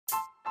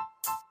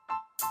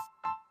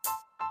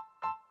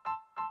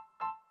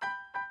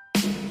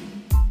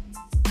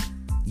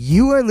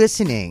You are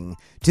listening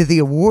to the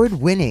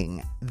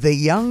award-winning The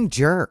Young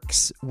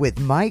Jerks with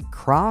Mike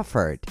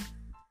Crawford.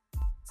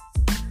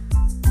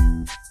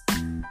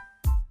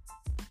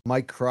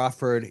 Mike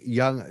Crawford,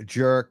 Young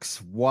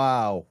Jerks.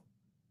 Wow.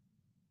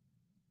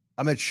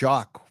 I'm in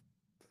shock.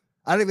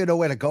 I don't even know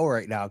where to go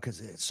right now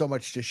because it's so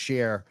much to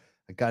share.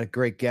 I got a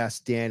great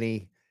guest,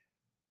 Danny.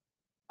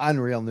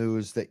 Unreal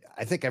news that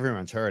I think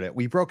everyone's heard it.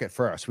 We broke it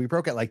first. We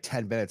broke it like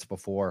 10 minutes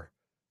before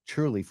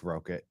Trulieve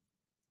broke it.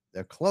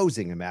 They're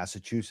closing in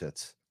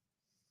Massachusetts.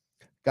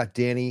 Got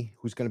Danny,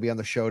 who's going to be on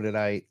the show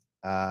tonight.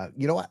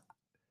 You know what?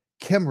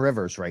 Kim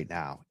Rivers right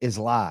now is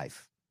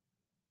live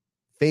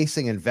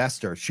facing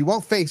investors. She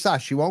won't face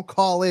us. She won't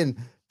call in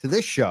to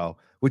this show,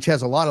 which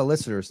has a lot of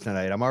listeners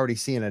tonight. I'm already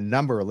seeing a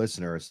number of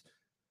listeners.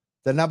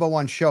 The number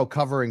one show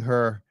covering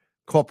her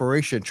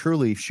corporation,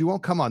 Trulieve. She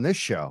won't come on this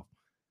show,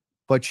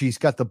 but she's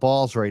got the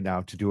balls right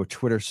now to do a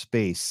Twitter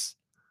space.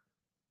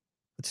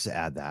 Let's just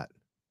add that.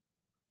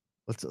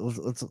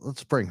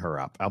 Let's bring her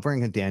up. I'll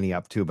bring Danny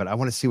up too, but I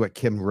want to see what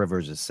Kim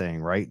Rivers is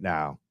saying right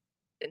now.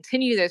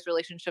 Continue those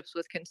relationships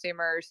with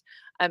consumers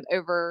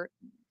over,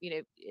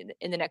 in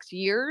the next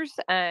years,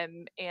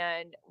 and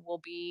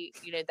will be,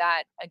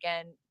 that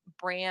again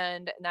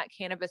brand and that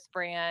cannabis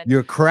brand.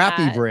 Your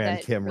crappy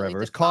brand, Kim really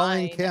Rivers.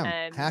 Calling Kim.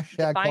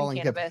 Hashtag calling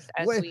cannabis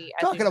Kim. as we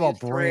talking about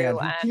brand.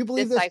 Through, Can you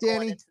believe this, cycle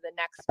Danny? and into the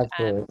next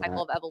cycle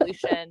of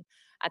evolution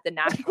at the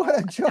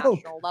national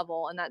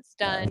level, and that's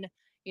done.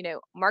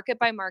 Market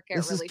by market.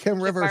 This is Kim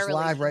Rivers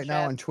live right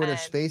now on Twitter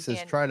Spaces,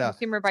 trying to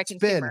consumer by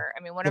consumer.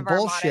 I mean, one of our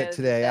bullshit mottos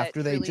today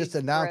after they just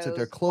announced that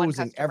they're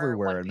closing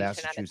everywhere in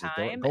Massachusetts.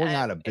 They're going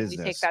out of business.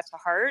 We take that to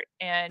heart.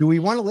 And do we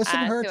want to listen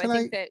to her so tonight? I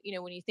think that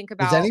when you think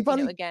about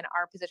again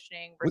our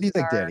positioning. What do you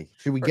think, Danny?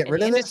 Should we get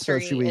rid of this, or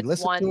should we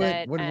listen to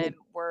it? What do you think?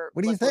 We're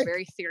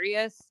very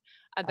serious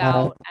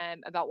about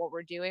what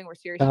we're doing. We're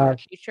serious about our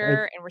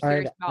future, and we're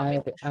serious about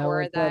making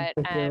sure that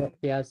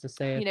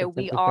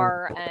we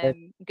are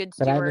good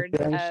stewards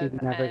of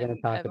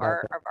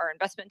our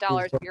investment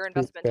dollars, your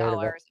investment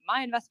dollars,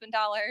 my investment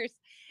dollers,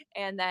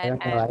 and that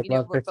we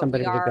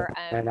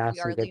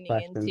are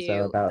leaning into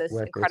this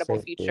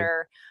incredible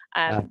future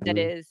that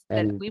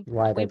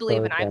we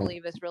believe and I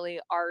believe is really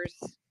ours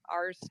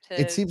to.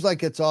 It seems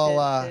like it's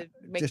all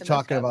just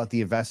talking about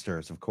the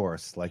investors, of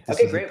course. Like this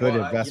is a good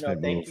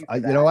investment move.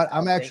 You know what?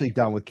 I'm actually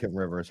done with Kim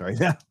Rivers right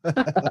now.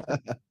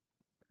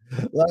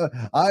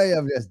 I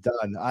am just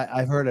done.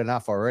 I've heard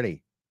enough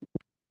already.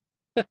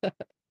 So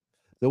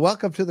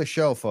welcome to the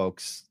show,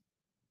 folks.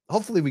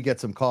 Hopefully we get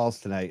some calls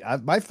tonight.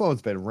 My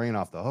phone's been ringing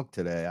off the hook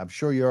today. I'm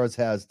sure yours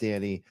has,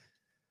 Danny.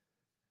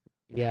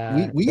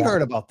 Yeah, we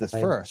heard about this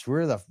first.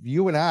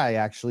 You and I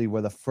actually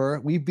were the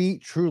first. We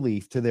beat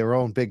Trulieve to their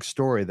own big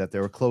story that they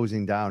were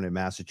closing down in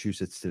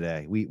Massachusetts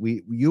today.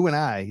 You and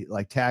I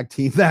like tag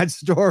team that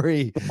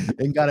story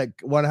and got it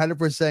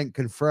 100%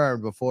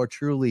 confirmed before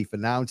Trulieve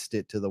announced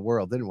it to the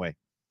world, didn't we?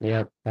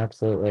 Yep,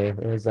 absolutely.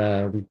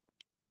 It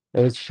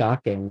was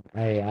shocking.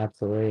 I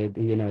absolutely,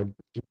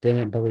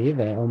 didn't believe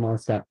it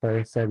almost at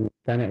first, and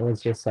then it was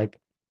just like,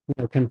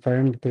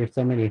 confirmed through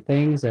so many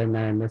things. And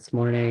then this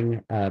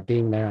morning,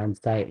 being there on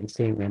site and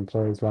seeing the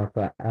employees walk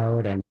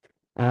out and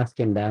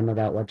asking them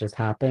about what just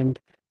happened,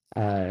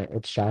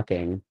 it's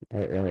shocking.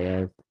 It really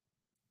is.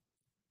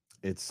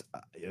 It's,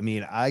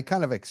 I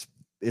kind of,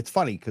 it's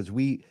funny because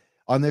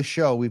on this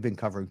show, we've been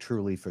covering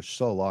Trulieve for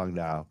so long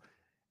now.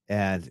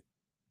 And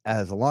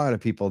as a lot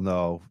of people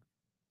know,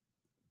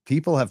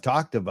 people have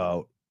talked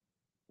about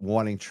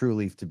wanting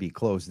Trulieve to be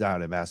closed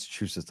down in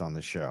Massachusetts on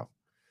the show.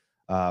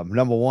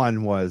 Number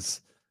one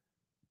was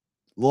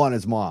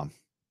Lorna's mom,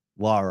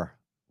 Laura.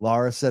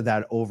 Laura said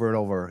that over and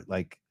over.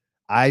 Like,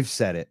 I've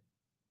said it.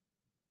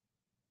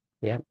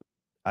 Yeah.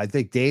 I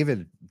think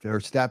David, her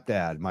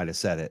stepdad, might have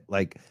said it.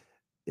 Like,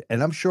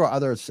 and I'm sure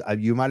others,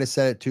 you might have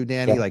said it too,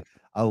 Danny. Yeah. Like,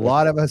 a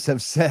lot of us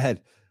have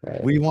said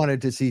we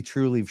wanted to see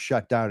Trulieve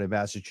shut down in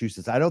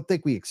Massachusetts. I don't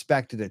think we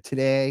expected it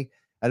today.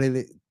 I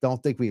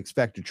don't think we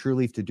expected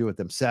Trulieve to do it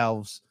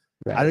themselves.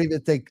 Right. I don't even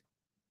think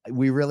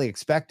we really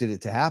expected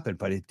it to happen,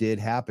 but it did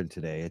happen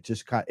today. It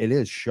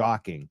is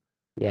shocking.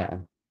 Yeah,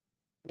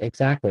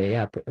 exactly.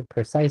 Yeah,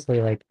 precisely.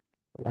 Like,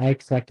 I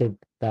expected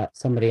that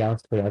somebody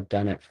else would have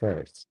done it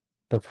first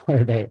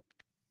before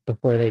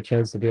they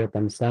chose to do it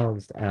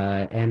themselves.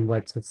 And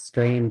what's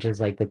strange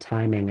is like the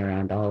timing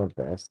around all of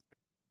this,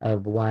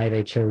 of why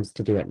they chose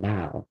to do it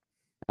now.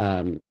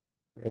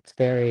 It's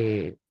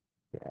very,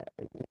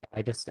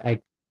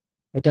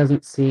 it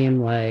doesn't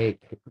seem like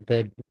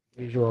the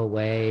usual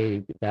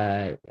way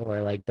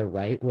or like the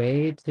right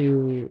way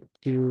to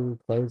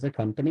close a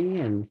company.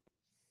 And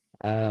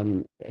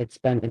it's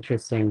been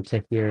interesting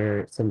to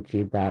hear some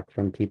feedback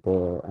from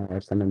people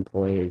or some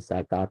employees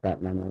that got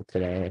that memo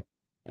today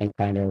and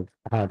kind of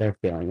how they're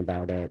feeling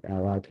about it. A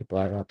lot of people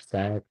are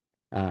upset,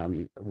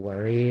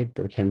 worried,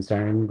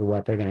 concerned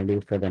what they're going to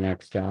do for the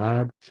next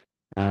job.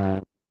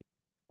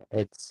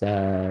 It's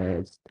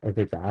a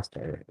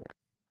disaster.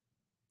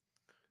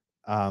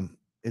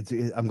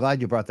 I'm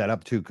glad you brought that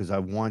up too, because I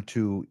want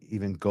to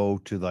even go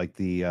to like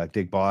the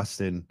Dig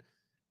Boston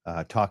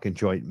Talking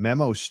Joint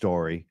memo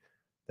story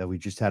that we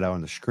just had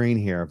on the screen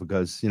here,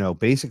 because,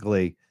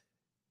 basically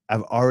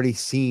I've already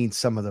seen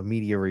some of the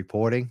media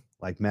reporting,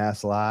 like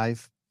Mass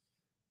Live.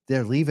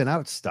 They're leaving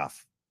out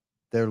stuff.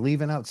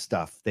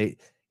 They,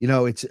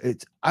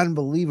 it's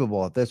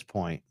unbelievable at this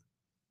point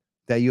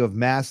that you have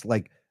mass,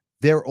 like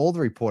their old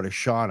reporter,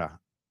 Shira,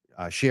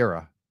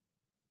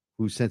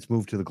 who since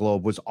moved to the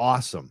Globe, was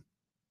awesome.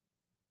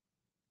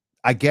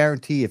 I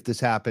guarantee if this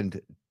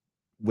happened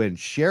when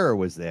Shira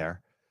was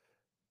there,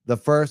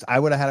 I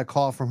would have had a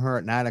call from her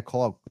at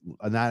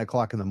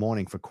 9:00 in the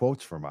morning for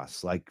quotes from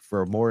us, like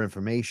for more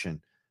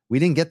information. We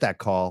didn't get that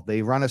call.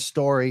 They run a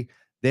story.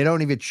 They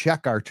don't even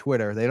check our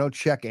Twitter. They don't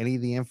check any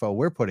of the info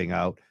we're putting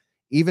out,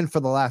 even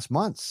for the last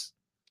months,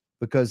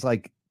 because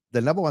like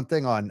the number one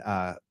thing on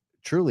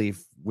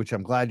Trulieve, which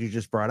I'm glad you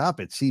just brought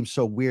up, it seems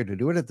so weird to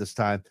do it at this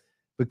time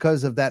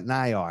because of that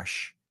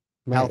NIOSH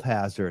health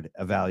hazard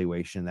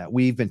evaluation that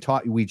we've been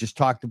taught. We just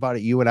talked about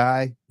it, you and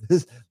I,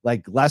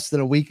 like less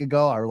than a week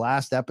ago, our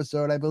last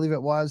episode, I believe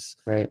it was.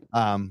 Right.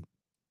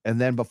 And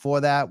then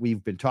before that,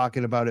 we've been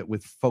talking about it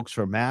with folks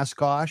from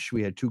Mascosh.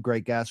 We had two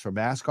great guests from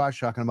Mascosh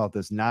talking about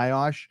this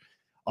NIOSH.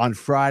 On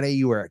Friday,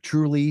 you were at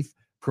Trulieve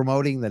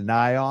promoting the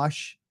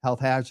NIOSH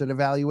health hazard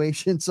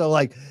evaluation. So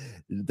like,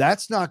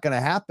 that's not going to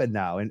happen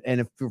now. And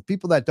if for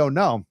people that don't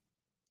know,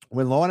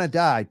 when Lorna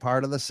died,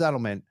 part of the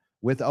settlement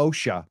with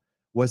OSHA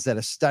was that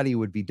a study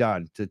would be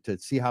done to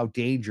see how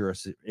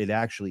dangerous it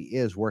actually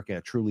is working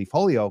at Trulieve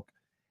Holyoke.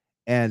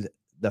 And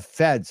the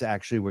feds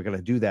actually were going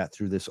to do that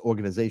through this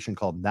organization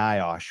called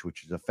NIOSH,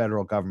 which is a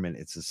federal government.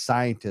 It's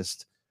a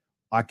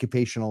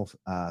occupational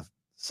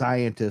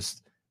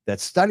scientists that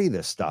study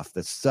this stuff,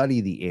 that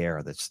study the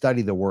air, that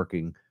study the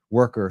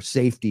worker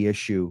safety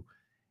issue.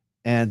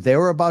 And they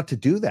were about to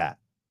do that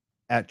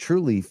at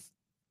Trulieve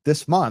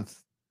this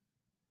month.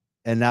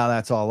 And now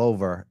that's all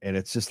over. And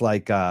it's just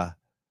like,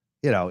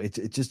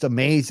 it's just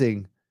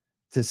amazing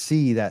to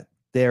see that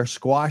they're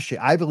squashing.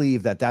 I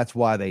believe that that's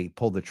why they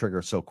pulled the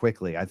trigger so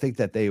quickly. I think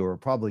that they were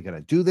probably going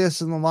to do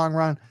this in the long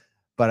run,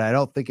 but I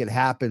don't think it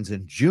happens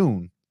in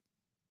June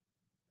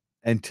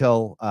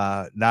until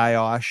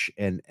NIOSH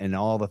and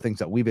all the things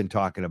that we've been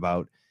talking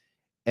about.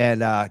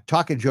 And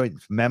Talking Joint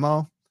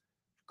memo,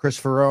 Chris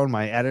Ferrone,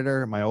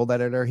 my old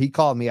editor, he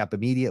called me up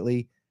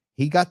immediately.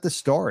 He got the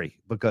story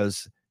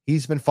because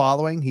he's been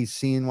following. He's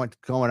seen what's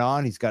going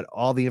on. He's got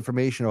all the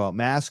information about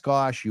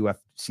Mascosh,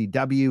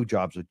 UFCW,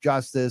 Jobs with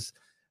Justice,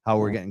 how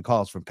we're getting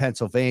calls from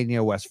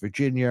Pennsylvania, West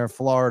Virginia,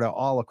 Florida,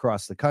 all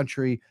across the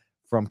country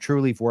from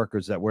Trulieve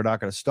workers that we're not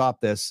going to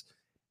stop this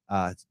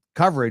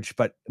coverage.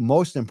 But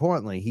most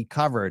importantly, he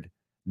covered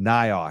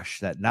NIOSH,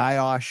 that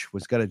NIOSH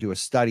was going to do a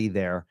study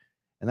there.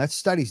 And that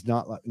study's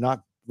not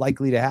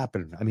likely to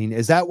happen. I mean,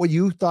 is that what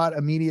you thought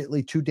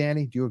immediately too,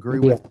 Danny? Do you agree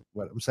with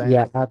what I'm saying?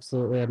 Yeah,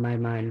 absolutely. My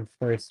mind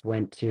first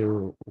went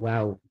to,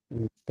 wow,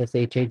 this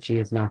HHE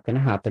is not going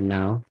to happen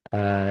now.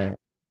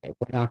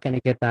 We're not going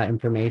to get that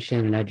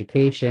information and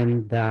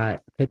education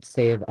that could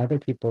save other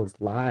people's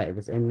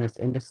lives in this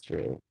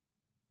industry.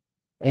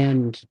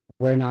 And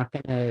we're not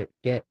going to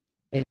get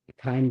any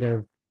kind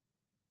of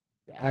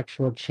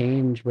actual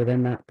change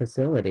within that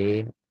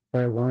facility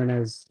for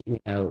Lorna's,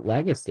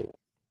 legacy.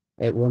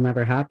 It will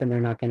never happen. They're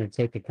not going to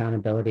take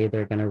accountability.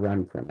 They're going to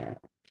run from it.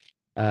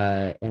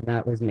 And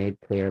that was made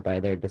clear by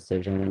their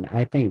decision. And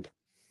I think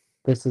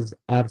this is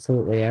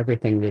absolutely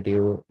everything to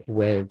do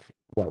with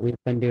what we've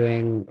been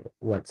doing,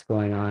 what's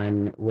going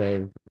on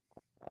with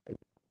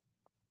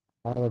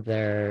all of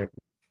their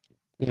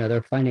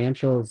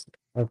financials,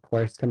 of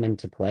course, come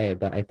into play,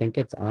 but I think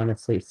it's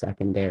honestly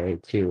secondary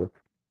to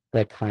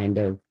the kind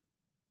of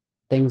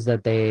things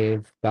that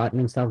they've gotten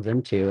themselves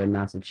into in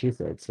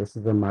Massachusetts. This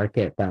is a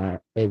market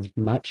that is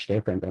much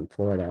different than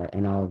Florida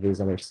and all of these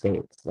other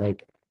states.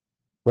 Like,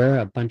 we're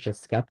a bunch of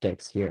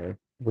skeptics here.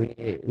 We're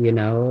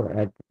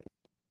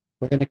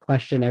going to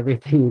question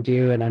everything you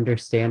do and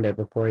understand it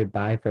before we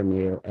buy from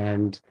you.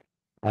 And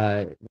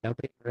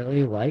nobody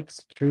really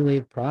likes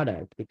Trulieve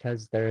product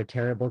because they're a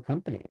terrible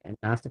company. And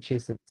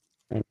Massachusetts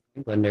and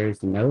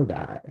Englanders know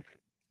that.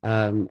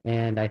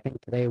 And I think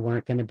they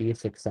weren't going to be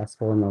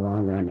successful in the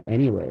long run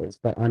anyways.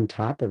 But on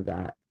top of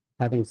that,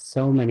 having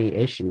so many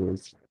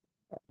issues,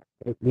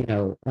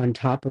 on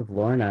top of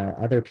Lorna,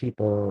 other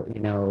people,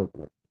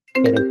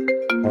 getting...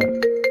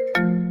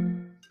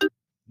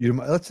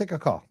 Let's take a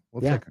call.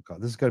 Take a call.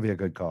 This is going to be a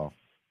good call.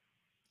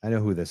 I know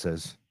who this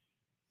is.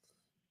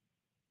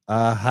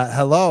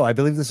 Hello. I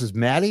believe this is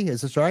Maddie.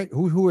 Is this right?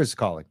 Who is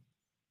calling?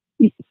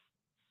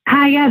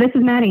 Hi. Yeah, this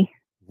is Maddie.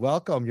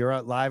 Welcome. You're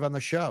out live on the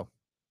show.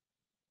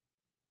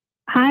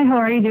 Hi. How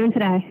are you doing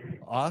today?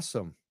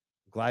 Awesome.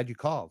 Glad you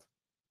called.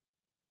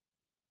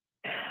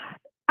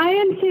 I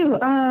am too.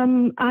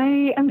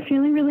 I am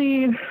feeling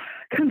really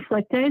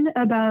conflicted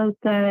about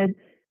the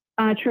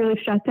Trulieve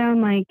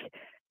shutdown. Like,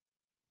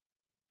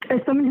 as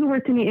someone who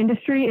worked in the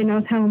industry and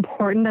knows how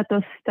important that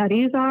those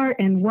studies are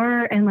and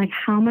were, and like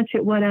how much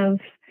it would have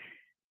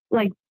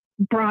like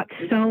brought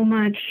so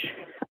much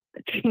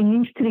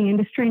change to the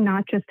industry,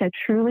 not just at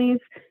Trulieve.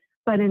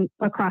 but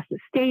across the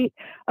state,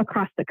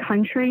 across the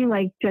country,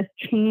 like just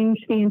change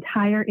the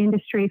entire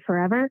industry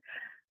forever.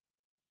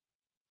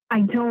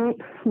 I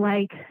don't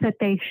like that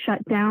they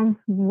shut down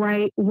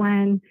right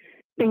when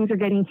things are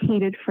getting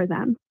heated for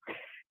them.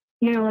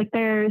 You know, like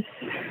there's,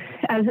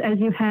 as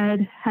you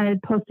had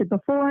posted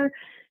before,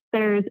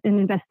 there's an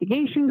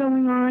investigation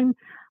going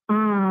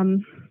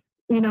on.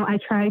 You know, I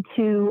tried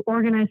to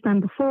organize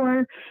them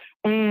before,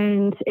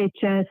 and it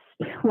just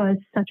was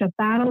such a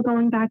battle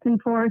going back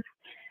and forth.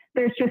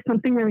 There's just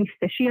something really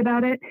fishy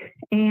about it.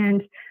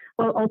 And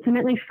well,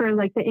 ultimately for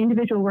like the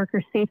individual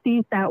worker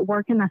safety that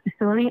work in that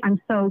facility,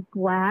 I'm so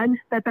glad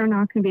that they're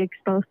not going to be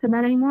exposed to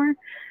that anymore.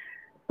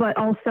 But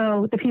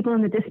also the people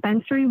in the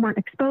dispensary weren't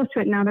exposed to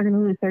it. Now they're going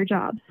to lose their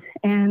jobs.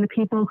 And the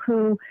people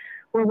who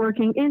were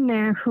working in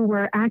there who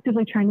were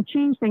actively trying to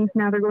change things,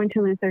 now they're going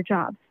to lose their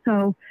jobs.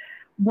 So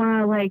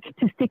while like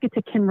to stick it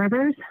to Kim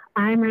Rivers,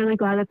 I'm really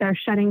glad that they're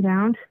shutting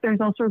down.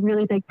 There's also a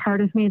really big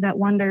part of me that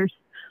wonders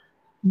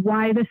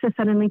why this is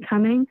suddenly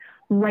coming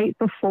right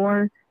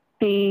before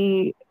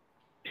the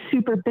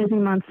super busy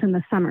months in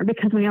the summer,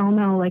 because we all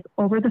know like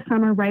over the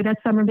summer, right as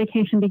summer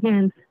vacation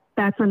begins,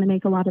 that's when they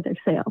make a lot of their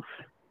sales.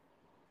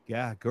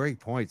 Yeah, great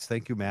points.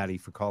 Thank you, Maddie,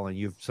 for calling.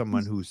 You're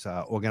someone who's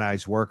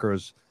organized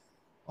workers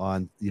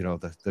on, you know,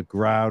 the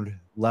ground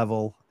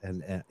level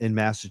and in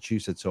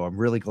Massachusetts. So I'm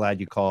really glad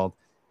you called.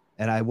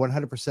 And I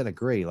 100%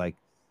 agree. Like,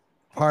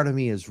 part of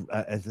me is,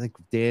 I think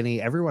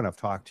Danny, everyone I've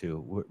talked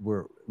to,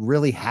 we're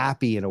really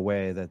happy in a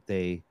way that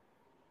they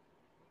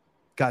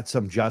got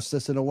some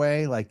justice in a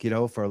way. Like, you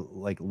know, for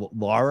like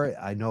Laura,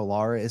 I know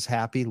Laura is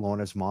happy,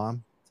 Lorna's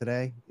mom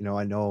today, you know,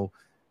 I know,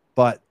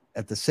 but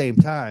at the same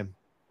time,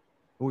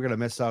 we're going to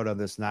miss out on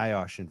this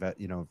NIOSH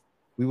you know,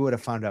 we would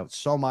have found out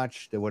so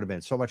much. There would have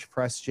been so much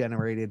press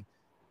generated.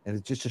 And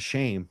it's just a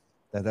shame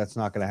that that's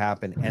not going to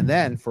happen. And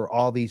then for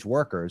all these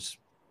workers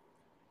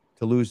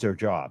to lose their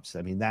jobs.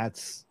 I mean,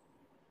 that's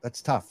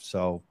tough.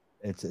 So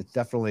it's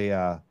definitely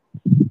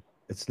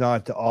it's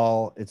not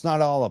all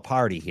a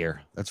party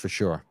here. That's for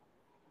sure.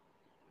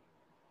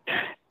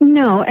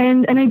 No,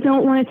 and I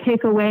don't want to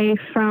take away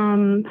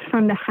from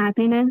the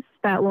happiness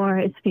that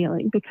Laura is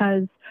feeling,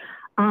 because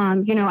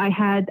you know, I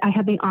had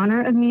the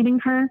honor of meeting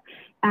her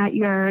at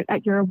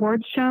your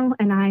awards show,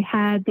 and I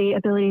had the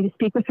ability to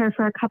speak with her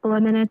for a couple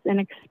of minutes and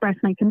express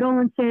my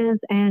condolences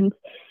and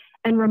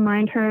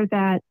remind her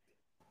that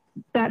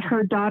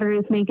her daughter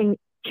is making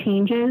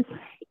changes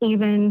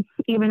even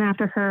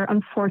after her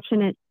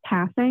unfortunate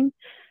passing.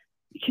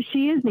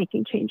 She is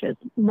making changes.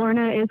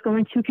 Lorna is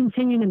going to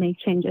continue to make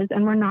changes,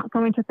 and we're not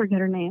going to forget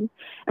her name,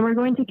 and we're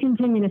going to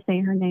continue to say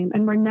her name,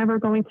 and we're never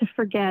going to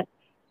forget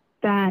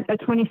that a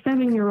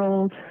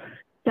 27-year-old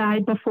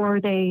died before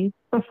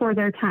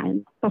their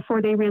time,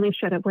 before they really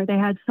should have, where they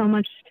had so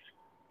much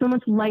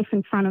life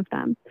in front of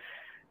them.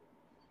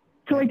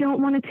 So I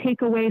don't want to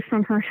take away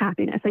from her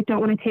happiness. I don't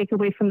want to take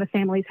away from the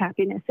family's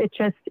happiness.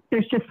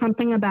 There's just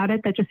something about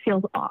it that just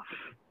feels off.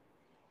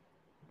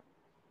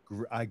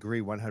 I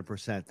agree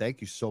 100%.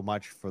 Thank you so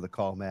much for the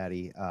call,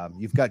 Maddie.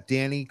 You've got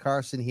Danny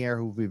Carson here,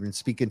 who we've been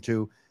speaking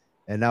to,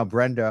 and now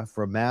Brenda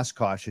from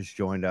Mascosh has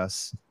joined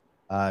us.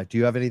 Do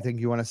you have anything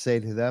you want to say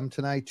to them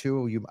tonight,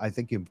 too? I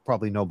think you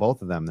probably know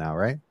both of them now,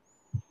 right?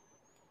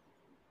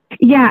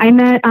 Yeah, I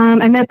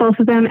met both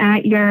of them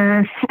at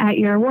your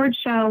award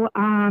show.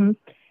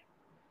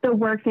 The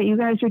work that you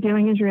guys are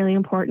doing is really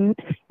important,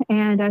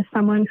 and as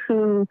someone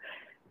who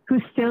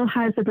still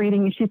has the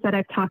breathing issues that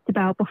I've talked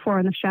about before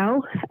on the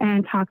show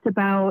and talked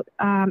about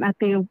at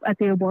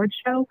the award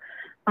show,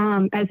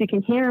 as you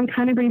can hear, I'm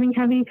kind of breathing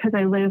heavy because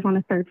I live on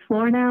a third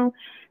floor now.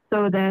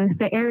 So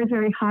the air is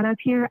very hot up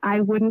here. I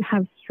wouldn't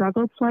have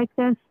struggled like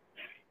this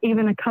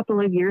even a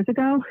couple of years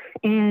ago.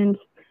 And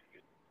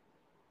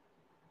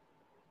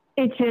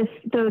it just,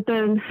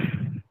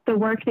 the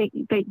work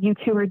that you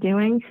two are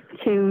doing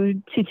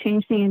to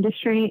change the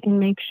industry and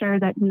make sure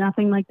that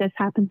nothing like this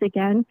happens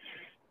again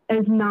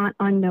is not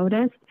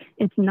unnoticed.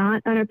 It's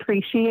not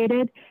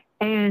unappreciated.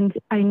 And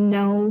I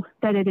know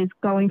that it is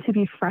going to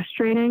be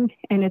frustrating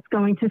and it's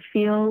going to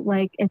feel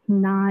like it's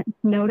not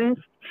noticed.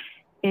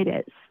 It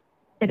is.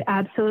 It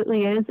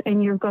absolutely is.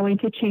 And you're going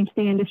to change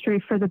the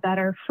industry for the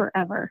better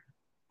forever.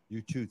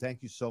 You too.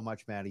 Thank you so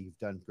much, Maddie. You've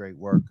done great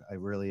work. I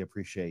really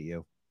appreciate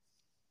you.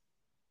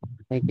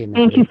 Thank you,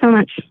 Maddie. Thank you so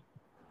much.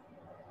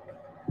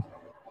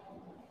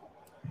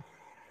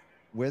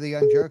 We're the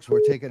Young Jerks. We're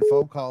taking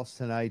phone calls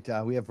tonight.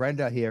 We have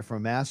Brenda here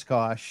from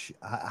Mascosh.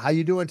 How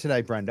you doing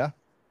tonight, Brenda?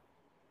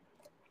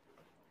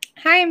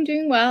 Hi, I'm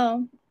doing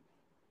well.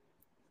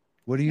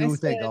 What do you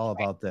think all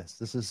about this?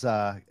 This is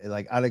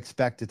like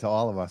unexpected to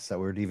all of us that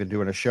we're even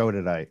doing a show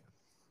tonight.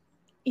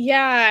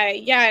 Yeah,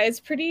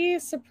 it's pretty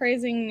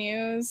surprising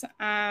news.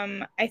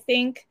 I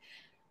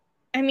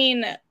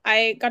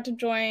got to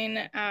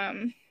join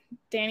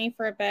Danny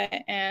for a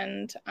bit,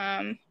 and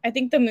I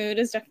think the mood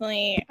is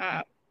definitely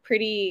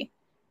pretty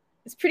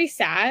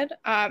sad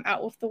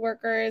out with the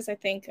workers. I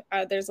think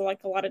there's a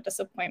lot of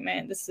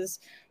disappointment. This is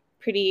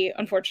pretty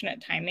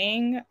unfortunate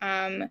timing.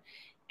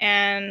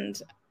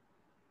 And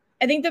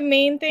I think the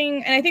main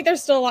thing, and I think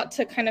there's still a lot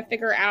to kind of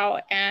figure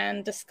out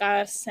and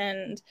discuss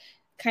and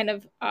kind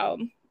of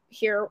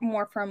hear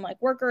more from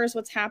like workers,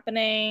 what's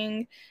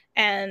happening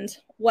and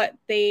what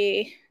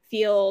they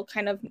feel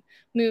kind of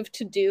moved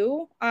to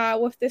do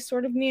with this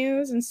sort of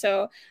news. And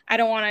so I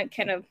don't want to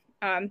kind of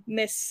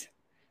miss,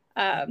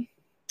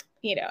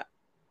 you know,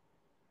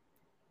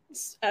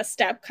 a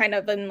step kind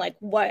of in like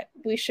what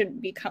we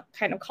should be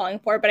kind of calling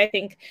for. But I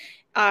think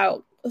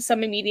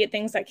some immediate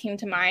things that came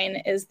to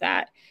mind is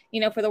that,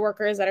 for the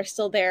workers that are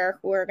still there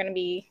who are going to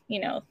be,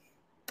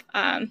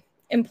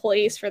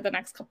 employees for the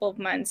next couple of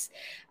months,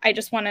 I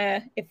just want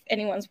to, if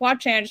anyone's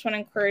watching, I just want to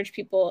encourage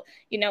people,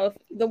 if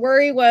the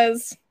worry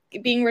was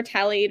being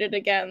retaliated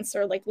against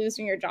or like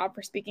losing your job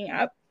for speaking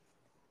up,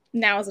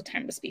 now is the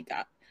time to speak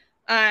up.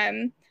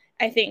 I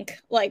think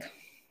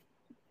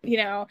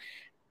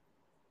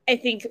I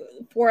think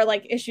for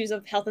like issues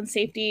of health and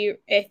safety,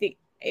 I think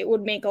it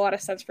would make a lot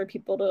of sense for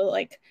people to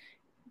like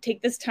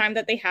take this time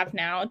that they have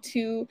now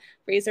to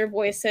raise their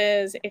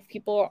voices. If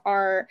people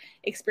are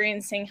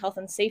experiencing health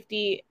and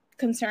safety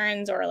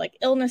concerns or like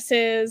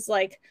illnesses,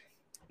 like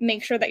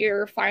make sure that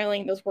you're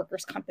filing those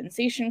workers'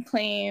 compensation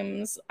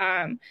claims.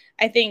 I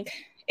think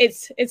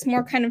it's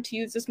more kind of to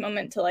use this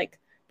moment to like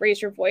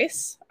raise your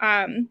voice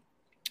and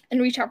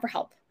reach out for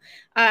help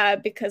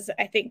because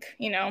I think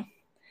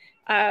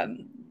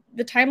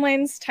the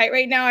timeline's tight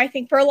right now. I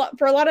think for a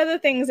lot of the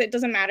things, it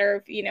doesn't matter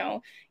if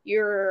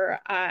you're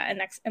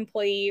an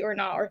ex-employee or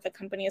not, or if the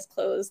company is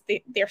closed.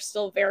 They're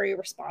still very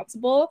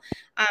responsible,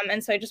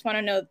 and so I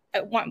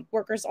want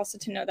workers also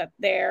to know that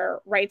their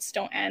rights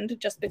don't end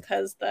just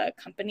because the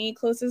company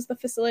closes the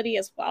facility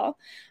as well.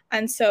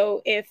 And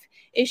so if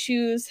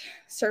issues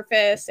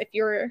surface, if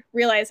you're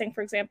realizing,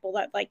 for example,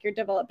 that like you're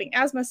developing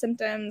asthma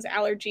symptoms,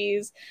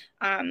 allergies,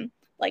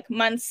 like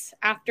months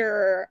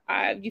after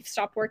you've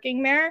stopped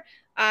working there,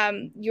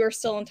 you're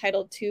still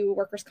entitled to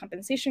workers'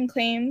 compensation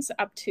claims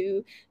up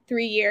to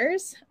 3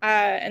 years.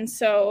 And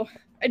so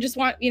I just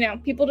want,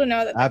 people to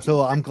know that.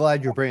 Absolutely. I'm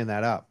glad you're bringing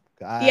that up.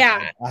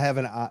 I have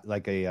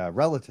a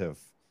relative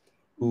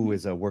who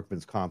is a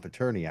workman's comp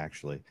attorney,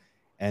 actually.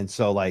 And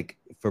so like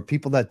for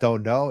people that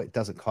don't know, it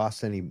doesn't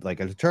cost any,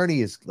 like an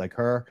attorney is like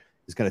her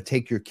is going to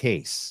take your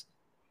case,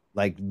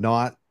 like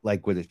not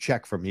like with a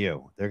check from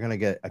you. They're going to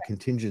get a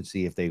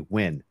contingency if they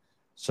win.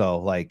 So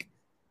like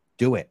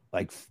do it.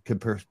 Like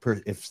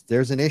if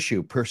there's an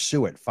issue,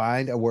 pursue it.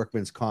 Find a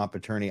workman's comp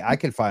attorney. I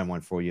can find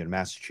one for you in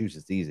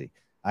Massachusetts. Easy.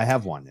 I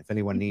have one if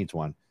anyone needs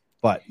one.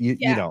 But you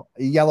know,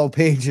 Yellow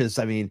Pages,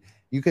 I mean,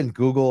 you can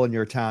Google in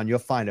your town, you'll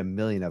find a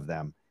million of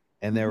them,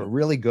 and they're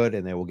really good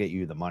and they will get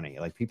you the money.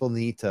 Like people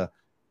need to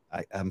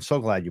I'm so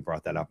glad you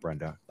brought that up,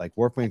 Brenda. Like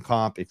workman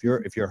comp, if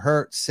you're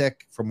hurt,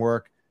 sick from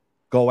work,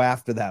 go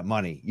after that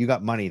money. You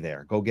got money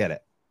there. Go get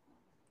it.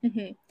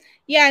 Mm-hmm.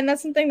 Yeah, and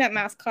that's something that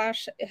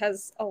MassClash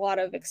has a lot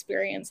of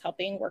experience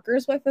helping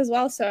workers with as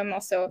well. So I'm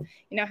also,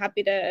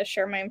 happy to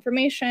share my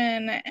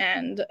information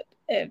and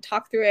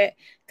talk through it,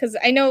 because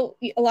I know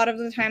a lot of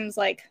the times,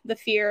 like the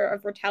fear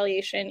of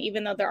retaliation,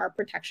 even though there are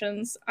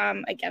protections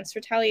against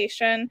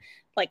retaliation,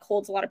 like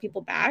holds a lot of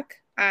people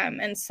back.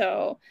 And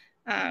so,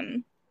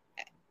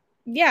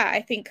 yeah,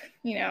 I think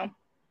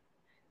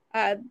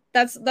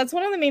that's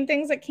one of the main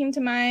things that came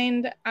to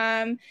mind.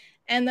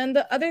 And then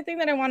the other thing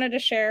that I wanted to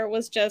share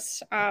was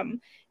just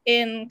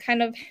in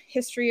kind of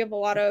history of a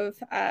lot of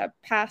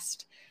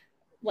past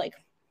like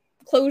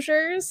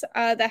closures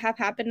that have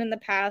happened in the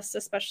past,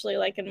 especially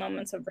like in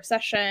moments of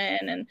recession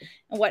and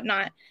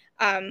whatnot.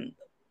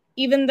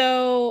 Even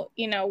though,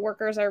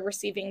 workers are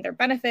receiving their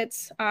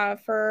benefits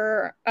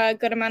for a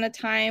good amount of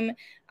time,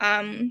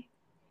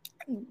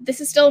 this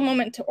is still a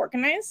moment to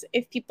organize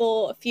if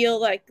people feel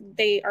like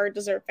they are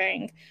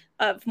deserving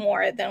of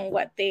more than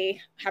what they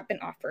have been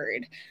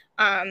offered.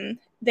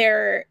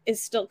 There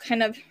is still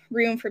kind of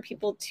room for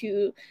people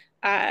to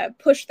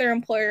push their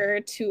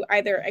employer to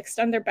either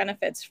extend their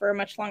benefits for a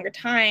much longer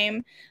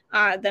time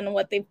than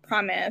what they've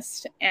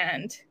promised,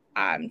 and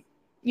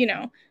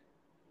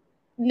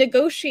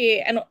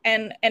negotiate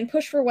and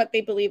push for what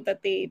they believe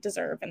that they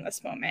deserve in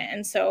this moment.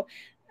 And so,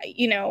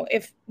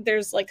 if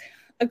there's like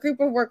a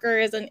group of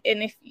workers and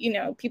if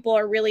people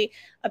are really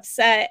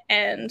upset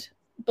and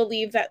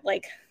believe that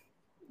like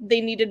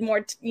they needed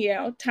more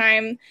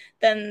time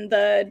than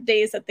the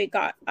days that they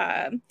got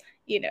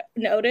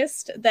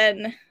noticed,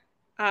 then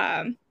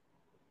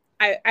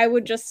I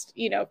would just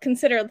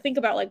think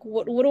about like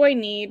what do I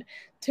need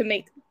to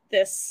make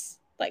this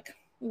like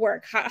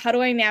work? How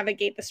do I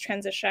navigate this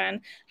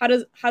transition? How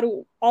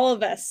do all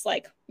of us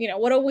like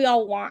what do we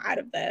all want out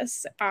of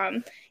this?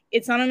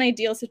 It's not an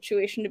ideal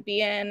situation to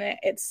be in.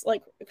 It's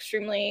like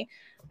extremely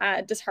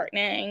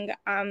disheartening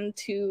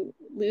to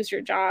lose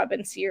your job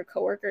and see your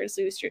coworkers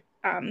lose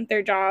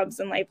their jobs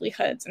and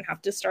livelihoods and have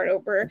to start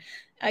over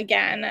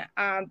again.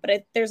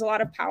 But there's a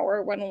lot of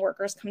power when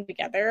workers come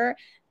together,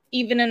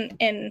 even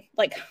in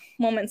like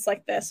moments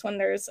like this when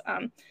there's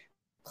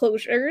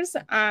closures.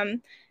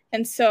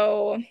 And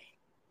so,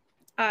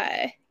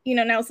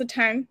 now's the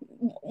time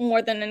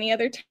more than any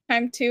other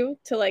time to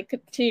like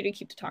continue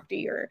to talk to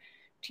your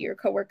to your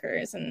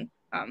coworkers and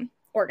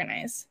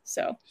organize.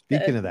 So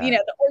speaking of that,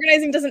 the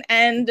organizing doesn't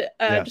end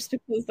just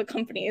because the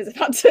company is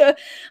about to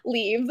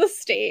leave the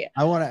state.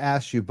 I want to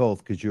ask you both,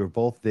 because you're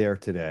both there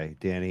today,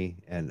 Danny,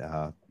 and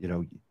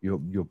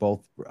you're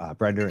both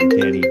Brenda and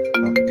Danny.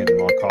 Getting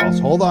more calls.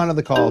 Hold on to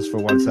the calls for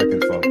 1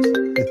 second, folks.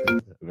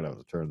 We're gonna have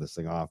to turn this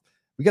thing off.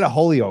 We got a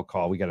Holyoke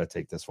call. We got to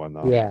take this one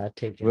though. Yeah,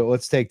 take it. Well,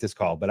 let's take this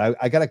call. But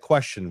I got a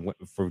question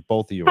for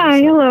both of you. Hi,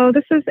 hello.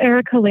 This is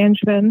Erica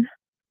Langevin.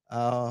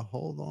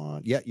 Hold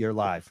on. Yeah, you're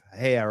live.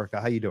 Hey,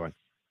 Erica, how you doing?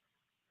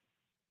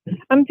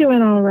 I'm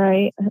doing all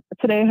right.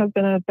 Today has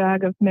been a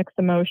bag of mixed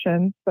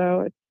emotions,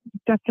 so it's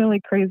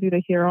definitely crazy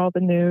to hear all the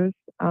news.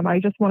 I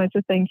just wanted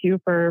to thank you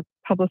for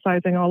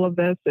publicizing all of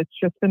this. It's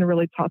just been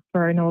really tough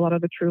for, I know, a lot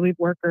of the Trulieve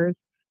workers.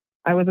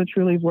 I was a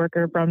Trulieve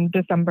worker from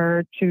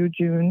December to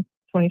June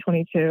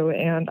 2022,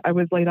 and I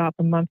was laid off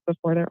a month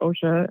before their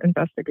OSHA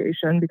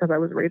investigation because I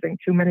was raising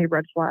too many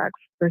red flags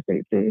for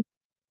safety.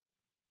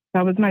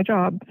 That was my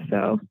job,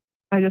 so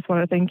I just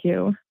want to thank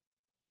you.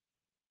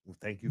 Well,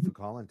 thank you for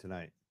calling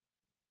tonight.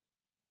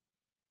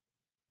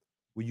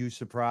 Were you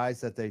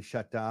surprised that they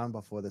shut down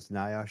before this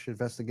NIOSH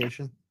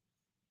investigation?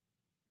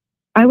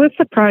 I was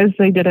surprised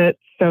they did it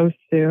so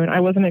soon. I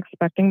wasn't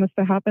expecting this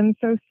to happen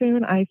so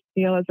soon. I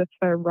feel as if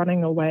they're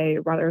running away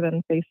rather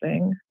than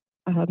facing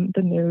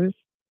the news.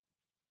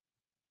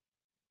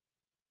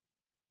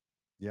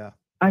 Yeah.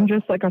 I'm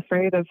just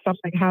afraid of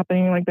something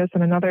happening like this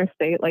in another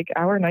state.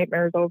 Our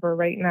nightmare is over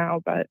right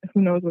now, but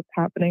who knows what's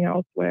happening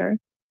elsewhere.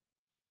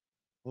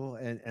 Well,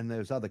 and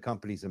there's other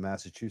companies in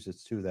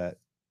Massachusetts too that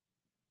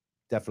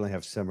definitely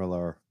have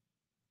similar,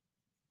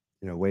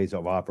 ways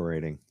of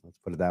operating. Let's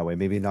put it that way.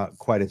 Maybe not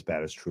quite as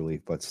bad as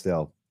Trulieve, but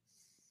still.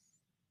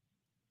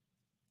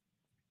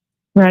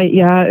 Right.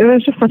 Yeah. It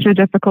was just such a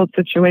difficult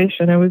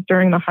situation. It was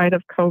during the height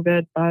of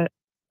COVID, but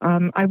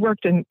I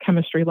worked in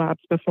chemistry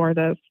labs before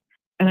this,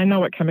 and I know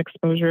what chem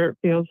exposure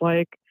feels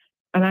like.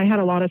 And I had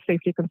a lot of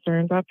safety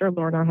concerns after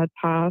Lorna had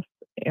passed,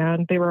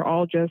 and they were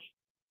all just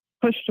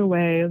pushed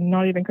away and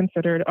not even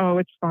considered. Oh,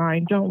 it's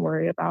fine. Don't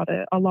worry about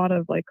it. A lot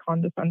of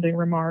condescending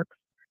remarks.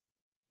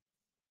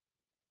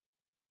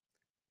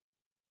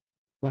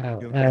 Wow.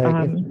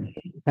 And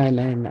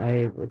then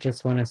I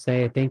just want to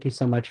say thank you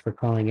so much for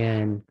calling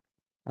in.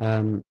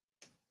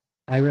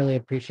 I really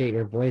appreciate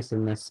your voice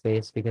in this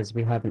space because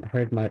we haven't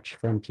heard much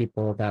from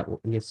people that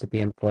used to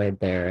be employed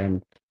there.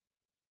 And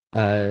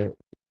I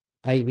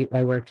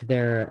worked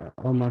there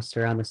almost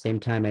around the same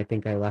time. I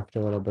think I left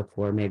a little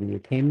before maybe you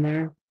came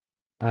there.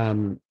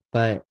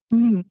 But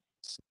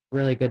it's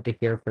really good to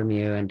hear from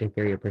you and to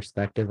hear your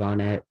perspective on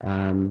it,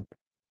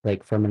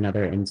 from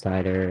another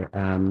insider.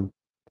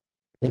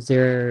 Is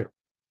there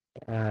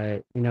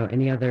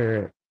any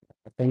other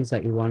things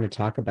that you want to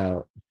talk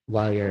about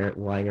while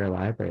you're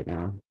alive right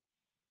now?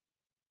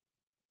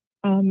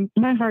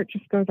 My heart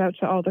just goes out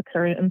to all the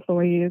current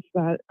employees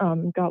that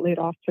got laid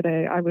off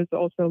today. I was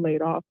also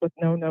laid off with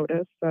no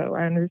notice, so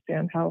I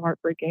understand how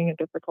heartbreaking and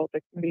difficult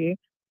it can be.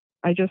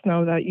 I just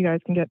know that you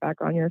guys can get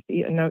back on your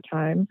feet in no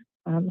time.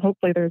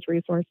 Hopefully there's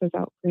resources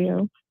out for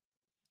you.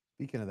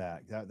 Speaking of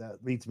that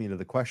leads me to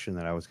the question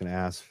that I was going to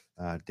ask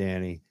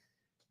Danny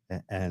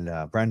and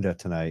Brenda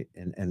tonight,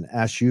 and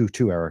ask you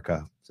too,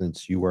 Erica,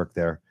 since you work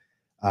there.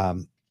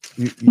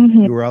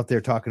 You were out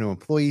there talking to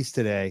employees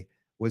today.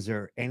 Was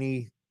there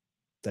any,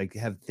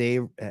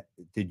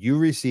 did you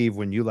receive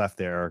when you left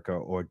there, Erica,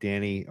 or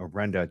Danny or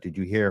Brenda, did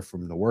you hear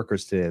from the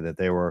workers today that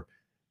they were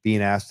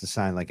being asked to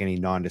sign any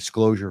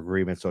non-disclosure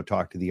agreements, or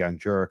talk to the young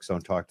jerks,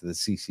 don't talk to the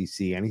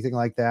CCC, anything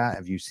like that?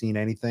 Have you seen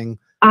anything?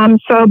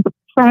 So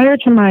prior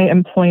to my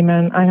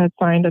employment, I had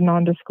signed a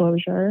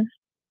non-disclosure.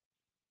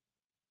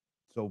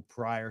 So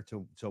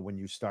so when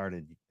you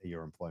started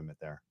your employment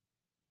there?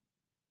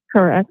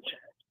 Correct.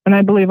 And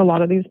I believe a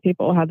lot of these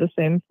people had the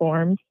same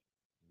forms,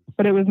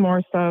 but it was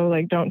more so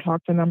don't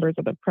talk to members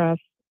of the press.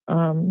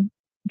 I'm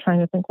trying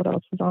to think what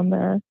else was on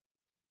there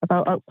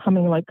about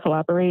upcoming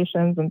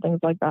collaborations and things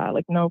like that.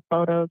 No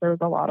photos. There was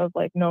a lot of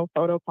no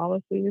photo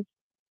policies.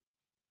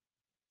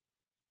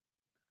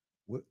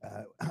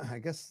 I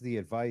guess the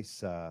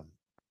advice,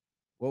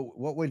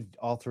 what would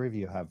all three of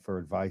you have for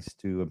advice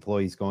to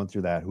employees going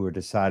through that, who are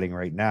deciding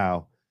right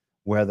now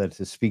whether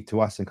to speak to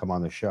us and come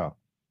on the show?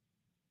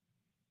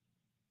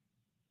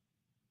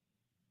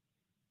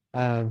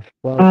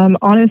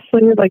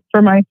 Honestly,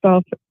 for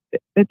myself,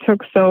 it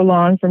took so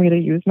long for me to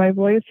use my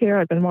voice here.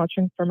 I've been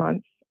watching for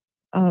months.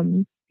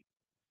 I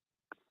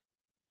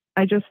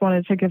just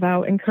wanted to give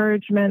out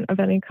encouragement of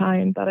any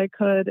kind that I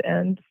could,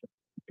 and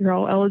you're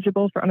all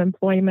eligible for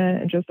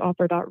unemployment, and just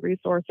offer that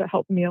resource. It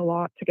helped me a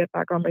lot to get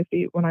back on my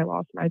feet when I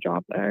lost my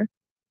job there.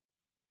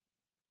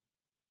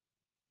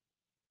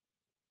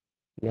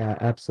 Yeah,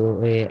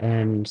 absolutely.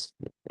 And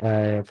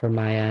from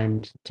my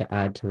end, to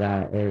add to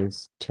that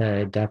is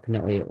to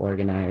definitely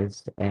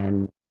organize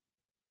and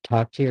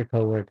talk to your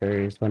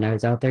coworkers. When I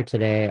was out there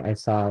today, I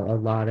saw a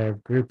lot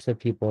of groups of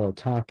people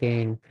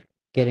talking,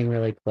 getting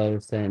really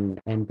close, and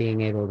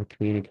being able to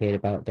communicate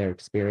about their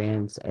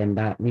experience, and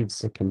that needs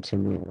to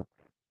continue.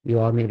 you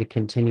all need to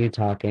continue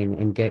talking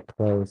and get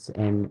close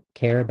and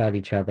care about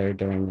each other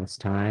during this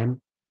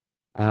time.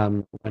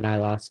 When I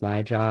lost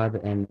my job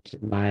and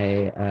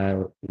my,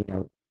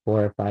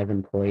 4 or 5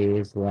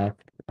 employees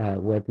left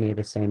with me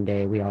the same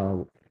day, we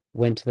all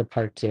went to the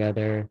park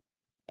together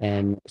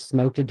and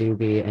smoked a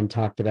doobie and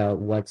talked about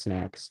what's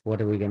next.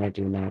 What are we going to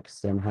do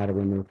next, and how do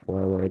we move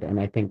forward? And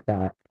I think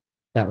that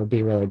that would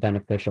be really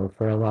beneficial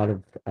for a lot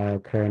of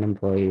current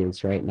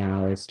employees right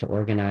now, is to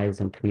organize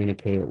and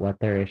communicate what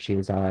their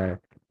issues are,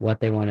 what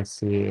they want to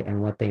see,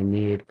 and what they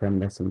need from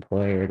this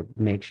employer to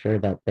make sure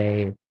that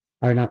they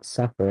are not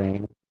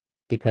suffering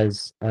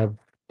because of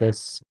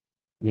this,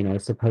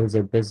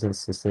 supposed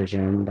business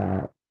decision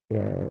that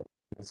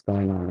is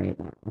going on right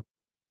now.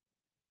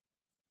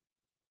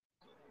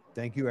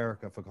 Thank you,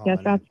 Erica, for calling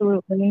Yes,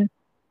 absolutely.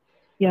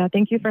 Yeah,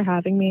 thank you for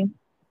having me.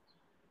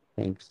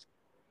 Thanks.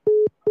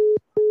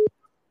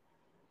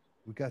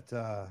 We got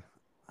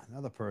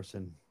another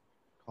person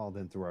called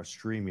in through our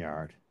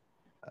StreamYard.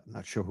 I'm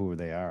not sure who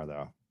they are,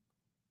 though.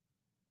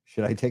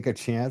 Should I take a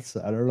chance?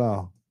 I don't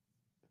know.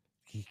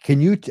 Can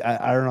you?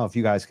 I don't know if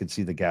you guys can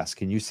see the guest.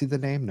 Can you see the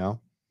name? No.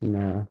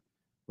 No.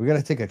 We got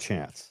to take a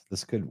chance.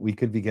 We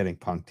could be getting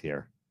punked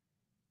here.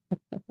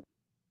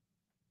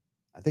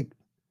 I think.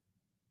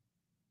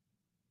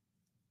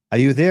 Are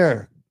you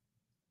there?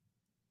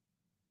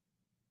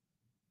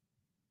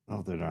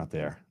 Oh, they're not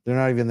there. They're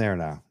not even there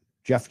now.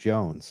 Jeff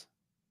Jones.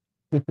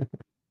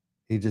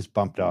 He just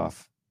bumped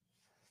off.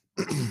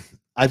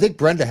 I think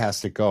Brenda has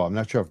to go. I'm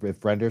not sure if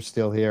Brenda's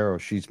still here or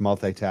she's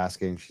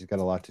multitasking. She's got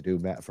a lot to do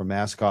for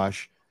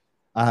Mascosh.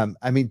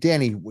 I mean,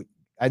 Danny,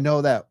 I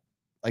know that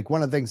like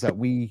one of the things that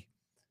we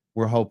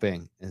were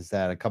hoping is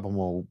that a couple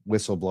more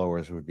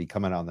whistleblowers would be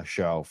coming on the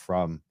show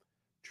from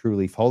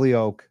Trulieve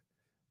Holyoke.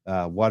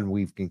 One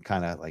we've been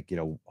kind of like,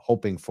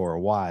 hoping for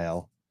a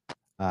while.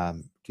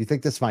 Do you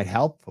think this might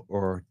help,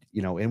 or,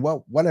 and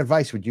what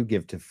advice would you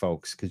give to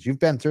folks? Because you've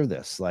been through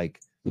this, like,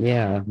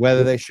 yeah,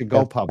 whether they should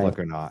go public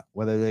or not,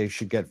 whether they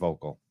should get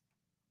vocal.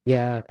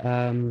 Yeah,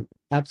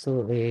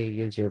 absolutely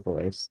use your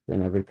voice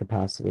in every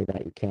capacity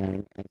that you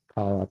can, and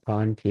call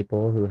upon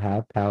people who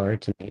have power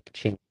to make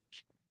change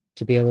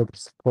to be able to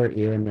support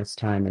you in this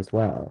time as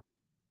well.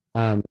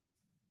 Um,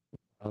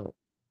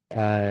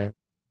 uh,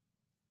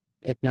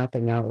 if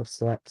nothing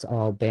else, let's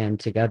all band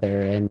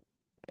together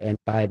and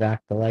buy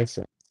back the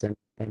license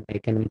and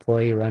make an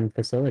employee-run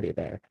facility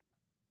there.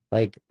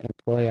 Like,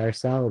 employ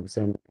ourselves,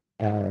 and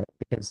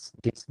because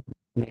these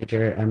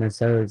major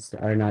MSOs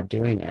are not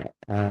doing it.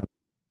 And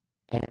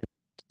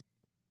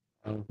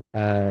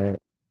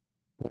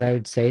what I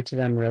would say to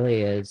them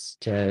really is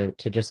to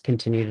just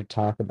continue to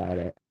talk about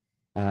it,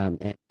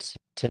 and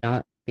to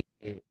not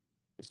be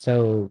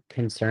so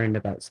concerned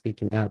about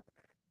speaking up,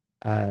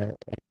 and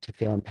to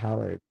feel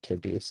empowered to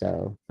do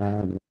so.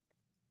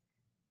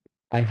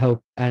 I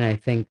hope and I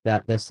think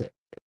that this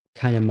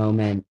kind of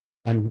moment,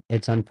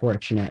 it's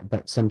unfortunate,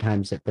 but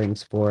sometimes it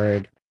brings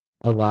forward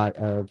a lot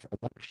of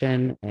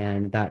emotion,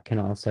 and that can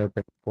also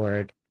bring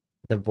forward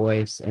the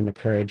voice and the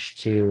courage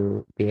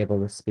to be able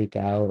to speak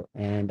out.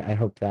 And I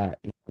hope that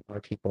more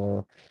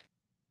people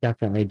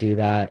definitely do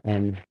that,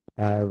 and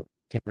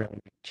can really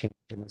make change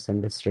in this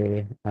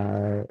industry,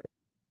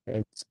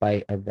 in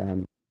spite of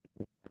them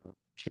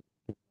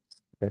choosing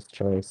this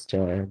choice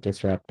to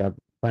disrupt a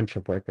bunch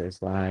of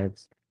workers'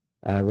 lives,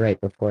 right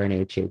before an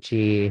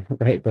HHE,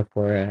 right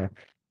before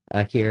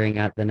a hearing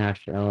at the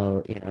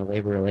National,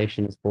 Labor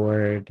Relations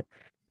Board,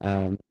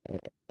 um,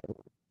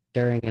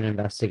 during an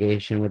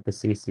investigation with the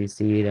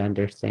CCC to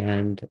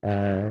understand,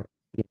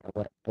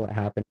 what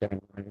happened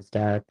during Warner's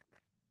death,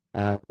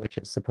 which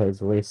is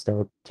supposedly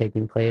still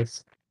taking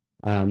place.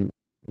 Um,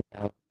 you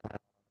know, uh,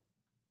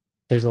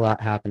 there's a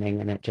lot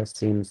happening, and it just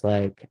seems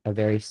like a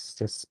very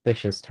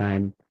suspicious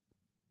time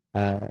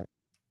uh,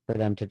 for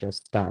them to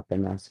just stop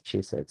in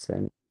Massachusetts.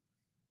 And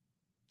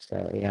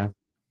so, yeah.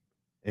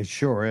 It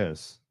sure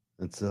is.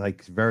 It's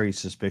like very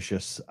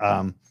suspicious.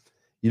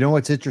 You know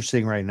what's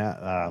interesting right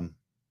now?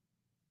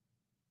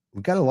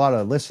 We've got a lot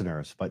of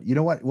listeners, but you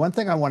know what? One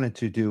thing I wanted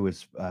to do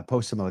is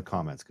post some of the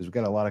comments, because we've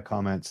got a lot of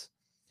comments.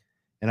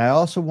 And I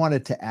also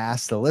wanted to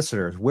ask the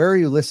listeners, where are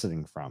you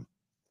listening from?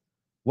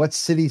 What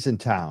cities and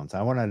towns?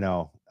 I want to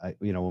know.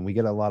 When we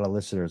get a lot of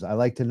listeners, I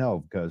like to know,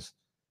 because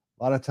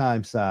a lot of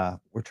times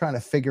we're trying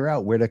to figure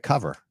out where to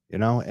cover,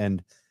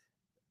 and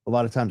a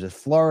lot of times it's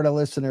Florida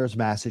listeners,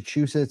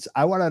 Massachusetts.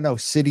 I want to know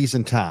cities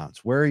and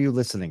towns. Where are you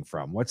listening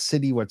from? What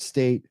city, what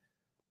state?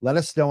 Let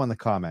us know in the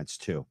comments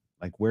too,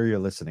 like where you're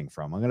listening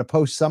from. I'm going to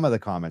post some of the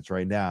comments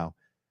right now.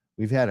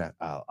 We've had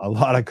a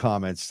lot of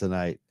comments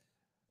tonight.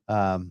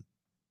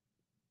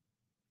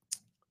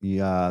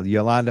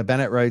 Yolanda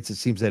Bennett writes, it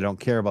seems they don't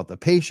care about the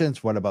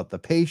patients. What about the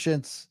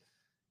patients?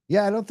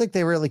 Yeah, I don't think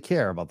they really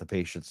care about the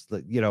patients.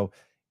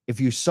 If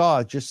you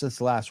saw just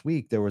this last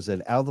week, there was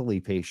an elderly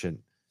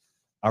patient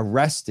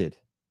arrested,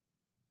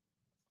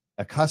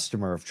 a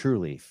customer of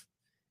Trulieve.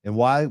 And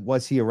why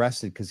was he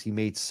arrested? Because he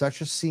made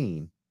such a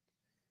scene,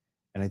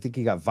 and I think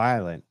he got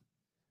violent,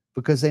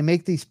 because they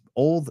make these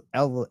old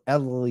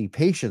elderly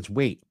patients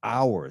wait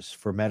hours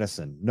for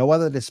medicine. No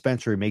other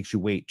dispensary makes you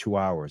wait 2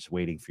 hours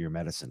waiting for your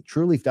medicine.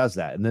 Trulieve does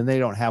that, and then they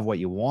don't have what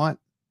you want.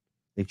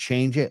 They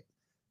change it.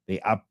 They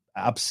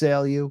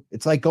upsell you.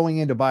 It's like going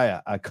in to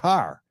buy a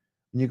car.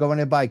 When you go in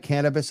to buy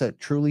cannabis at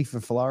Trulieve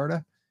in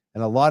Florida,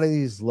 and a lot of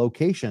these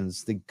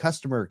locations, the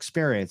customer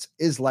experience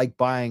is like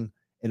buying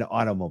an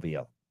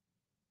automobile.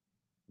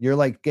 You're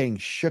like getting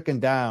shooken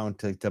down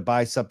to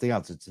buy something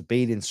else. It's a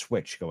bait and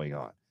switch going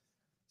on.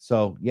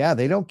 So, yeah,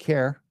 they don't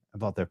care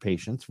about their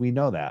patients. We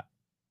know that.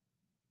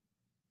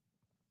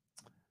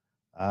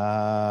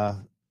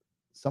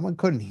 Someone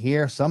couldn't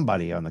hear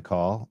somebody on the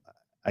call.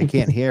 I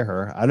can't hear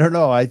her. I don't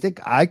know. I think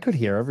I could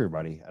hear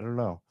everybody. I don't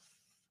know.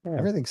 Yeah.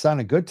 Everything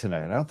sounded good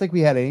tonight. I don't think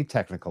we had any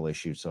technical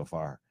issues so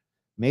far.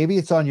 Maybe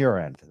it's on your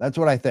end. That's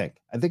what I think.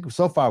 I think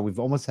so far we've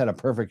almost had a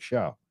perfect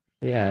show.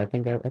 Yeah, I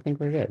think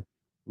we're good.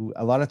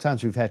 A lot of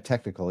times we've had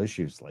technical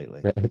issues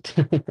lately.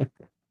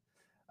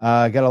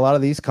 I got a lot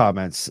of these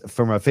comments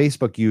from a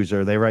Facebook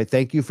user. They write,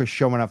 "Thank you for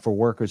showing up for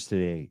workers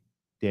today,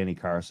 Danny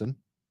Carson."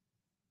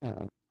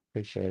 Oh,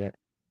 appreciate it.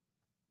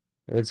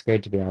 It was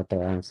great to be out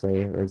there,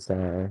 honestly. It was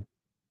I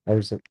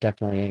was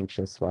definitely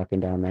anxious walking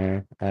down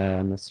there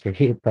on the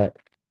street, but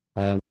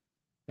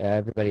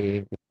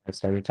everybody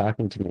started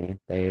talking to me.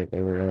 They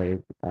were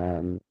really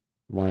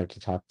wanted to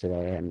talk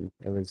today, and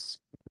it was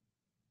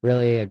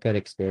really a good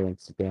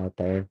experience to be out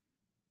there.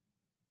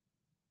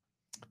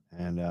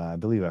 And I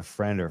believe a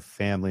friend or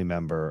family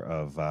member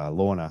of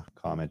Lorna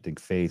commenting,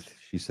 Faith,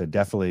 she said,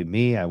 "Definitely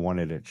me. I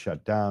wanted it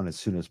shut down as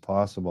soon as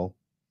possible."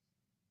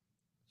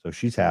 So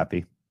she's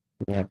happy.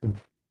 Yeah.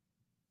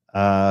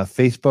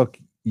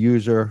 Facebook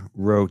user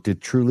wrote, "Did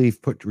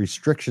Trulieve put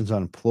restrictions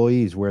on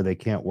employees where they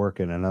can't work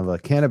in another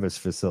cannabis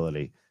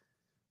facility?"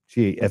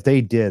 Gee, if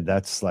they did,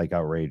 that's like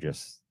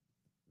outrageous.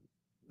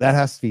 That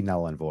has to be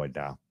null and void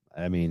now.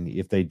 I mean,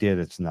 if they did,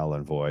 it's null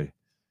and void.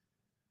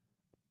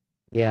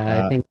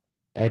 Yeah,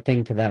 I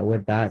think that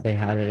with that they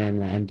had it in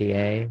the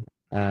NDA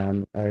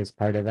or as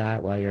part of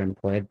that while you're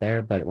employed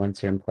there, but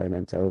once your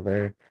employment's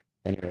over,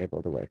 then you're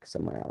able to work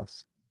somewhere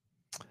else.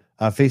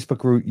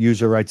 Facebook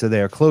user writes,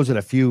 "They are closing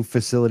a few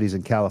facilities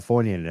in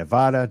California and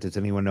Nevada. Does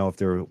anyone know if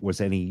there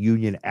was any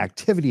union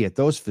activity at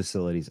those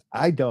facilities?"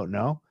 I don't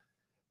know,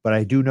 but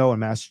I do know in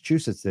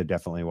Massachusetts there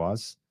definitely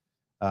was.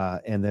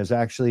 And there's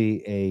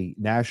actually a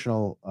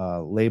National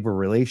Labor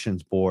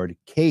Relations Board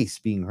case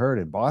being heard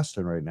in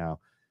Boston right now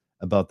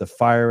about the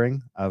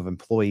firing of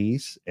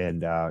employees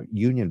and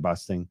union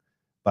busting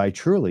by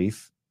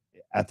Trulieve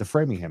at the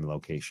Framingham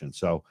location.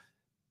 So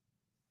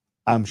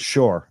I'm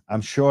sure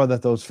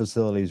that those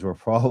facilities were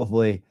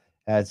probably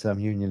had some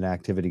union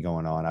activity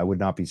going on. I would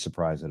not be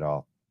surprised at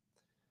all.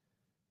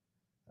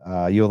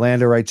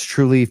 Yolanda writes,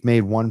 "Trulieve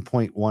made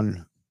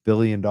 $1.1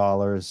 billion.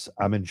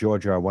 I'm in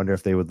Georgia. I wonder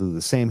if they would do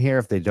the same here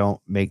if they don't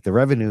make the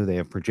revenue they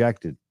have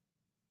projected."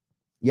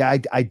 Yeah,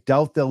 I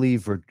doubt they'll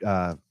leave for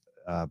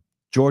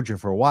Georgia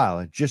for a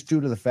while, just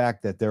due to the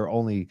fact that there are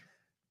only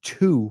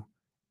 2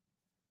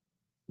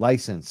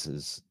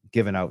 licenses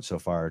given out so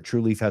far.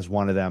 Trulieve has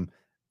one of them.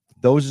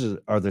 Those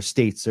are the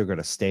states they're going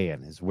to stay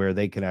in, is where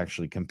they can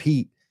actually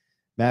compete.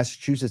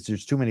 Massachusetts,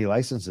 there's too many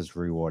licenses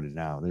rewarded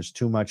now. There's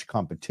too much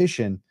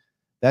competition.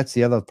 That's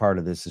the other part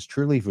of this, is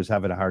Trulieve was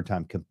having a hard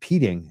time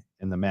competing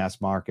in the mass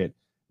market.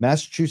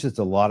 Massachusetts,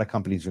 a lot of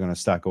companies are going to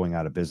start going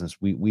out of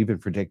business. We've been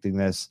predicting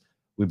this.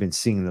 We've been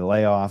seeing the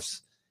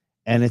layoffs,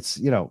 and it's,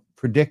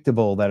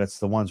 predictable that it's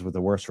the ones with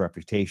the worst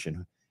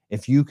reputation.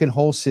 If you can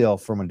wholesale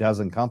from a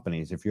dozen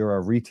companies, if you're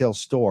a retail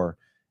store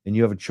and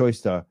you have a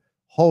choice to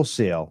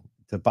wholesale,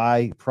 to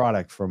buy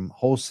product from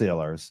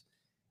wholesalers,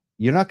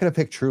 you're not going to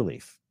pick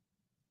Trulieve.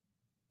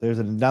 There's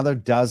another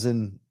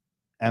dozen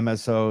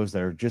MSOs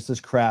that are just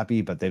as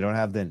crappy, but they don't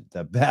have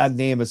the bad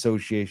name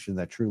association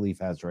that Trulieve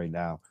has right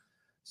now.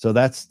 So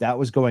that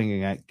was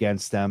going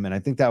against them. And I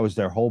think that was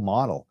their whole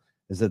model,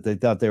 is that they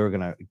thought they were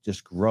going to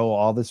just grow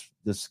all this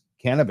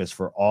cannabis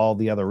for all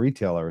the other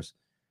retailers.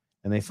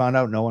 And they found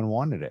out no one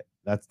wanted it.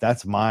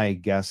 That's my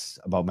guess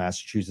about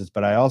Massachusetts.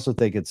 But I also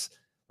think it's,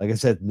 like I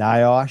said,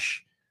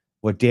 NIOSH,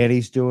 what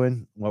Danny's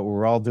doing, what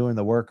we're all doing,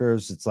 the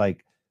workers, it's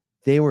like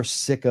they were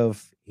sick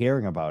of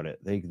hearing about it.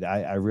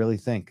 I really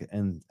think.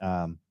 And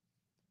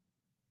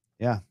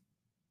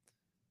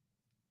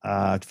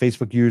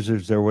Facebook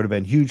users, there would have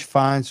been huge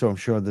fines, so I'm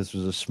sure this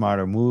was a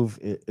smarter move,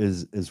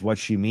 is what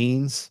she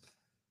means.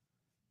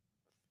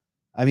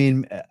 I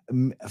mean,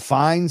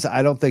 fines,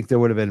 I don't think there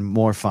would have been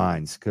more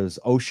fines, because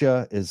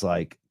OSHA is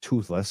like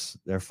toothless.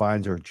 Their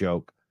fines are a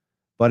joke.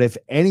 But if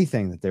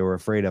anything that they were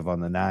afraid of on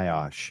the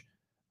NIOSH,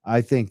 I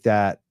think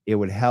that it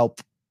would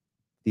help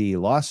the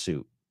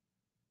lawsuit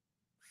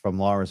from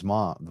Laura's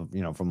mom,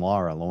 from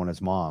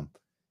Lorna's mom.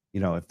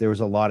 If there was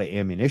a lot of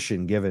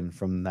ammunition given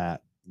from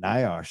that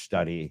NIOSH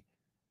study,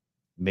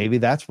 maybe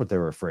that's what they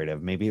were afraid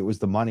of. Maybe it was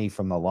the money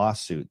from the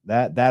lawsuit.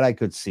 That I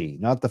could see,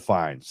 not the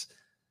fines.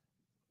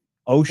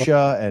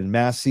 OSHA and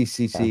Mass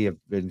CCC have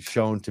been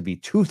shown to be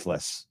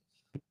toothless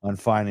on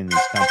fining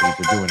these companies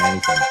for doing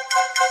anything.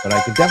 But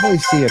I could definitely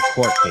see a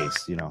court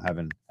case,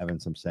 having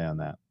some say on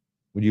that.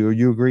 Would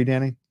you agree,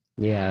 Danny?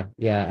 Yeah,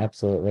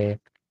 absolutely.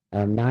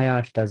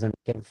 NIOSH doesn't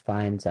give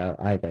fines out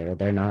either.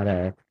 They're not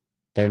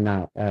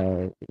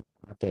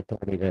the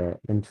authority to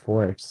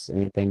enforce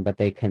anything, but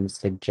they can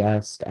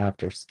suggest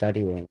after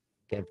studying,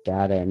 give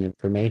data and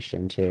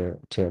information to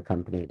a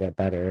company to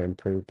better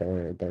improve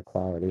their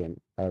quality and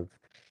of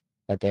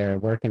their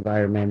work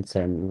environments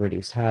and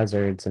reduce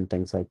hazards and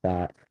things like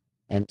that.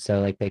 And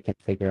so like they can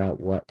figure out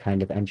what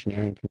kind of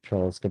engineering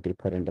controls could be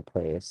put into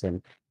place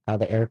and how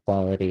the air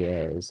quality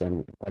is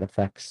and what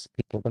affects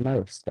people the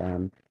most,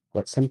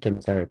 what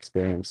symptoms are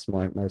experienced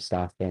most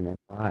often and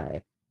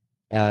why.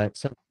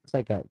 So it's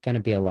like going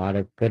to be a lot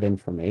of good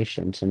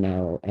information to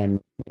know,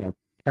 and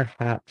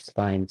perhaps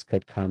fines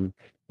could come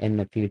in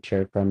the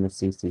future from the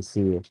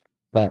CCC,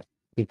 but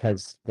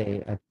because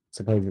they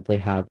supposedly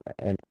have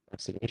an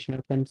investigation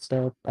open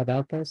still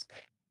about this,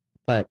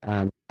 but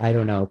I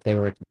don't know if they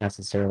were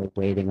necessarily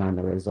waiting on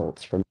the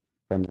results from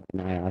the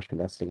NIOSH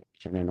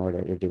investigation in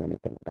order to do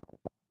anything about it,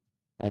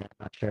 and I'm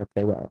not sure if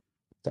they will.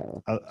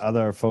 So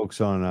Other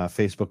folks on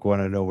Facebook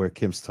want to know where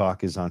Kim's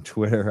talk is on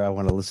Twitter. I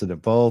want to listen to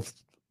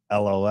both.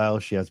 LOL,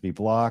 she has me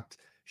blocked.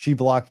 She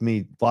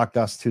blocked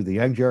us too. The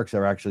Young Jerks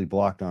are actually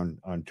blocked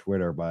on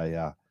Twitter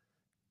by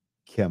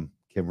Kim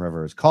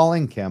Rivers.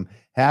 Calling Kim.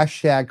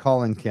 Hashtag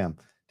calling Kim.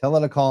 Tell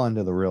her to call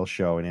into the real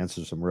show and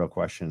answer some real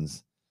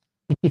questions.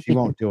 She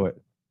won't do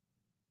it.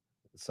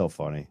 It's so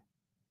funny.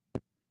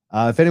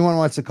 If anyone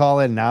wants to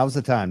call in, now's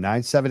the time.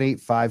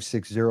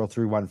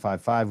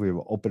 978-560-3155. We have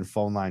open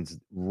phone lines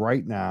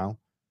right now.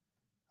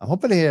 I'm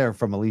hoping to hear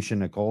from Alicia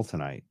Nicole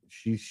tonight.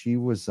 She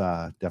was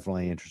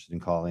definitely interested in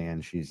calling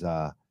in. She's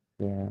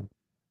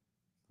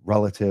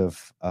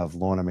relative of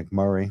Lorna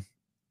McMurray.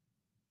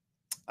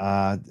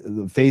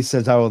 Faith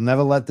says, I will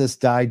never let this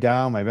die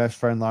down. My best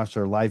friend lost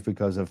her life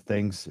because of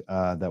things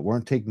that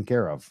weren't taken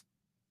care of.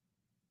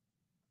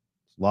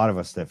 A lot of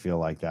us that feel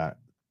like that.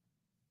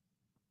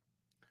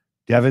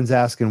 Devin's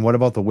asking, what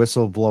about the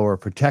Whistleblower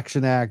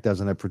Protection Act?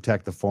 Doesn't it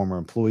protect the former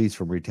employees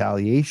from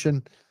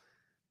retaliation?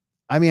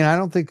 I mean, I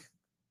don't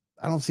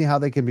see how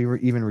they can be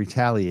even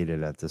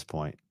retaliated at this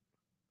point.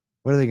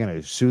 What are they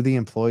going to sue the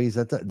employees?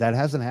 That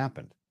hasn't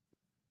happened.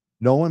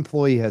 No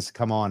employee has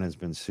come on has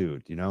been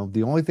sued.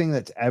 The only thing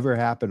that's ever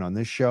happened on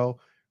this show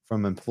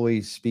from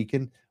employees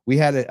speaking, we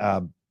had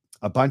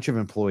a bunch of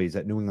employees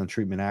at New England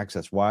Treatment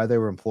Access. While they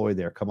were employed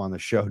there, come on the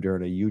show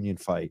during a union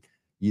fight.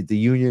 The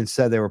union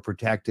said they were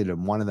protected,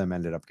 and one of them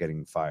ended up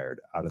getting fired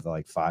out of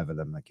the 5 of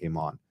them that came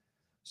on.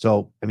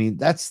 So, I mean,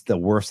 that's the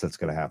worst that's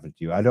going to happen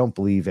to you. I don't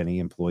believe any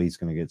employee is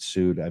going to get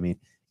sued. I mean,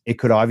 it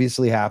could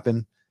obviously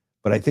happen,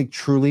 but I think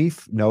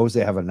Trulieve knows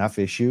they have enough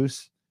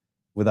issues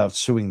without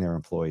suing their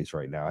employees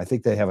right now. I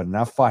think they have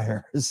enough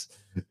fires,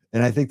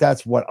 and I think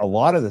that's what a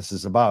lot of this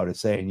is about, is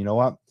saying, you know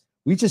what,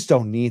 we just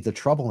don't need the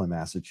trouble in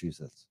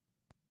Massachusetts.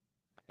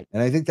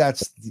 And I think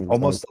that's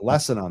almost a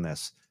lesson on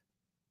this.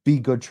 Be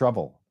good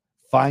trouble.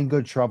 Find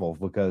good trouble,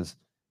 because,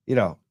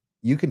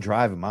 you can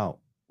drive them out.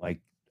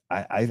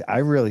 I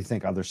really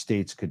think other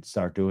states could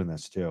start doing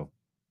this too.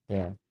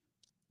 Yeah.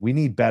 We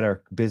need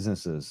better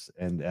businesses,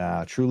 and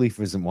Trulieve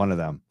isn't one of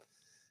them.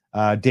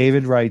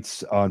 David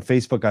writes on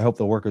Facebook, I hope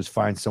the workers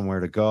find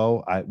somewhere to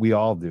go. We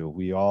all do.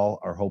 We all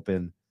are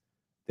hoping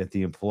that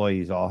the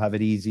employees all have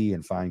it easy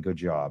and find good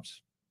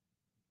jobs.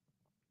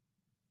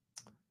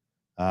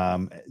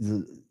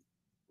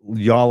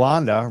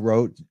 Yolanda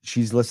wrote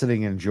she's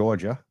listening in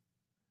Georgia,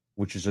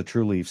 which is a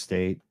Trulieve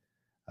state.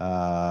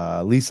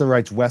 Lisa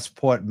writes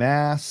Westport,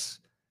 Mass.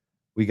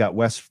 We got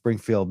West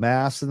Springfield,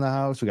 Mass in the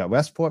house. We got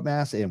Westport,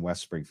 Mass and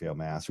West Springfield,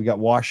 Mass. We got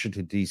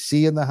Washington,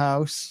 D.C. in the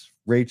house.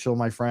 Rachel,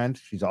 my friend,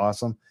 she's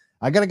awesome.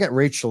 I got to get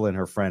Rachel and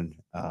her friend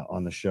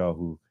on the show,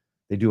 who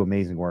they do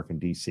amazing work in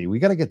D.C. We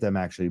got to get them,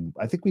 actually.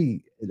 I think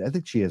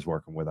she is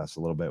working with us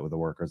a little bit with the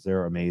workers.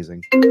 They're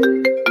amazing.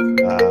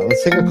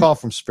 Let's take a call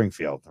from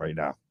Springfield right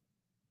now.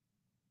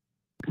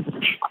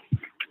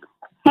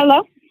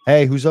 Hello.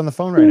 Hey, who's on the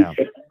phone right now?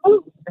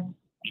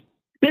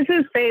 This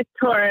is Faith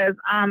Torres.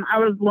 I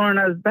was one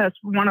of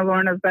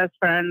Lorna's best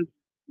friends.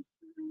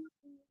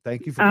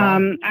 Thank you for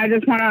calling. I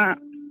just want to,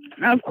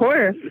 of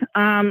course,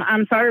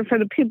 I'm sorry for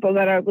the people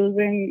that are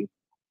losing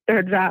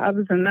their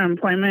jobs and their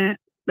employment.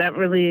 That's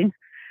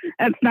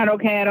not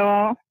okay at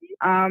all.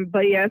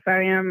 But yes,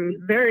 I am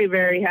very,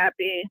 very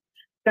happy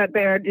that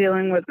they are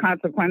dealing with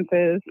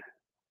consequences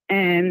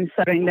and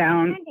shutting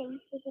down.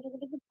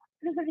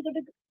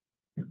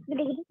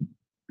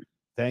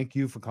 Thank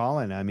you for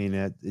calling. I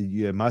mean,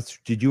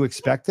 did you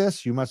expect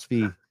this? You must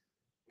be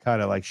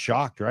kind of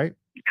shocked, right?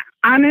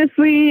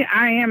 Honestly,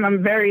 I am.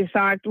 I'm very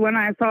shocked. When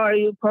I saw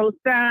you post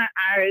that,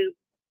 I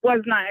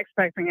was not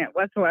expecting it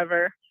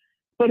whatsoever,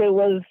 but it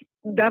was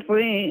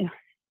definitely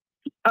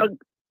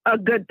a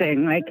good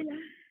thing.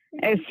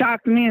 It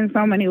shocked me in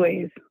so many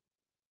ways.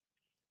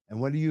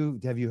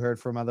 And have you heard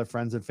from other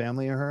friends and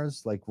family of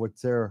hers?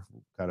 What's their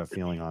kind of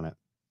feeling on it?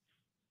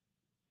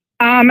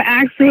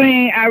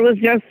 Actually, I was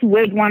just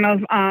with one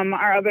of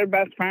our other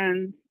best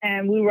friends,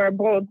 and we were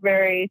both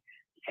very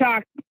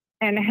shocked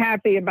and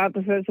happy about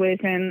the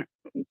situation.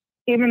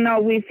 even though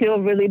we feel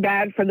really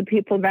bad for the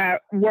people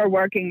that were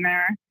working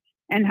there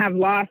and have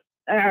lost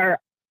or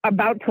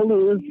about to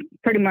lose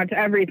pretty much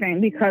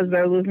everything because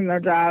they're losing their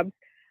jobs.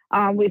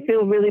 We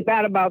feel really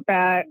bad about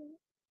that,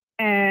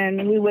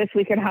 and we wish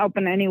we could help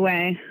in any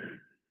way.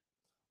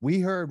 We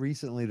heard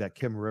recently that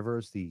Kim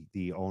Rivers,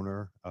 the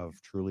owner of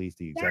Trulieve,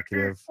 the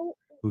executive,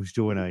 who's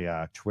doing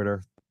a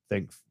Twitter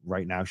thing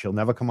right now, she'll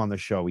never come on the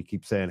show. We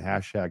keep saying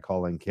hashtag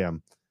call in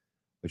Kim,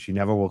 but she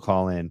never will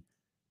call in.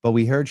 But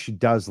we heard she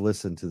does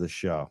listen to the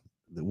show.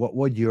 What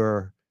would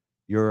you're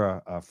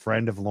a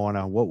friend of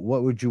Lorna?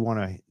 What would you want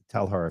to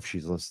tell her if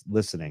she's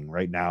listening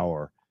right now,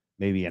 or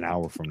maybe an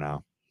hour from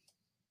now?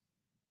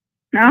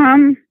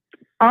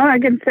 All I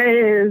can say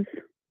is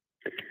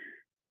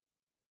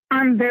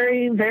I'm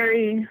very,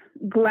 very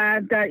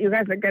glad that you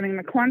guys are getting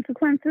the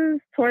consequences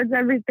towards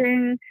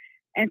everything,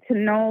 and to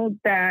know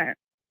that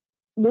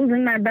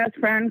losing my best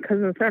friend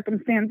because of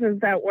circumstances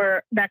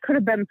that could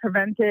have been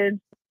prevented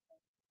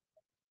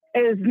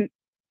is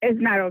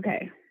not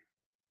okay.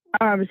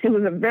 She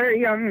was a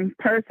very young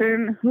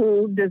person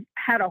who just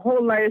had a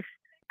whole life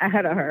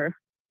ahead of her.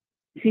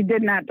 She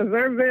did not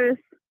deserve this,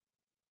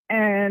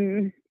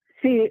 and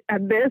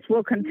this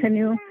will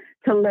continue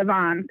to live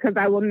on because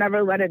I will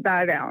never let it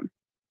die down.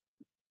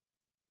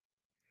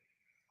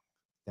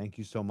 Thank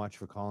you so much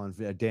for calling.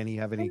 Danny, you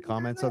have any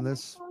comments on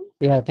this?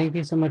 Yeah, thank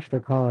you so much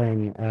for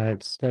calling.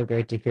 It's so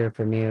great to hear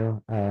from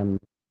you. You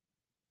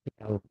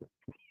know,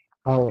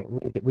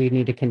 we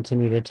need to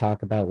continue to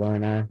talk about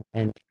Lorna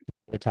and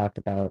to talk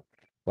about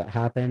what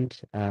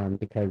happened,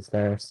 because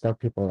there are still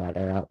people that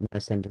are out in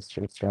this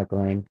industry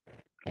struggling.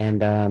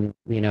 And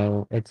you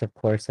know, it's of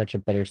course such a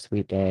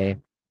bittersweet day,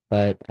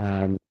 but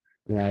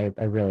you know,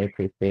 I really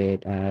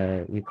appreciate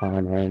you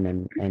calling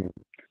in and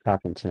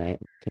talking tonight,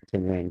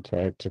 continuing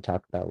to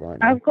talk about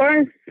Lorna. Of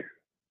course.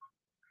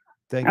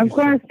 Thank you. Of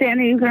course,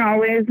 Danny, you can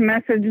always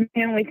message me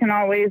and we can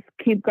always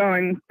keep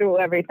going through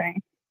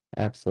everything.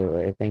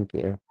 Absolutely. Thank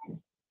you.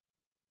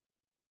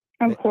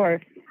 Of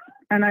course.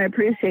 And I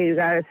appreciate you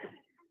guys.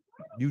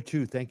 You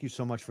too. Thank you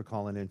so much for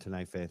calling in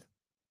tonight, Faith.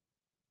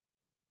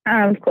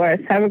 Of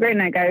course. Have a great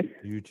night, guys.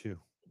 You too.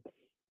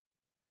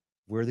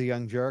 We're the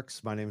Young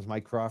Jerks. My name is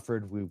Mike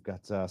Crawford. We've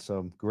got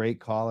some great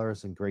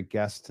callers and great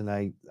guests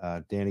tonight.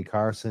 Danny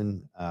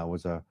Carson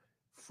was a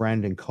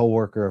friend and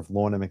coworker of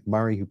Lorna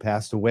McMurray, who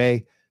passed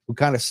away, who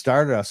kind of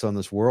started us on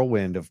this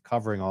whirlwind of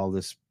covering all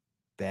this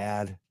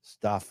bad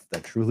stuff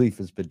that Trulieve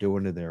has been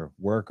doing to their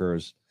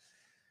workers.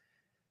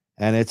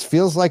 And it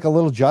feels like a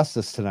little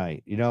justice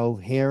tonight, you know,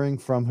 hearing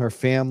from her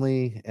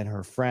family and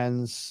her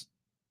friends.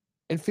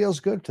 It feels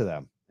good to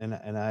them. And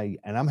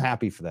I'm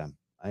happy for them.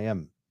 I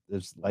am.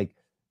 There's like,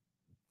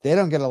 they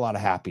don't get a lot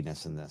of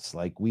happiness in this.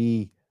 Like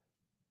it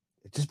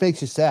just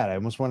makes you sad. I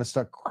almost want to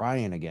start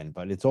crying again,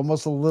 but it's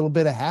almost a little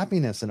bit of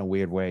happiness in a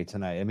weird way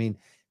tonight. I mean,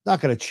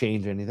 not going to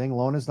change anything.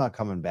 Lona's not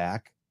coming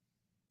back.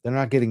 They're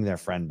not getting their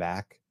friend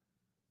back,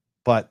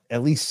 but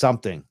at least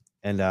something.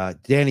 And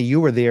Danny,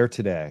 you were there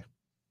today.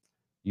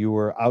 You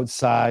were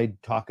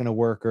outside talking to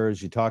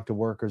workers. You talked to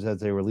workers as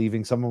they were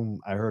leaving. Some of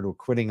them I heard were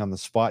quitting on the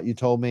spot. You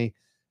told me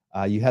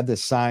you had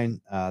this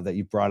sign that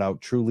you brought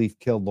out, Trulieve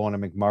killed Lorna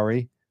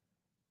McMurray.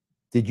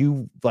 Did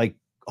you like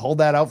hold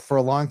that out for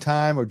a long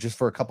time or just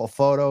for a couple of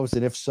photos?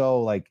 And if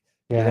so, like,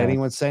 did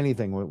anyone say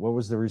anything? What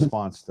was the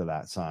response to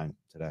that sign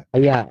today?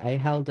 Yeah, I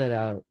held it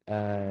out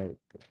the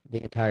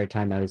entire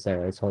time I was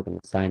there. I was holding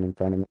the sign in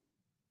front of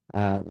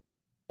me.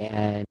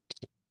 And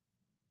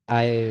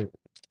I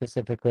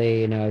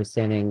specifically, you know, I was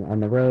standing on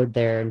the road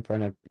there in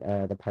front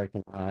of the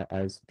parking lot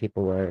as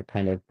people were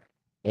kind of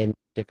in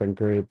different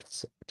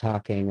groups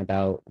talking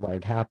about what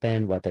had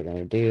happened, what they're going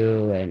to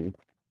do, and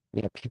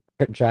you know, people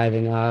are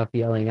driving off,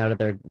 yelling out of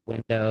their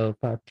window,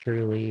 "Fuck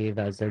Trulieve,"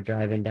 as they're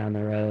driving down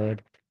the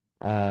road.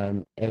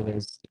 It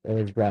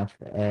was rough,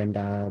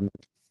 and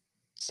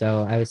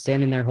so I was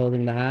standing there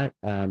holding that.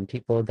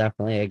 People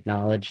definitely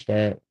acknowledged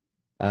it,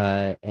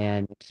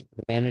 and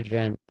the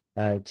management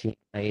team,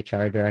 the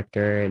HR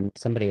director, and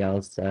somebody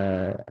else,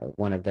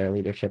 one of their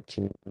leadership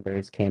team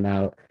members, came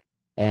out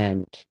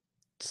and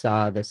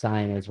saw the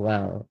sign as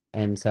well.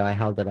 And so I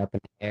held it up in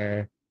the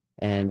air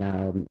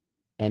and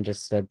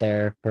just stood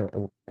there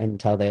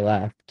until they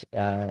left.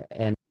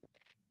 And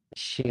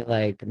she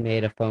like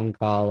made a phone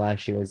call while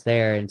she was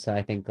there, and so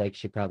I think like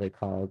she probably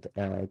called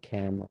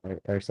Kim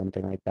or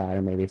something like that,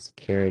 or maybe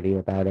security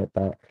about it.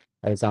 But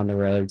I was on the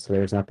road, so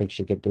there was nothing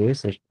she could do.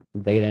 So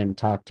they didn't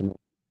talk to me.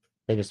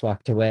 They just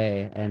walked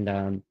away,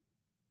 and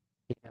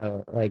you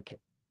know, like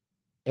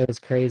it was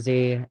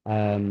crazy.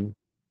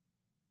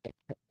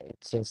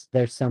 It's just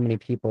there's so many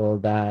people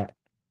that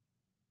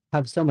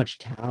have so much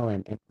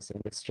talent in this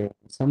industry,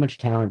 so much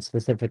talent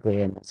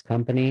specifically in this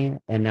company,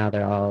 and now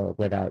they're all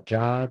without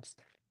jobs.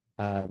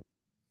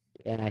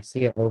 And I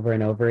see it over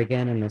and over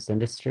again in this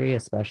industry,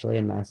 especially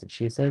in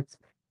Massachusetts.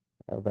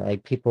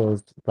 Like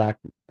people's black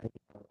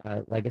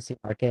legacy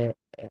market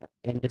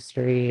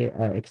industry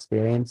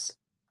experience,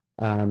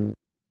 um,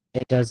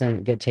 it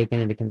doesn't get taken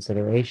into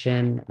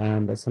consideration.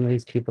 But some of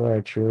these people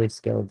are truly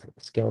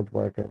skilled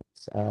workers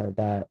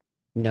that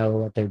know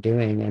what they're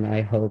doing. And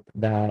I hope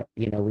that,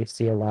 we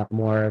see a lot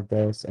more of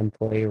this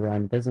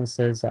employee-run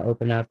businesses that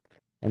open up,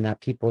 and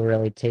that people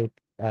really take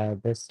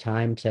this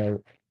time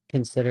to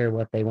consider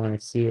what they want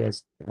to see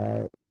as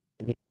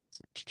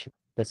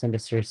this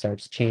industry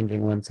starts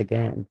changing once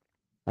again.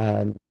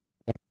 Um,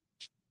 and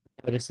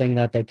noticing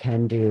that they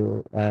can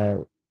do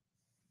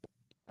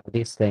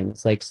these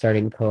things like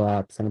starting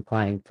co-ops and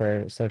applying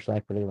for social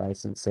equity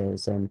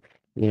licenses, and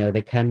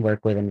they can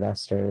work with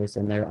investors,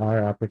 and there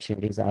are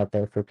opportunities out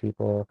there for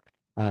people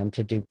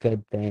to do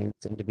good things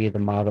and to be the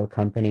model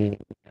company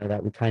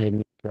that we kind of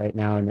need right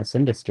now in this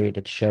industry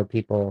to show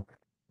people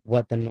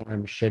what the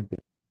norm should be,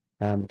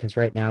 because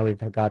right now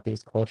we've got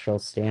these cultural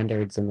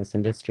standards in this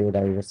industry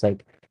that are just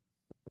like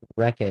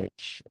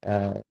wreckage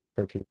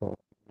for people.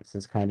 This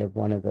is kind of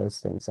one of those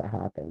things that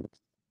happens.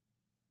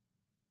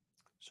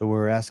 So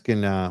we're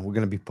asking, we're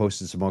going to be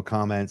posting some more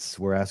comments.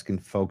 We're asking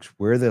folks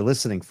where they're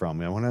listening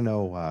from. I want to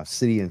know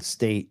city and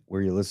state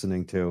where you're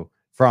listening to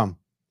from.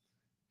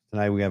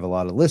 Tonight we have a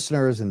lot of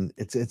listeners, and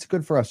it's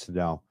good for us to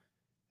know,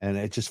 and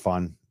it's just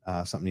fun.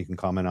 Something you can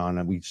comment on.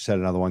 And we just had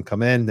another one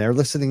come in. They're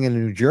listening in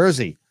New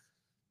Jersey,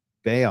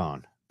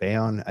 Bayonne.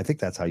 I think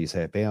that's how you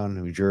say it, Bayonne,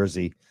 New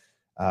Jersey.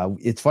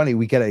 It's funny.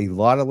 We get a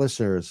lot of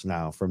listeners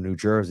now from New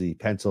Jersey,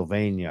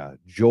 Pennsylvania,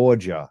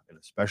 Georgia, and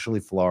especially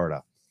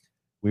Florida.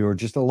 We were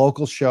just a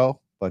local show,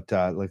 but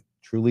like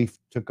Trulieve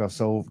took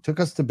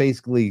us to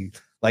basically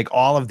like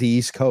all of the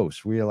East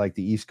Coast. We are like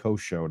the East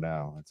Coast show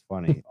now. It's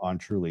funny on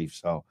Trulieve.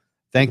 So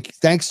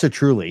thanks to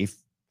Trulieve.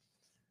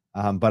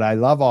 But I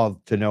love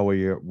all to know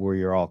where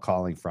you're all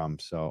calling from,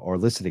 or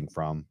listening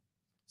from.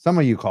 Some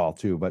of you call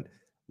too, but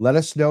let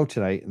us know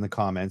tonight in the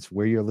comments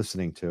where you're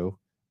listening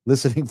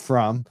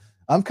from.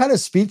 I'm kind of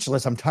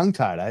speechless. I'm tongue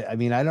tied. I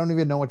mean, I don't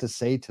even know what to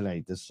say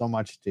tonight. There's so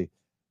much to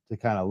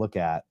kind of look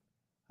at.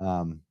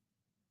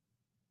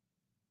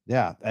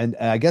 Yeah, and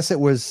I guess it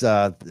was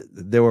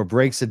there were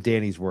breaks in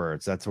Danny's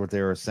words. That's what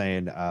they were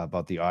saying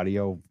about the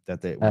audio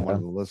that one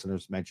of the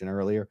listeners mentioned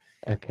earlier.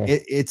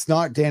 Okay. It's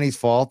not Danny's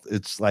fault.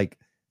 It's like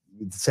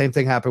the same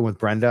thing happened with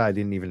Brenda. I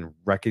didn't even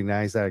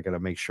recognize that. I got to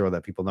make sure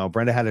that people know.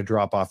 Brenda had to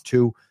drop off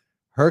too.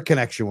 Her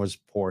connection was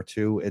poor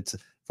too. It's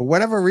for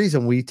whatever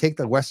reason we take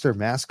the Western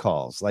Mass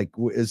calls. Like,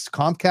 is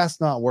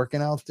Comcast not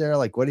working out there?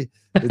 Like,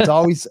 it's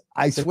always.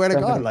 I swear to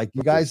God, like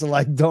you guys are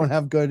like don't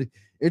have good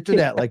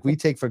internet like we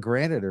take for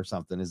granted or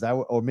something. Is that,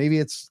 or maybe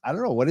it's, I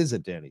don't know. What is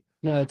it, Danny?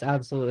 No, it's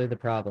absolutely the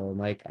problem.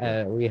 Like,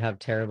 we have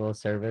terrible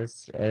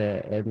service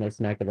in this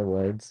neck of the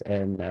woods,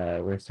 and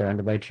we're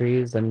surrounded by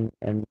trees and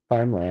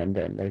farmland,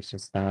 and there's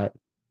just not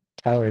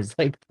towers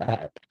like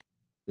that.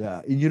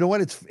 Yeah. You know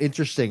what? It's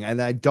interesting. And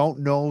I don't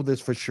know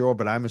this for sure,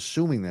 but I'm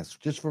assuming this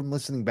just from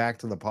listening back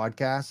to the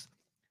podcast.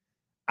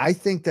 I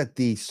think that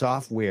the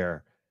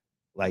software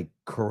like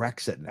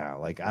corrects it now.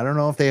 Like, I don't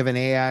know if they have an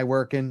AI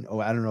working. Oh,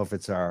 I don't know if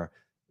it's our,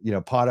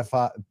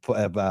 Spotify,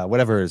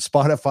 whatever it is,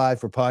 Spotify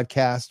for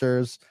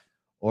podcasters,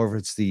 or if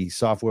it's the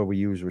software we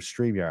use with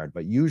StreamYard.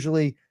 But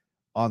usually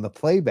on the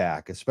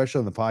playback, especially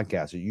on the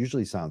podcast, it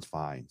usually sounds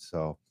fine.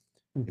 So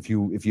if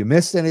you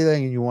missed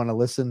anything and you want to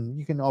listen,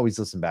 you can always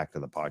listen back to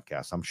the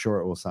podcast. I'm sure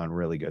it will sound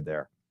really good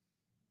there.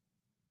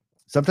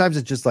 Sometimes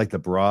it's just like the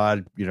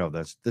broad,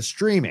 the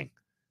streaming.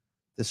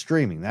 The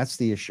streaming, that's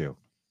the issue.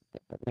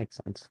 That makes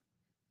sense.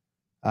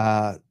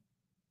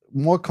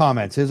 More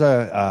comments. Here's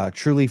a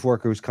Trulieve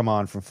worker who's come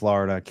on from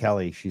Florida,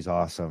 Kelly. She's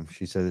awesome.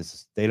 She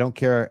says they don't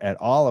care at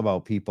all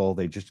about people.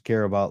 They just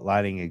care about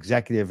lining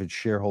executive and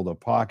shareholder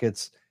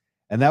pockets.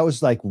 And that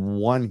was like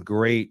one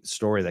great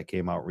story that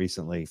came out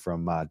recently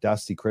from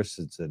Dusty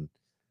Christensen,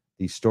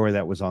 the story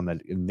that was on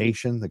the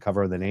Nation, the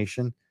cover of the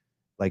Nation,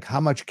 like how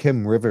much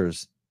Kim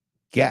Rivers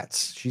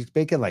gets. She's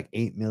making like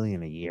 $8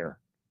 million a year.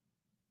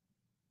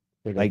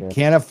 Like,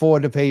 can't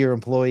afford to pay your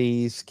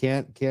employees,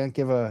 can't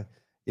give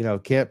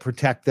can't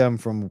protect them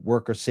from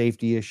worker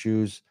safety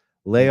issues,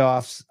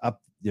 layoffs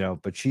up,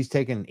 but she's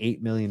taking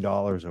 $8 million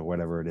or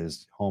whatever it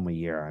is home a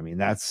year. I mean,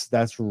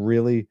 that's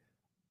really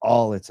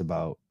all it's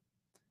about.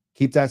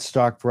 Keep that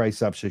stock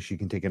price up so she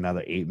can take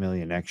another 8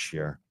 million next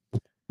year.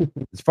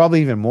 It's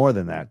probably even more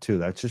than that too.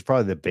 That's just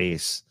probably the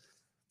base.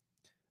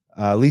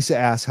 Lisa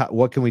asks,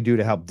 what can we do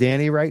to help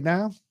Danny right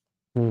now?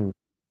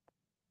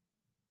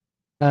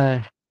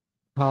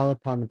 Call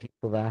upon the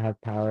people that have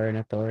power and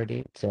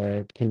authority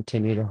to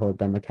continue to hold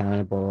them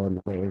accountable in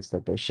the ways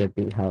that they should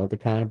be held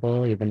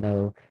accountable. Even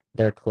though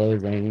they're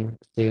closing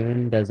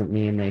soon, doesn't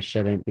mean they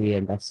shouldn't be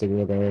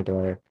investigated,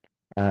 or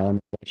they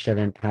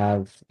shouldn't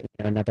have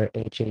another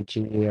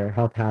HHE or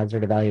health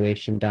hazard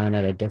evaluation done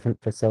at a different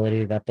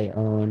facility that they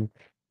own.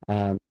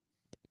 But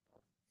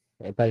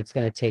it's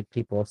going to take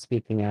people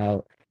speaking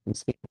out and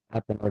speaking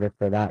up in order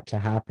for that to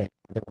happen.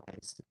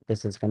 Otherwise,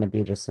 this is going to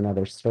be just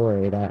another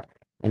story that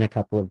in a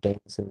couple of days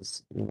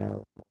is,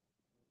 and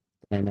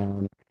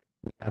we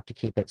have to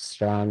keep it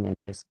strong and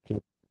just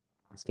keep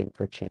asking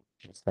for change,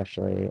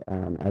 especially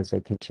as they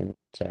continue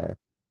to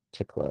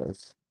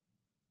close.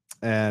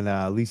 And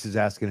Lisa's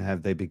asking,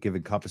 have they been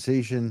given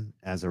compensation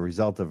as a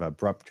result of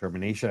abrupt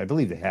termination? I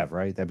believe they have,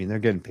 right? I mean, they're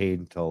getting paid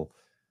until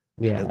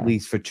at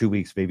least for 2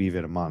 weeks, maybe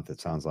even a month,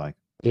 it sounds like.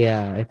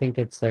 Yeah, I think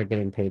they're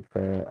getting paid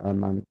for a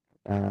month.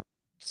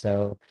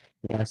 So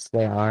yes,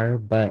 they are.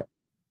 But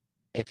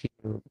if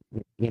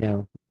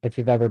if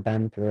you've ever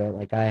been through it,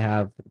 like I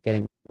have,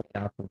 getting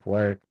laid off of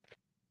work,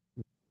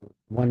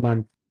 1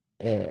 month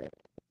is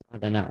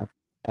not enough,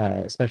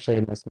 especially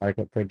in this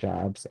market for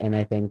jobs. And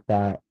I think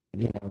that,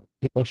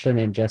 people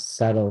shouldn't just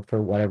settle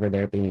for whatever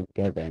they're being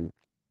given.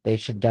 They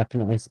should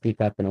definitely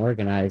speak up and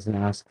organize and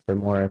ask for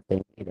more if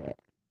they need it.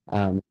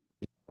 Um,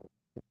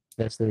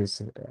 this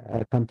is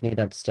a company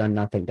that's done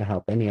nothing to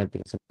help any of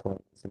these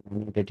employees, and we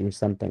need to do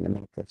something to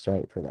make this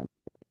right for them.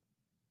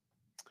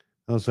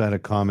 I also had a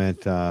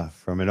comment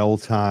from an long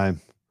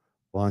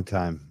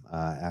time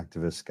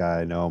activist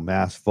guy I know,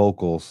 Mass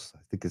Vocals. I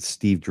think it's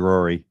Steve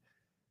Drury.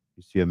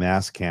 Used to be a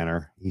mass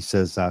canner. He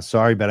says,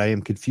 sorry, but I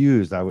am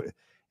confused.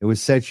 It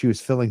was said she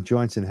was filling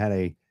joints and had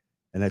an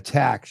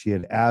attack. She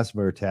had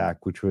asthma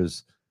attack, which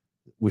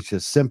a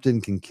symptom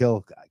can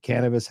kill.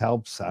 Cannabis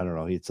helps. I don't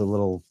know. It's a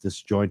little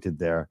disjointed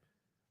there.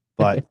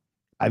 But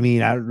I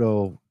mean, I don't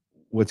know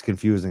what's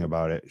confusing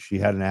about it. She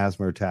had an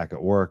asthma attack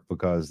at work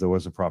because there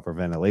wasn't proper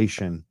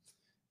ventilation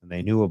and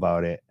they knew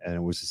about it. And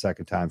it was the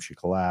second time she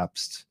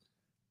collapsed,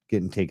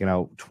 getting taken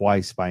out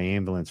twice by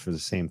ambulance for the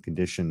same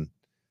condition.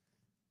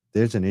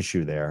 There's an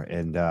issue there.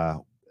 And I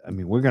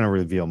mean, we're going to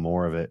reveal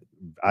more of it.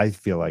 I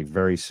feel like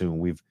very soon.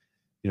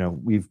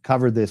 We've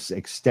covered this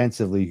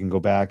extensively. You can go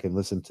back and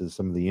listen to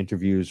some of the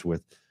interviews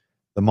with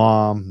the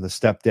mom, the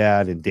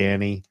stepdad, and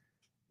Danny.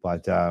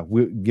 But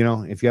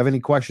if you have any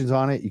questions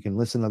on it, you can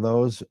listen to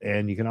those,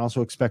 and you can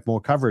also expect more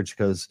coverage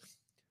because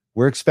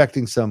we're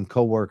expecting some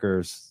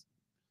coworkers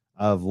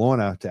of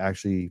Lorna to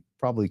actually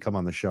probably come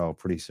on the show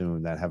pretty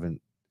soon that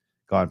haven't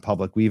gone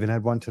public. We even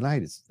had one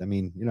tonight.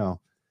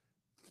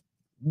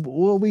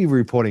 We'll be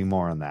reporting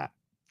more on that.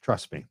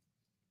 Trust me.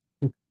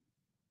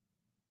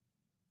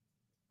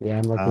 Yeah,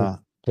 I'm looking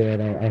to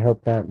it. I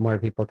hope that more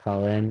people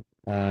call in.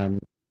 And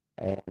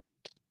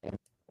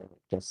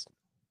just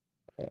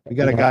we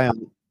got a guy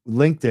on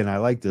LinkedIn. I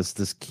like this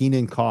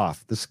Keenan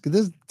Cough. This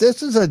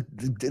is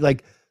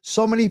like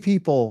so many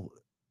people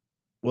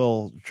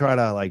will try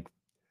to like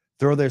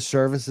throw their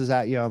services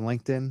at you on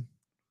LinkedIn.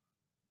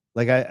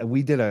 Like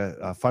we did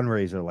a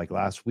fundraiser like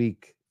last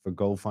week for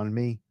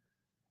GoFundMe,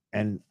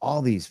 and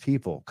all these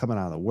people coming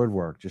out of the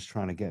woodwork just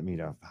trying to get me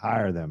to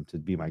hire them to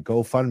be my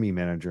GoFundMe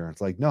manager.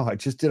 It's like, no, I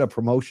just did a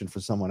promotion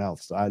for someone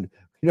else. So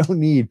you don't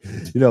need,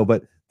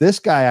 but this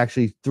guy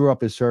actually threw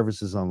up his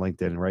services on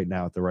LinkedIn right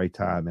now at the right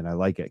time. And I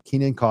like it.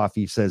 Keenan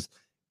Coffee says,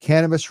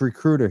 cannabis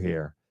recruiter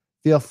here.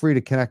 Feel free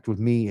to connect with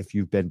me if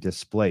you've been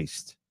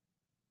displaced.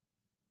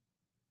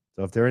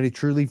 So if there are any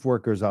Trulieve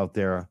workers out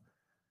there,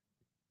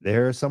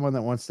 there's someone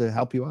that wants to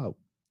help you out.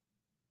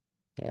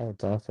 Yeah,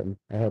 it's awesome.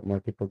 I hope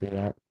more people do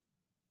that.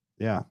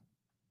 Yeah.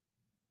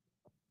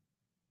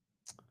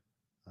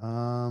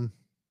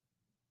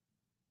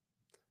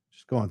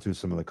 Just going through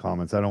some of the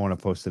comments. I don't want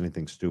to post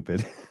anything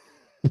stupid.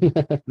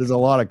 There's a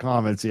lot of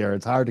comments here.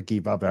 It's hard to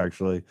keep up,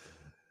 actually.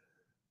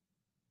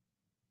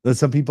 There's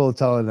some people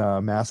telling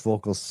Mass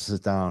Vocals to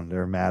sit down.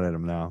 They're mad at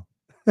him now.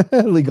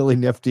 Legally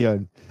Nifty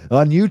on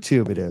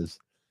YouTube it is.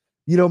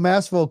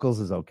 Mass Vocals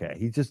is okay.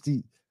 He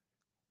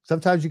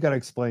sometimes you got to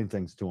explain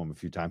things to him a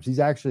few times. He's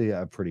actually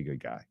a pretty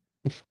good guy.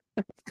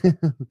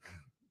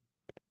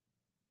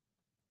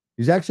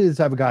 He's actually the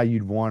type of guy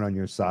you'd want on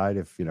your side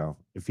if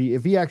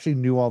he actually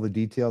knew all the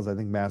details. I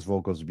think Mass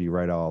Vocals would be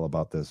right all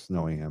about this,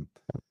 knowing him.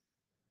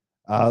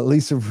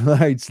 Lisa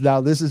writes,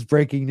 now this is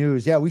breaking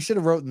news. Yeah, we should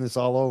have written this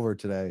all over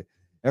today.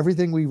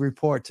 Everything we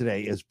report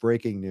today is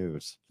breaking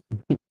news.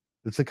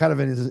 It's a kind of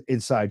an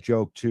inside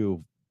joke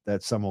too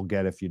that some will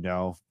get if you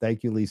know.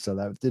 Thank you, Lisa.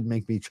 That did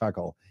make me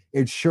chuckle.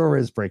 It sure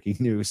is breaking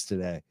news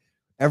today.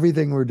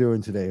 Everything we're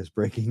doing today is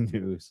breaking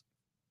news.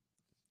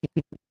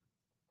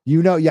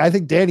 Yeah, I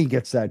think Danny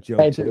gets that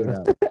joke too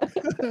now.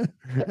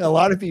 A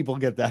lot of people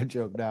get that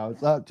joke now.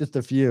 It's not just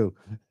a few.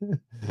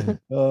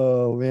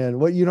 Oh man,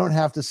 what you don't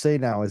have to say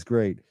now is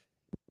great.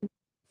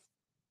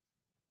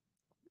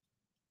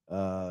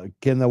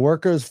 Can the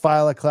workers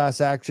file a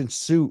class action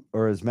suit,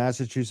 or is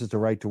Massachusetts a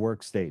right to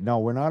work state? No,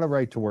 we're not a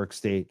right to work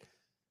state.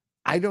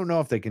 I don't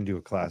know if they can do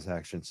a class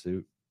action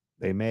suit.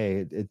 They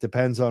may. It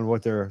depends on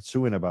what they're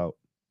suing about.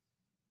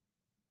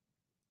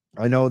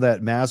 I know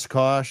that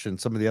Mascosh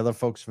and some of the other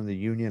folks from the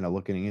union are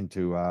looking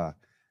into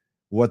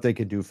what they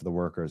can do for the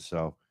workers.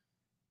 So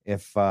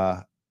if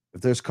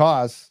there's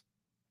cause,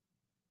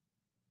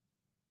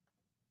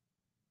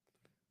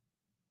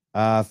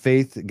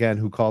 Faith, again,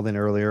 who called in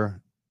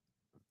earlier,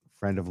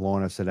 friend of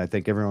Lorna, said, I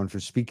thank everyone for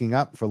speaking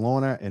up for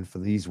Lorna and for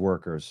these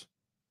workers.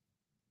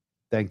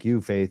 Thank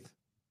you, Faith.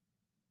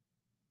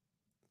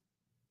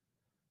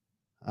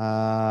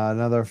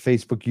 Another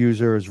Facebook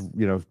user is,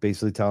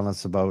 basically telling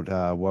us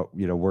about what,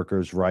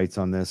 workers' rights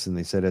on this. And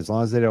they said, as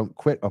long as they don't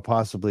quit or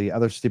possibly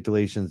other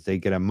stipulations, they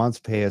get a month's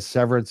pay as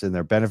severance and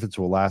their benefits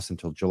will last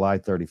until July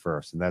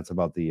 31st. And that's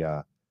about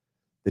the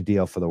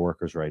deal for the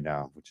workers right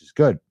now, which is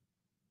good.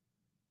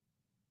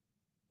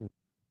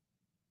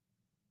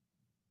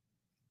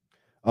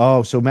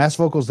 Oh, so Mass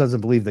Vocals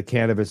doesn't believe the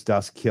cannabis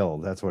dust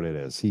killed. That's what it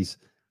is.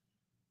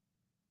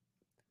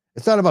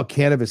 It's not about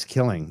cannabis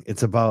killing.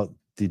 It's about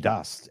the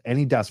dust.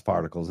 Any dust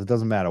particles. It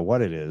doesn't matter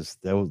what it is.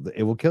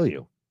 It will kill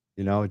you.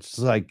 It's just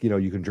like,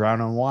 you can drown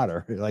on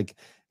water. Like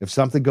if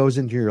something goes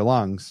into your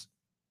lungs,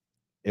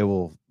 it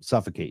will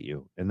suffocate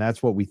you. And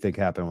that's what we think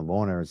happened with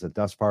Lorna, is that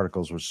dust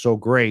particles were so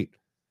great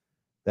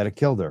that it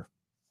killed her.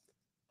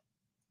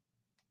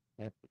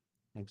 Yep,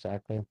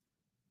 exactly.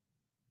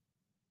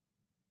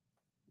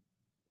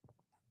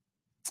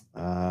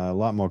 A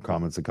lot more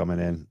comments are coming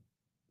in.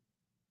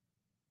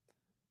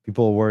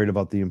 People are worried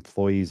about the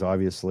employees,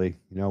 obviously,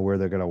 where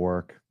they're going to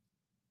work.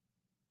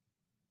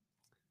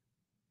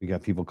 We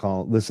got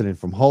people listening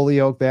from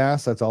Holyoke,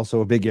 Mass. That's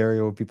also a big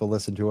area where people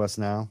listen to us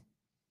now.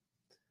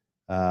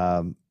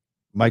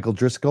 Michael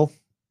Driscoll,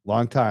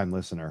 long-time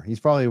listener. He's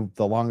probably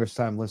the longest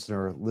time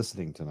listener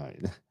listening tonight.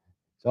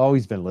 He's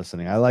always been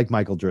listening. I like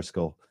Michael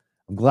Driscoll.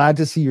 I'm glad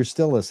to see you're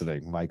still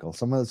listening, Michael.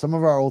 Some of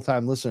our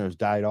old-time listeners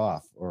died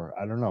off, or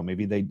I don't know,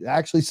 maybe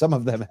some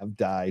of them have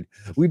died.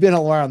 We've been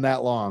around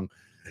that long.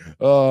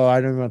 Oh,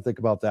 I don't even want to think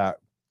about that.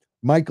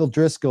 Michael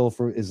Driscoll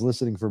is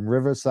listening from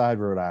Riverside,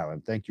 Rhode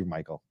Island. Thank you,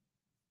 Michael.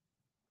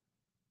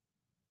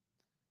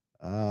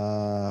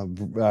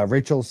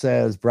 Rachel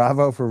says,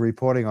 bravo for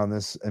reporting on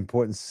this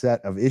important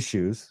set of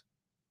issues.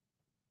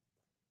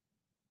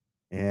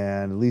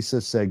 And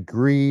Lisa said,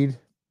 greed.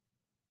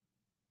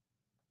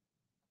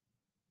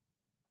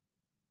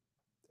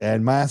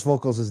 And Mass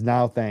Vocals is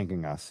now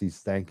thanking us. He's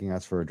thanking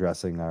us for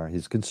addressing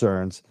his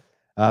concerns.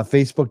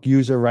 Facebook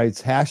user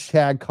writes,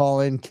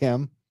 #call in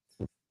Kim.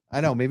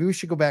 I know, maybe we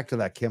should go back to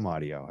that Kim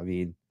audio. I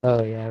mean,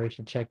 oh yeah, we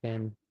should check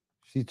in.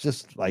 She's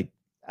just like,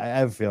 I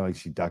have a feeling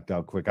she ducked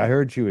out quick. I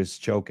heard she was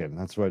choking.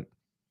 That's what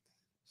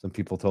some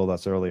people told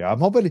us earlier. I'm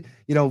hoping,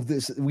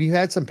 we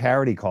had some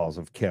parody calls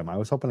of Kim. I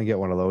was hoping to get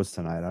one of those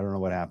tonight. I don't know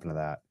what happened to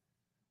that.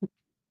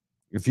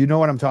 If you know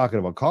what I'm talking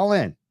about, call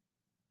in.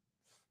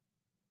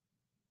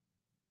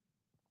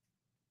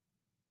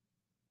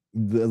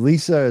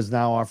 Lisa is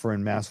now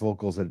offering Mass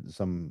Vocals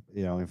some,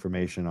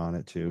 information on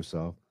it too.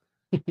 So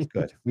it's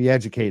good. We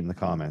educate in the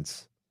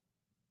comments.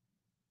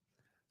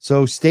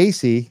 So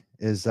Stacy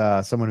is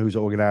someone who's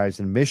organized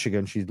in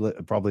Michigan. She's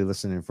probably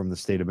listening from the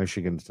state of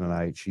Michigan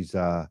tonight. She's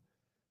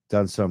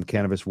done some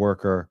cannabis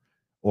worker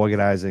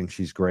organizing.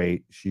 She's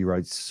great. She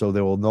writes, so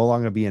there will no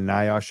longer be a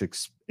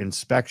NIOSH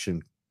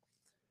inspection.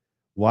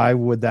 Why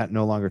would that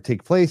no longer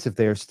take place if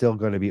they are still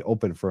going to be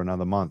open for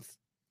another month?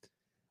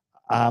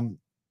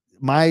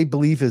 My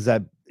belief is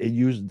that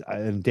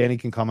and Danny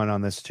can comment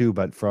on this too,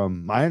 but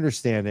from my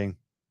understanding,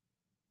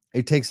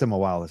 it takes them a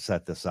while to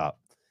set this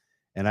up.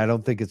 And I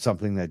don't think it's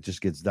something that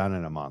just gets done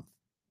in a month.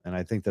 And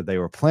I think that they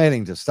were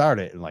planning to start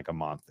it in like a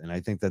month. And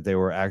I think that they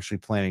were actually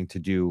planning to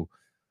do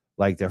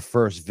like their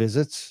first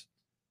visits,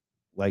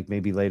 like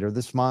maybe later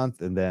this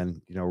month, and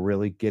then,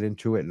 really get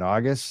into it in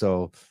August.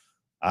 So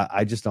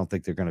I just don't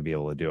think they're going to be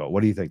able to do it. What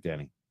do you think,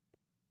 Danny?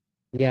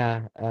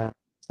 Yeah,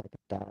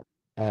 that.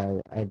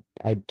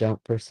 I don't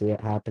foresee it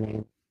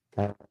happening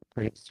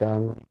pretty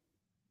strongly,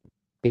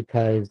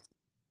 because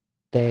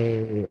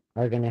they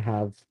are going to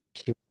have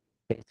to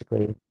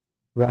basically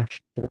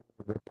rush through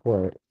a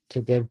report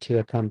to give to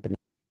a company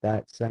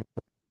that's going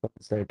to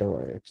close their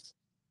doors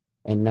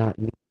and not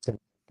use some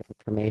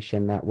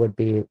information that would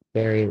be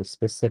very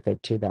specific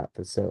to that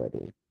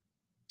facility.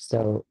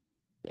 So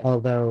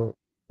although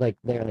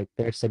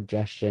their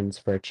suggestions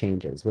for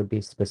changes would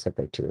be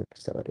specific to the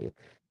facility,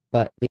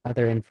 but the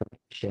other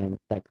information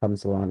that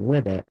comes along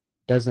with it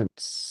doesn't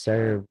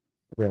serve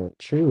really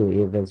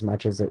Trulieve as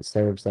much as it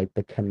serves like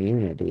the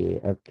community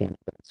of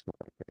cannabis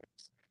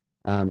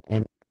workers,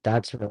 and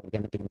that's really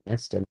going to be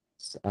missed in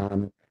this.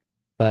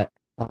 But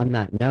on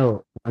that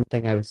note, one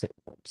thing I would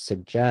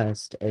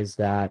suggest is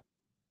that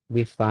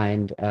we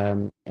find,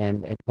 and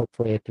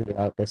hopefully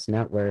throughout this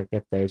network,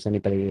 if there's any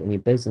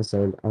business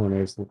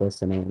owners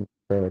listening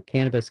for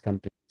cannabis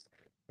companies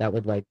that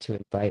would like to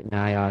invite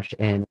NIOSH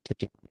in to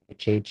do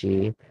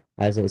HAG.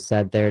 As I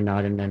said, they're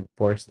not an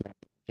enforcement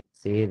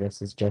agency.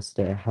 This is just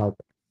to help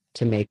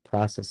to make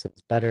processes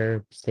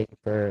better,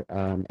 safer,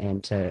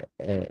 and to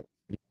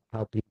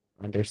help you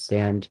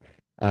understand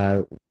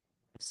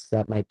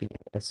that might be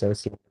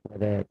associated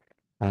with it.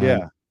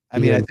 Yeah. I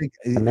mean, I think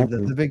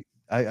the big,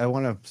 I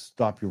want to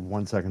stop you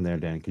 1 second there,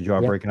 Danny, because you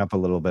are breaking up a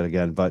little bit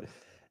again. But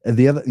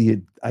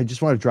I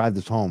just want to drive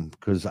this home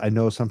because I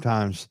know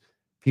sometimes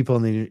people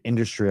in the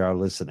industry are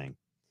listening.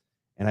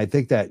 And I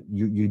think that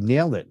you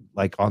nailed it,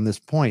 like on this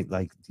point,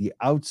 like the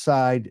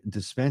outside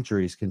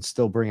dispensaries can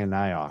still bring a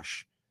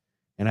NIOSH.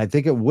 And I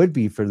think it would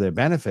be for their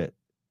benefit.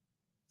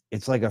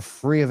 It's like a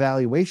free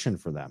evaluation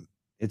for them.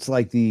 It's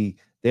like they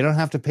don't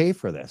have to pay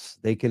for this.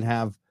 They can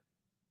have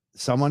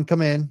someone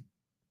come in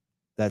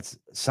that's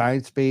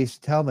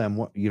science-based, tell them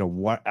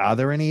what are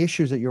there any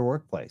issues at your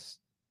workplace?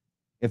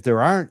 If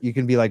there aren't, you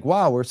can be like,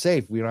 wow, we're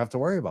safe. We don't have to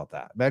worry about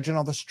that. Imagine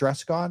all the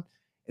stress gone.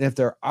 And if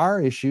there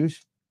are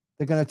issues,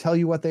 they're going to tell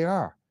you what they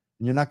are.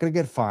 And you're not going to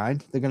get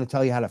fined. They're going to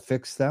tell you how to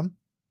fix them.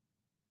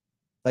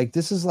 Like,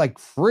 this is like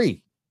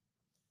free.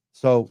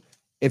 So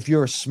if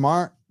you're a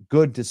smart,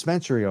 good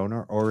dispensary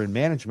owner or in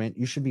management,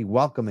 you should be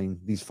welcoming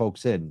these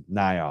folks in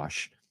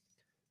NIOSH,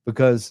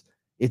 because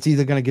it's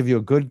either going to give you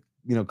a good,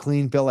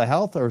 clean bill of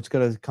health, or it's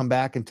going to come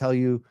back and tell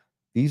you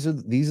these are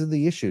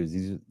the issues,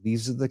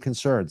 these are the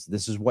concerns,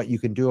 this is what you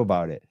can do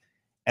about it.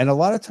 And a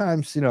lot of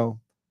times,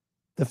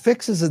 the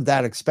fix isn't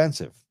that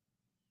expensive.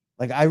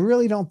 Like, I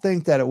really don't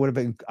think that it would have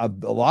been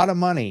a lot of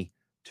money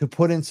to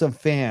put in some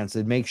fans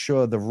and make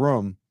sure the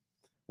room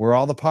where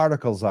all the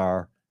particles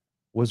are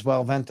was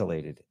well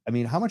ventilated. I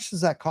mean, how much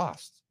does that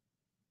cost?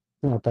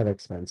 Not that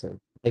expensive.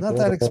 Not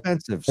that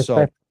expensive.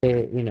 So,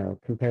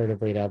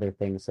 comparatively to other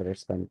things that are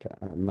spent,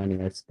 money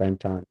is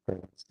spent on,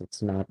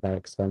 it's not that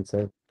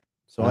expensive.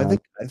 So I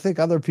think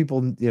other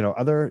people,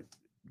 other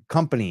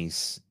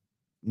companies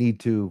need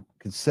to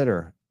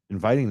consider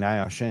inviting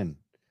NIOSH in.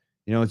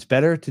 It's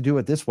better to do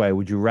it this way.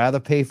 Would you rather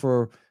pay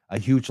for a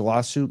huge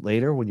lawsuit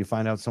later when you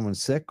find out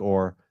someone's sick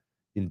or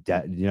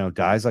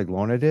dies like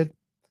Lorna did?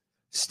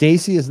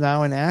 Stacy is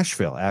now in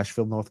Asheville,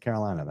 North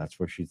Carolina. That's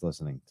where she's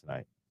listening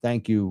tonight.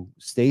 Thank you,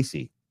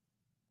 Stacy.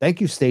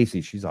 Thank you,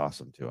 Stacy. She's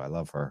awesome too. I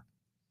love her.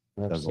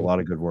 Does a lot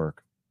of good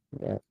work.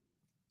 Yeah.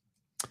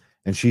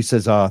 And she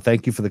says,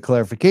 thank you for the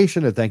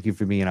clarification, and thank you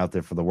for being out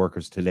there for the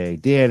workers today.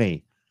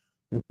 Danny.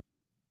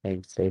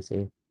 Thanks,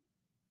 Stacy.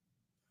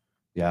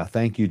 Yeah,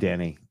 thank you,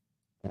 Danny.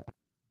 Yeah.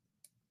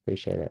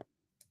 Appreciate it.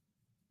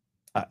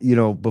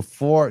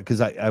 Before,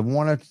 because I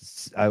want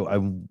to, I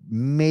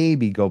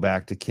maybe go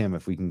back to Kim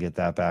if we can get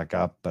that back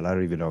up, but I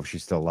don't even know if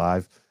she's still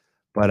alive.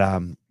 But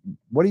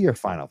what are your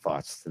final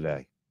thoughts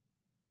today?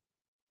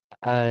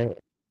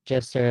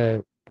 Just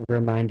a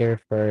reminder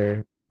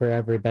for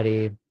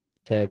everybody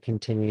to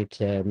continue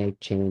to make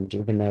change,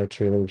 even though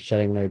Trulieve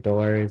shutting their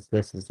doors.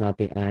 This is not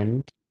the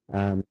end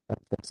of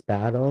this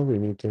battle. We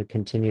need to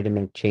continue to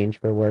make change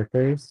for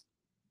workers.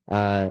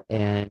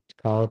 And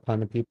call upon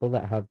the people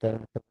that have the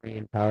authority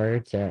and power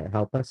to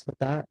help us with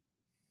that.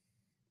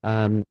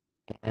 And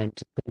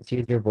please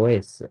use your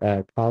voice.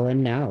 Call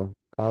in now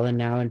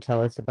and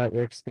tell us about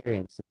your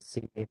experience and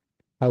see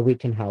how we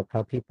can help,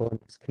 how people in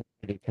this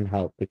community can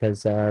help,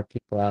 because there are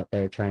people out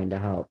there trying to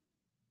help.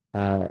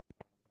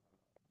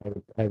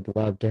 I'd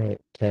love to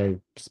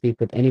speak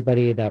with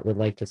anybody that would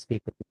like to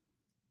speak with me.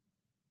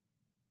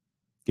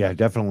 Yeah,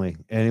 definitely.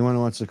 Anyone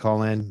who wants to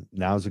call in,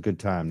 now's a good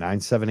time.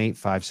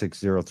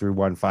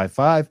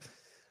 978-560-3155.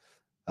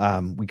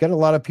 We got a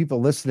lot of people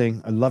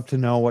listening. I'd love to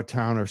know what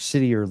town or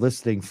city you're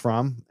listening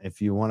from.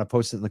 If you want to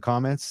post it in the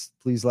comments,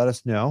 please let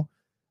us know.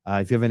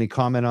 If you have any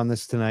comment on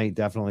this tonight,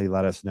 definitely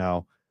let us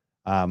know.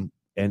 And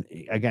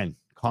again,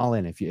 call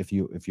in if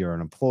you're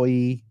an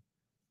employee,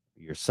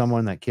 you're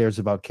someone that cares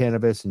about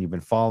cannabis and you've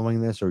been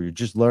following this, or you're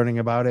just learning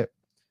about it.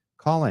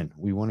 Call in.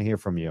 We want to hear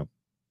from you.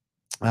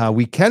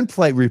 We can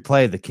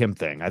replay the Kim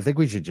thing. I think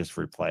we should just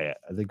replay it.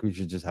 I think we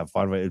should just have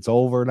fun with it. It's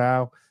over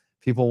now.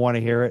 People want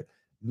to hear it.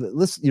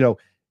 Listen,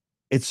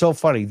 it's so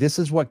funny. This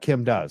is what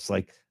Kim does.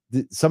 Like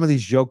some of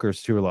these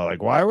jokers too are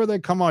like, why would they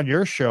come on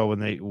your show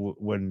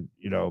when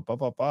blah,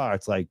 blah, blah.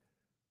 It's like,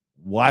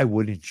 why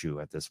wouldn't you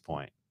at this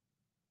point?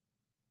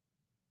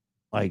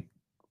 Like,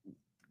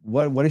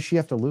 what does she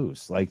have to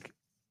lose? Like,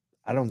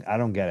 I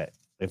don't get it.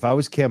 If I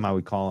was Kim, I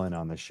would call in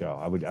on the show.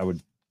 I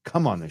would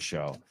come on the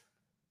show.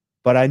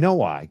 But I know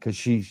why, because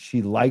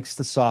she likes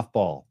the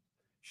softball.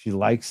 She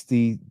likes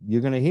you're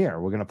going to hear,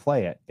 we're going to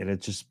play it. And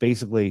it's just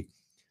basically,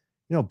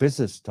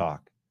 business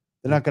talk.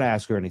 They're not going to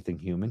ask her anything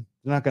human.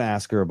 They're not going to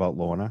ask her about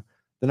Lorna.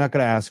 They're not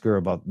going to ask her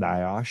about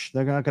NIOSH.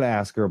 They're not going to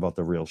ask her about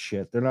the real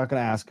shit. They're not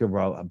going to ask her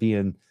about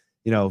being,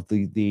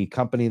 the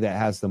company that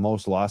has the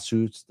most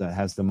lawsuits, that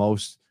has the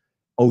most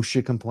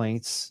OSHA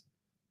complaints.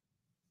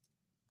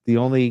 The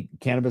only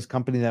cannabis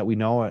company that we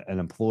know an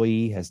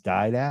employee has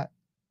died at.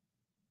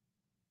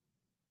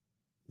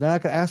 They're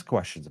not going to ask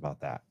questions about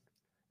that.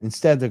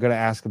 Instead, they're going to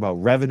ask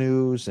about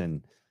revenues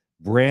and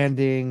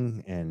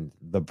branding and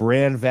the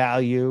brand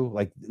value.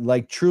 Like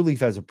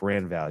Trulieve has a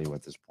brand value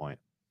at this point.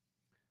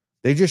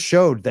 They just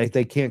showed that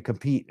they can't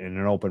compete in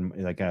an open,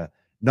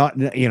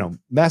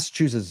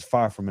 Massachusetts is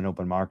far from an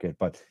open market,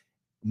 but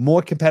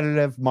more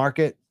competitive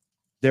market,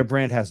 their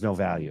brand has no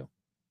value.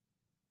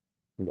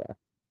 Yeah.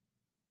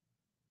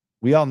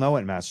 We all know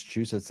it in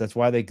Massachusetts. That's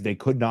why they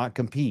could not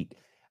compete.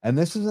 And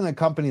this isn't a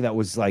company that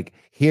was like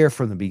here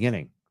from the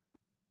beginning.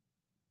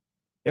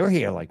 They were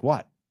here like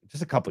what?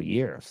 Just a couple of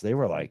years. They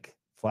were like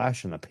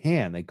flash in the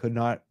pan. They could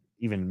not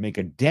even make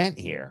a dent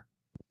here.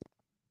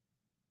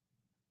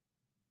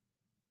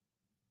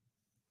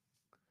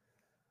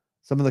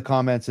 Some of the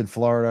comments in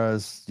Florida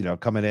is,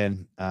 coming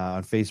in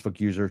on Facebook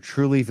user,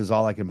 Trulieve is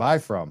all I can buy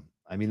from.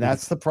 I mean,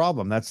 that's the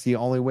problem. That's the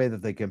only way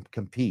that they can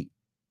compete.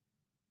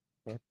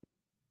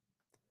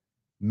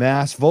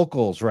 Mass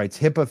Vocals writes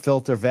HIPAA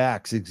filter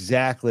vax.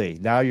 Exactly.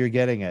 Now you're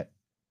getting it.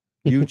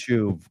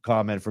 YouTube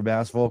comment for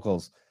Mass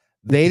Vocals.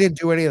 They didn't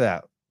do any of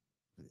that.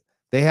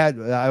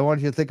 I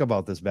want you to think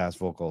about this, Mass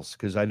Vocals,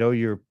 because I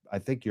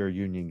think you're a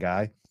union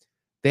guy.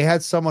 They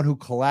had someone who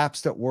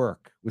collapsed at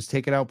work, was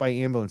taken out by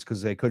ambulance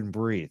because they couldn't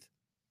breathe.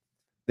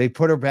 They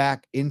put her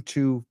back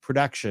into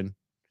production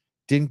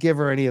Didn't give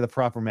her any of the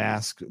proper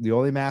masks. The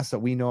only mask that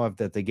we know of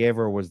that they gave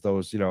her was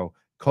those,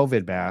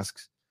 COVID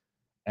masks.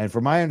 And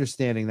from my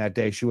understanding that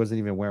day, she wasn't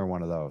even wearing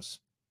one of those.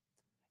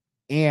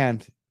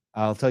 And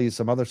I'll tell you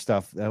some other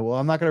stuff. Well,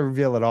 I'm not going to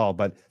reveal it all,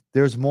 but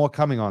there's more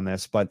coming on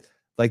this. But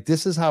like,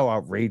 this is how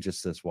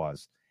outrageous this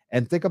was.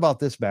 And think about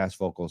this, Mass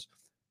Vocals.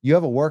 You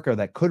have a worker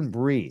that couldn't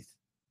breathe.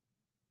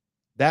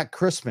 That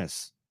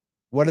Christmas,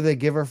 what did they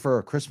give her for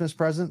a Christmas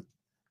present?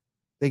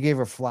 They gave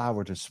her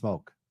flour to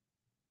smoke.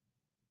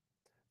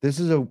 This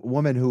is a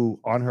woman who,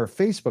 on her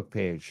Facebook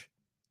page,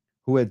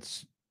 who had,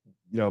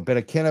 been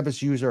a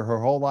cannabis user her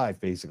whole life,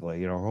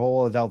 basically, her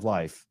whole adult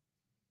life,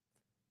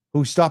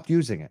 who stopped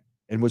using it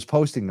and was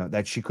posting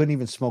that she couldn't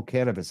even smoke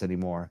cannabis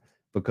anymore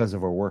because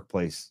of her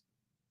workplace,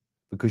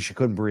 because she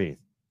couldn't breathe.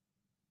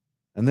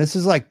 And this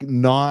is like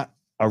not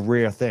a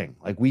rare thing.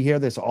 Like, we hear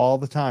this all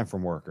the time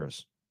from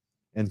workers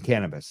in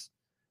cannabis,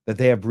 that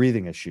they have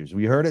breathing issues.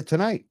 We heard it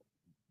tonight.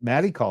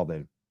 Maddie called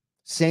in,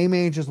 same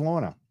age as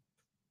Lorna.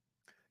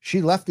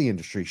 She left the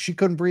industry. She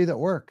couldn't breathe at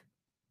work.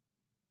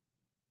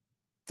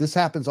 This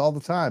happens all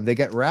the time. They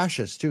get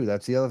rashes too.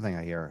 That's the other thing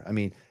I hear. I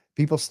mean,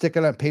 people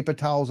sticking up paper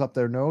towels up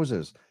their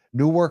noses.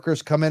 New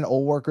workers come in,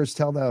 old workers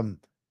tell them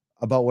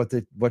about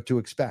what to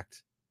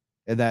expect.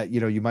 And that,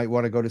 you might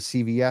want to go to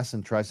CVS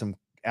and try some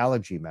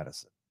allergy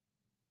medicine.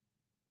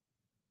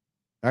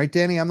 All right,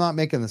 Danny, I'm not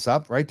making this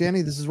up, right,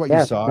 Danny? This is what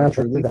you saw. No, this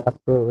is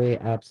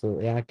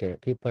absolutely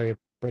accurate. People are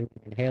bringing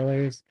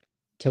inhalers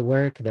to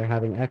work. They're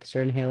having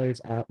extra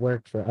inhalers at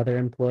work for other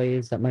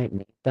employees that might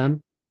need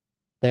them.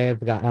 They've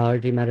got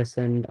allergy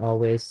medicine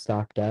always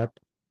stocked up.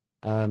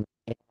 And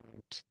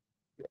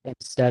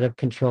instead of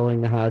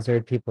controlling the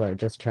hazard, people are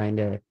just trying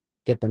to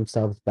get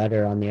themselves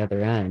better on the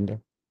other end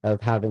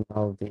of having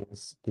all of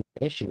these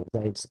issues.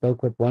 I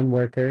spoke with one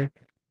worker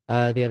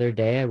the other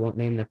day. I won't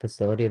name the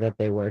facility that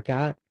they work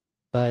at,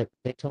 but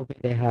they told me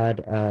they have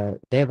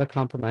a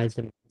compromised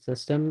immune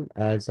system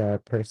as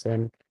a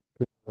person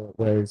who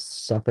was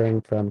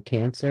suffering from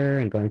cancer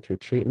and going through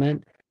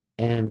treatment,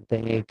 and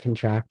they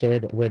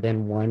contracted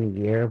within 1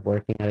 year of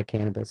working at a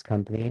cannabis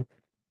company.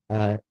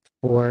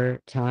 4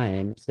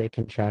 times they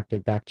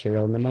contracted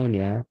bacterial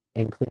pneumonia,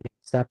 including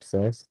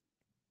sepsis,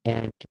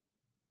 and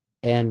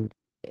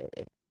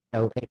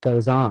it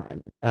goes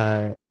on.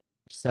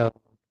 So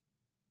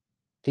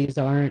these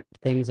aren't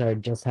things that are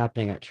just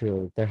happening at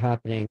Trulieve. They're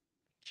happening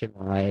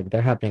nationwide.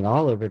 They're happening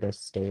all over the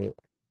state.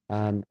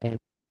 And it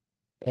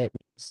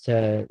needs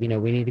to, we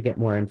need to get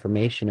more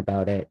information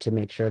about it to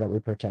make sure that we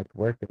protect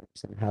workers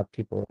and have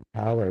people in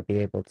power be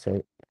able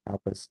to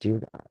help us do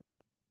that.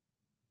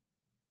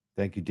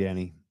 Thank you,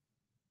 Danny.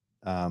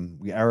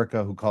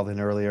 Erica, who called in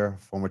earlier,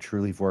 former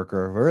Trulieve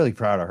worker. We're really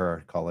proud of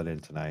her calling in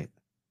tonight.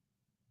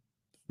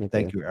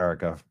 Thank you,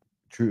 Erica.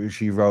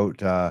 She wrote,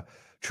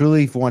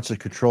 Trulieve wants to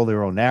control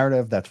their own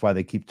narrative. That's why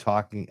they keep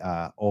talking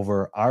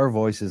over our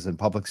voices in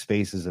public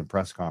spaces and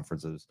press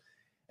conferences.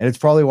 And it's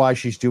probably why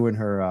she's doing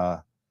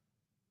her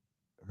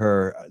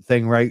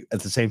thing right at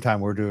the same time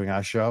we're doing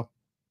our show.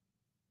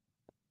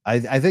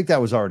 I think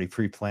that was already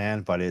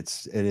pre-planned, but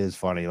it is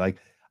funny. Like,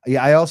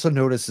 yeah, I also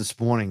noticed this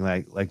morning,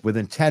 like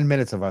within 10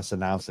 minutes of us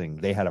announcing,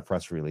 they had a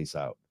press release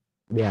out.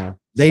 Yeah.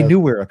 They knew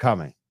we were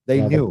coming.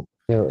 They knew.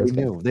 They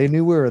knew. They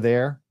knew we were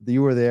there.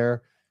 You were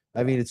there.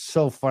 I mean, it's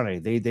so funny.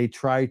 They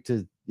tried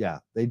to,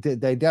 they did.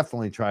 They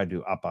definitely tried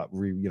to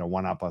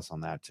one up us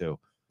on that too.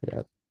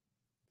 Yeah.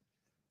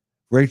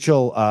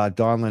 Rachel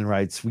Donlin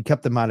writes, we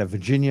kept them out of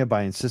Virginia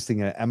by insisting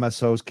that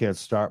MSOs can't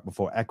start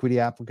before equity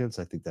applicants.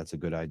 I think that's a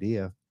good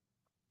idea.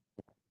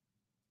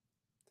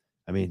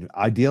 I mean,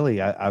 ideally,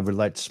 I would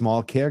let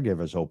small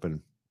caregivers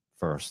open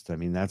first. I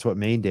mean, that's what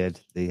Maine did.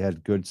 They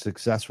had good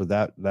success with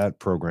that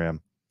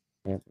program.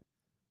 Yeah.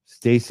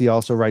 Stacy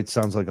also writes,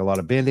 sounds like a lot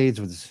of Band-Aids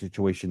with the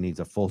situation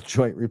needs a full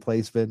joint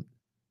replacement.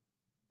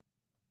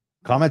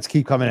 Comments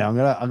keep coming in. I'm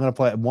gonna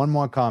play one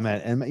more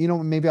comment, and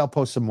maybe I'll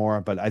post some more,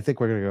 but I think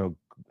we're gonna go.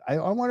 I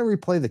want to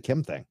replay the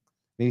Kim thing.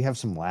 Maybe have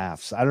some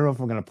laughs. I don't know if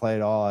I'm gonna play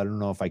it all. I don't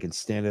know if I can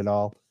stand it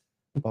all,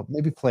 but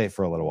maybe play it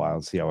for a little while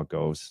and see how it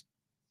goes.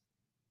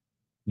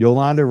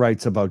 Yolanda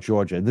writes about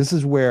Georgia. And this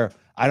is where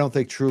I don't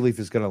think Trulieve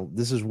is going to,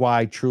 this is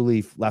why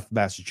Trulieve left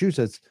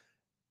Massachusetts.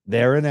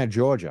 They're in at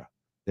Georgia.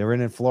 They're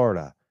in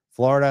Florida.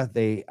 Florida,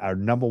 they are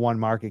number one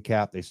market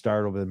cap. They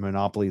started with a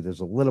monopoly. There's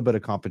a little bit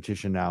of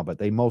competition now, but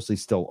they mostly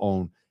still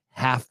own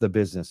half the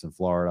business in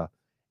Florida.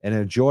 And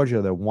in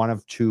Georgia, they're one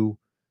of two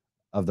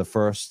of the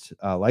first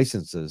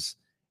licenses.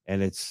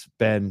 And it's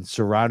been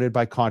surrounded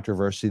by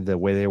controversy, the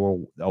way they were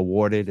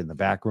awarded in the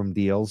backroom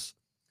deals.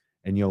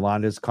 And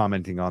Yolanda's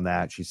commenting on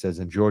that. She says,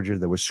 in Georgia,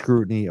 there was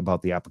scrutiny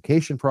about the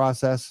application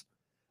process.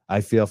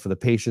 I feel for the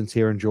patients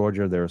here in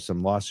Georgia, there are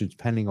some lawsuits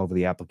pending over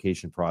the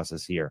application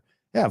process here.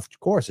 Yeah, of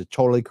course, it's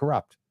totally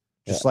corrupt,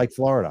 just like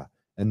Florida.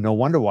 And no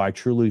wonder why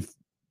Trulieve,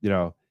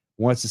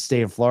 wants to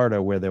stay in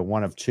Florida where they're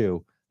one of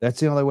two. That's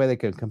the only way they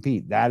can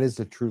compete. That is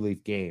the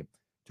Trulieve game,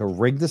 to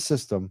rig the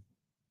system.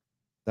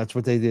 That's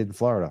what they did in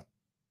Florida.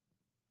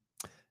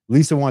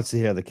 Lisa wants to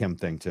hear the Kim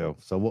thing too.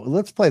 So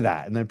let's play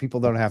that. And then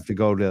people don't have to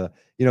go to,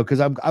 because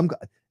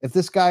if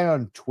this guy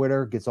on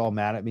Twitter gets all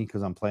mad at me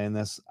because I'm playing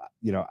this,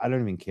 I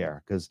don't even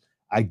care, because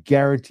I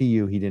guarantee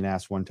you he didn't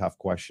ask one tough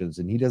questions,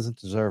 and he doesn't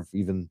deserve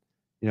even,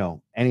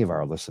 any of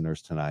our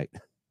listeners tonight.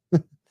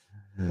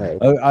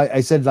 Right.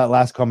 I said that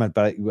last comment,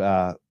 but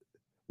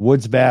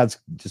Woods Bads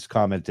just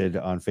commented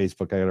on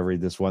Facebook. I got to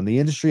read this one. The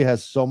industry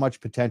has so much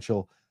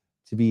potential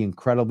to be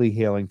incredibly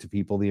healing to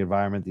people, the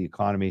environment, the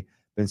economy.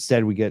 But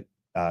instead, we get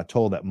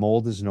told that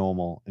mold is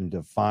normal and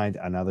to find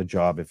another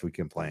job if we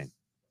complain.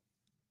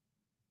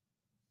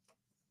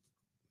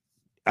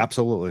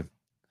 Absolutely.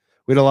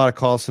 We had a lot of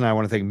calls tonight. I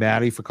want to thank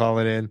Maddie for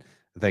calling in.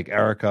 I thank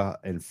Erica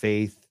and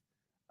Faith.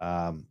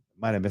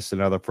 Might have missed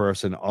another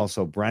person.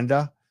 Also,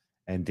 Brenda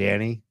and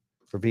Danny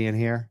for being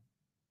here.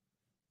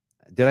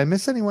 Did I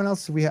miss anyone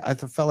else? I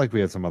felt like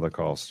we had some other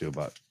calls too,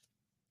 but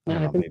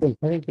I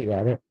think you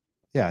got it.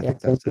 Yeah, I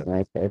think that's it.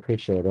 Mike. I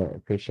appreciate it. I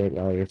appreciate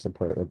all your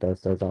support with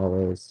this, as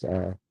always.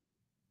 Thank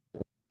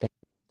you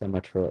so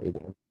much for what you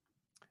do.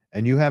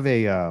 And you have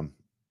a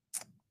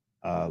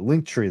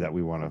link tree that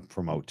we want to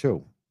promote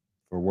too,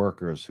 for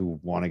workers who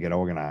want to get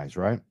organized,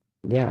 right?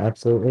 Yeah,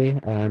 absolutely.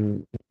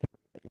 In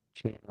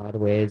a lot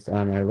of ways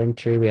on our link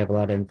tree, we have a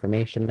lot of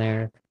information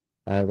there.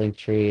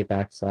 Linktree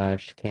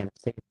 /Camp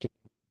Safety.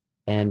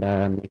 And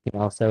you can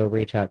also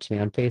reach out to me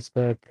on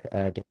Facebook,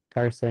 Danny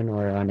Carson,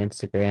 or on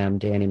Instagram,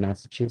 Danny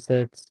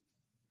Massachusetts.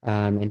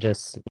 And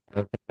just,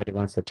 if anybody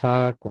wants to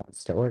talk,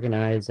 wants to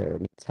organize, or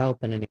needs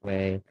help in any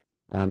way,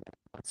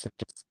 wants to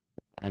just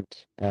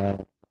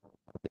I'll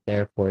be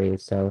there for you.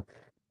 So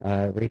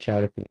reach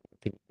out if you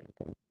need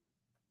anything.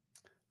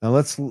 Now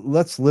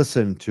let's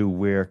listen to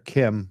where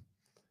Kim,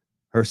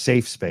 her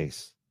safe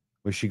space,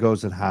 where she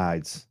goes and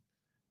hides,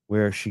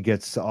 where she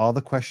gets all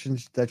the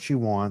questions that she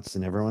wants,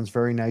 and everyone's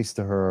very nice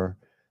to her,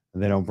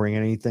 and they don't bring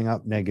anything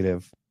up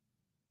negative.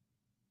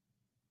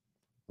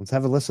 Let's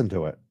have a listen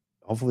to it.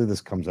 Hopefully this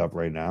comes up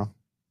right now.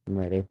 I'm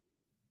ready.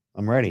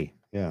 I'm ready.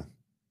 Yeah.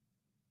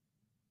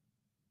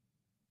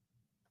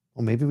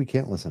 Well, maybe we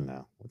can't listen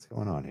now. What's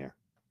going on here?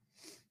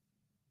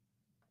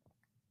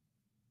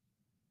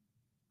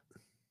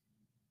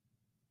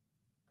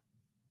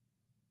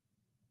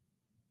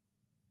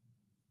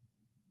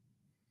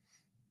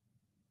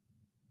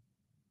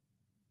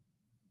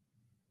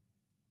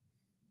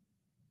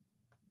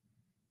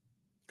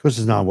 This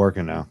is not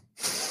working now.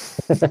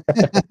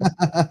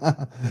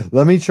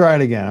 Let me try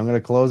it again. I'm going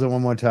to close it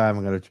one more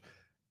time.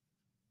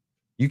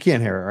 You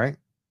can't hear it, right?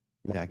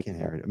 Yeah, I can't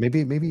hear it.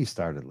 Maybe you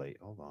started late.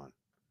 Hold on.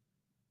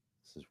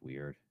 This is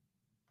weird.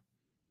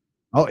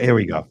 Oh, here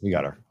we go. We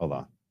got her. Hold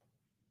on.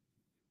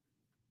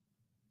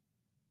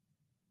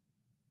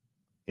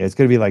 Yeah, it's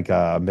going to be like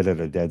a minute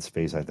of dead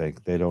space, I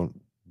think. They don't.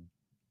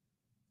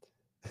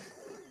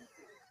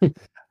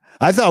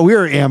 I thought we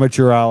were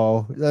amateur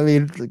hour. I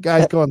mean, the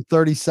guy's going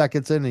 30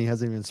 seconds in and he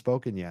hasn't even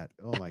spoken yet.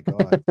 Oh my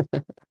God.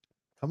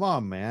 Come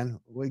on,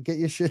 man. Get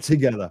your shit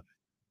together.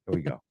 Here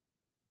we go.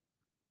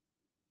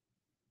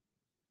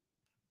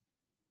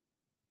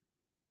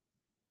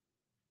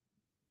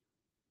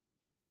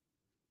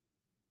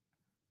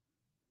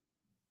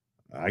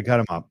 I got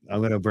him up. I'm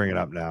going to bring it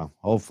up now.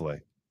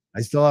 Hopefully. I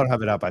still don't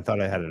have it up. I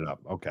thought I had it up.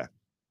 Okay.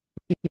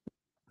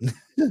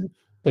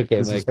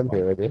 Okay, Mike, I'm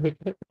here with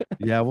you.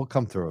 Yeah, we'll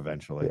come through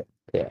eventually.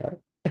 Yeah.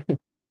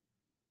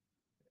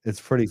 It's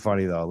pretty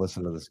funny though.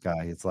 Listen to this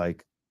guy. It's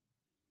like,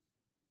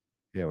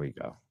 here we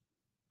go.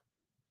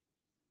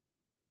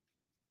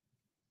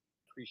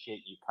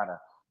 Appreciate you kind of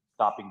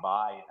stopping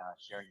by and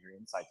sharing your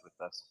insights with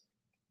us.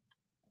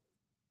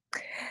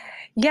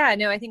 Yeah,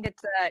 no, I think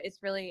it's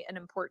really an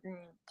important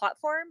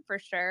platform for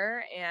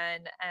sure.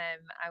 And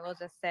I will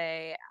just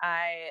say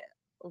I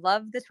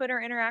love the Twitter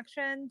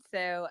interaction.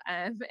 So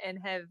and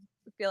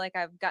feel like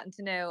I've gotten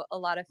to know a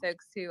lot of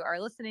folks who are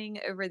listening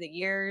over the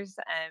years.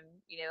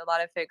 A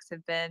lot of folks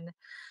have been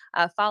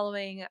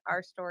following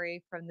our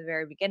story from the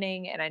very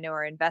beginning, and I know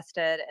are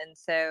invested. And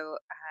so,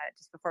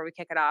 just before we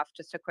kick it off,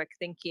 just a quick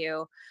thank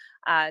you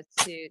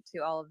to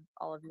all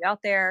of you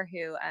out there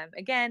who,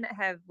 again,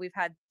 we've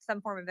had some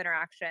form of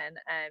interaction.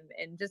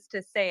 And just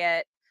to say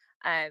it,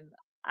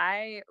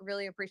 I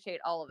really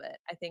appreciate all of it.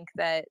 I think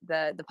that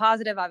the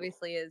positive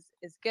obviously is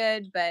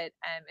good, but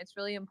it's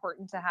really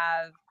important to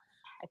have,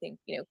 I think,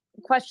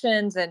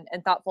 questions and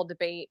thoughtful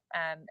debate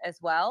as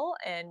well.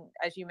 And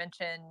as you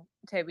mentioned,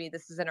 Toby,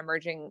 this is an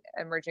emerging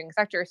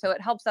sector, so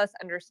it helps us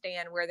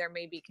understand where there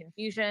may be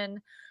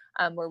confusion,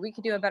 where we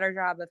could do a better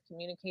job of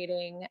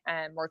communicating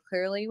more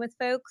clearly with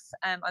folks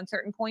on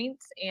certain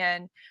points,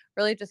 and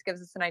really just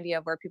gives us an idea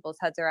of where people's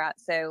heads are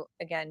at. So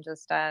again,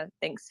 just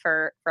thanks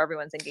for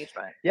everyone's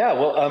engagement. Yeah,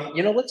 well,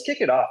 let's kick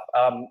it off.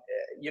 I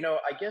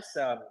guess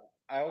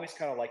I always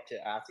kind of like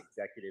to ask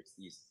executives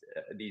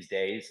these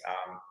days.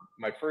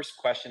 My first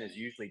question is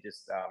usually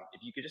just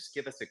if you could just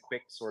give us a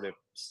quick sort of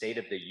state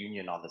of the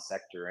union on the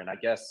sector. And I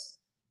guess,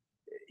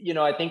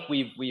 I think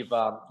we've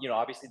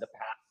obviously the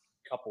past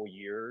couple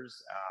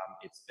years,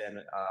 it's been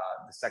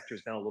the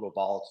sector's been a little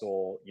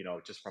volatile,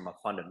 just from a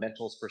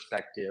fundamentals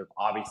perspective.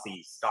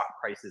 Obviously, stock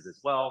prices as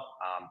well,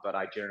 but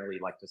I generally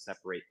like to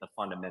separate the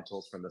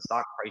fundamentals from the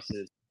stock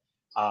prices.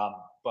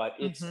 But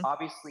it's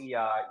obviously,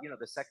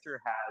 the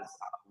sector has,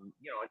 an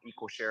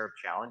equal share of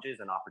challenges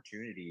and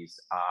opportunities,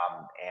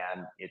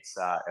 and it's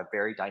a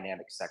very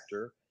dynamic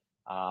sector.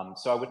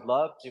 So I would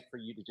love for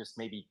you to just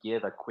maybe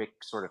give a quick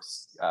sort of,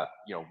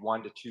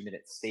 1 to 2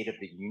 minute state of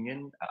the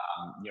union.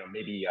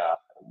 Maybe,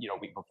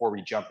 before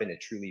we jump into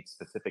truly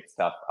specific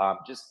stuff,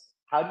 just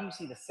how do you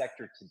see the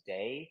sector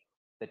today,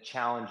 the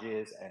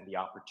challenges and the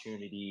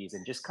opportunities,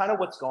 and just kind of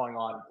what's going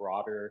on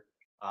broader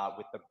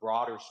with the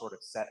broader sort of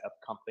set of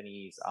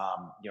companies.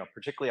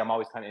 Particularly, I'm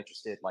always kind of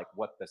interested, like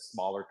what the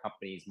smaller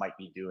companies might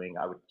be doing.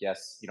 I would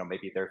guess,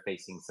 maybe they're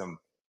facing some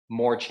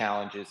more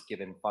challenges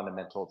given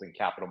fundamentals in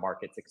capital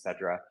markets, et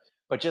cetera.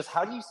 But just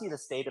how do you see the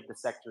state of the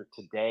sector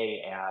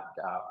today?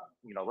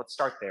 And let's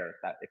start there,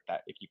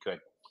 if you could.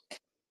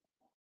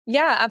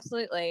 Yeah,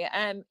 absolutely.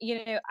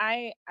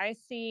 I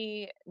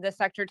see the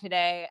sector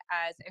today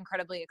as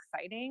incredibly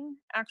exciting,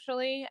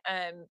 actually.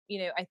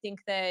 I think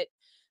that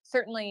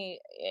certainly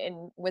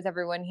with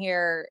everyone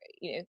here,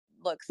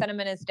 look,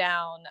 sentiment is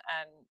down.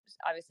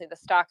 Obviously the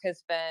stock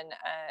has been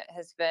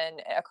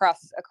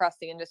across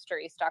the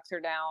industry, stocks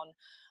are down.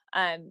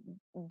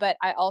 But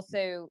I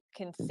also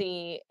can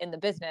see in the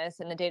business,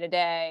 in the day to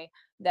day,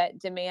 that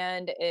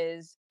demand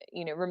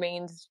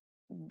remains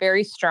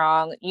very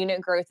strong.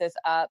 Unit growth is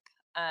up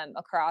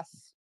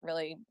across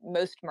really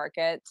most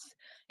markets,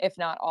 if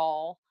not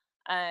all.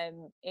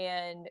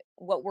 And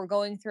what we're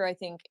going through, I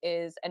think,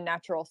 is a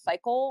natural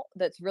cycle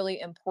that's really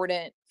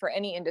important for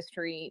any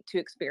industry to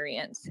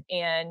experience.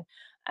 And,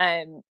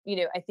 I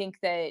think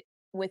that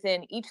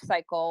within each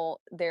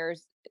cycle,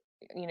 there's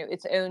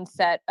its own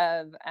set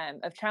of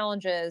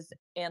challenges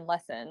and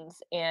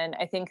lessons. And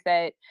I think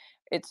that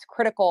it's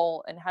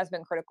critical and has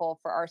been critical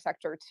for our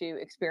sector to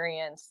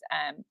experience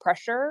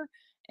pressure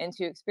and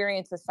to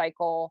experience a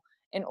cycle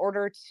in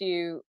order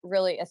to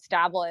really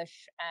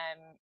establish,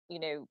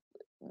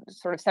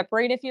 sort of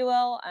separate, if you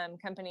will,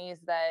 companies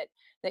that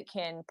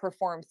can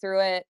perform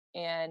through it.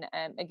 And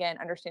again,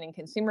 understanding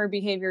consumer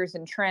behaviors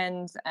and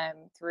trends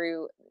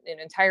through an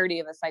entirety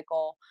of a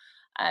cycle.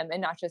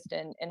 And not just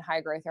in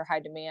high growth or high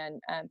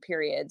demand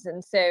periods.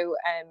 And so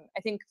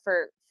I think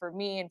for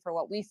me and for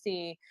what we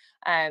see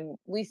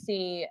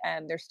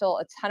there's still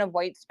a ton of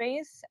white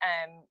space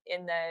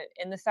in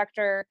the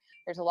sector.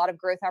 There's a lot of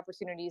growth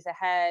opportunities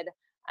ahead.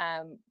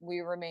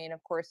 We remain,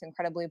 of course,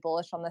 incredibly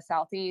bullish on the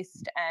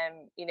Southeast.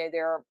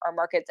 There are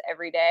markets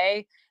every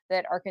day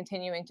that are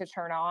continuing to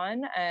turn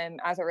on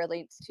as it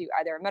relates to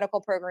either a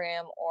medical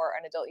program or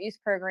an adult use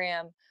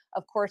program.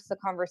 Of course, the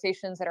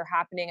conversations that are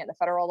happening at the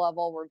federal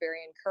level, we're very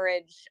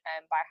encouraged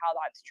by how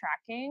that's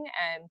tracking.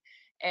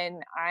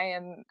 And I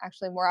am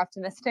actually more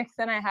optimistic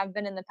than I have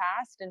been in the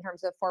past in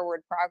terms of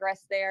forward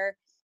progress there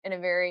in a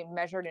very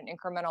measured and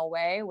incremental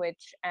way,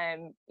 which,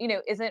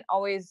 isn't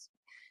always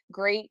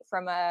great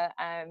from a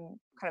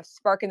kind of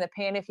spark in the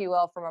pan, if you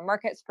will, from a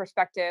market's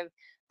perspective.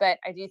 But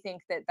I do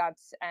think that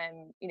that's,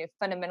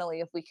 fundamentally,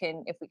 if we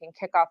can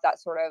kick off that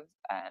sort of,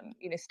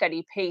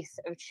 steady pace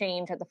of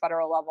change at the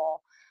federal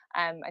level,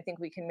 I think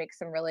we can make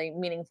some really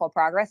meaningful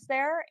progress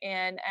there.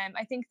 And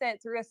I think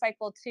that through a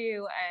cycle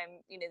too,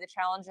 the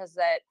challenges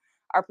that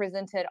are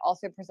presented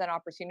also present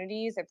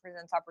opportunities. It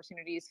presents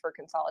opportunities for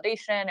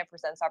consolidation. It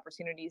presents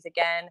opportunities,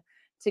 again,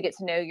 to get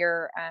to know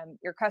your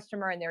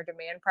customer and their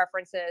demand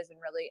preferences and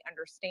really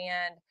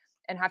understand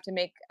and have to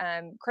make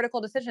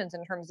critical decisions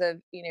in terms of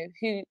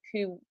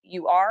who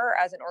you are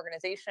as an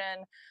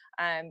organization,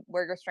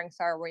 where your strengths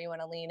are, where you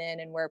want to lean in,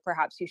 and where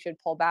perhaps you should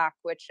pull back,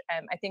 which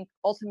I think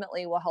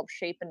ultimately will help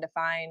shape and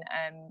define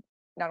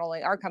not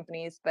only our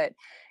companies but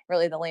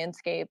really the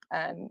landscape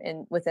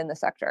within the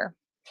sector.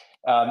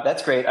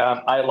 That's great.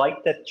 I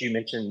like that you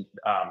mentioned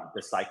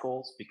the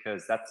cycles,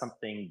 because that's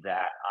something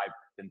that I've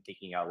been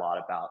thinking a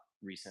lot about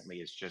recently.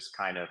 Is just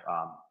kind of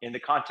in the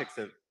context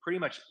of pretty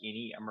much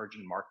any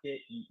emerging market,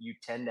 you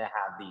tend to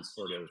have these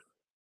sort of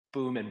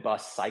boom and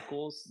bust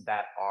cycles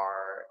that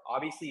are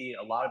obviously,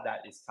 a lot of that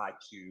is tied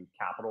to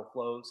capital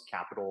flows,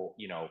 capital,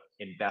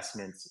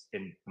 investments,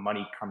 and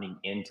money coming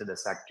into the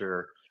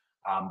sector.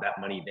 That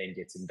money then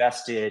gets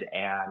invested,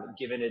 and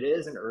given it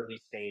is an early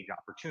stage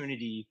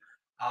opportunity,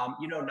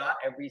 not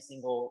every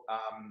single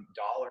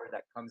dollar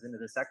that comes into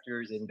the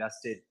sector is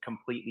invested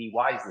completely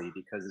wisely,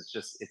 because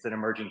it's an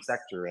emerging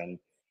sector, and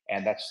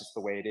that's just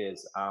the way it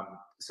is.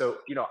 So,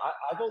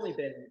 I've only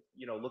been,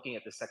 looking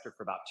at the sector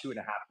for about 2.5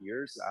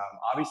 years.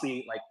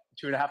 Obviously, like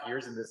 2.5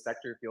 years in this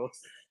sector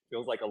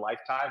feels like a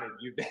lifetime, and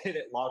you've been in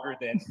it longer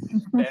than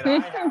I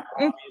have,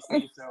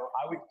 obviously. So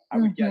I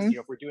would guess,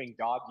 if we're doing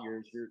dog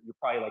years, you're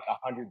probably like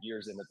 100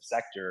 years into the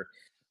sector,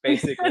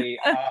 basically.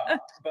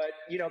 But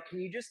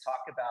can you just talk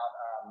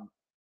about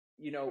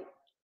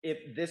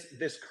if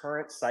this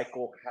current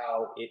cycle,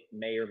 how it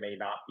may or may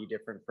not be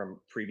different from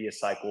previous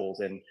cycles?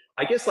 And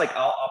I guess, like,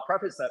 I'll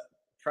preface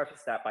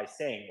that by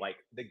saying, like,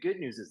 the good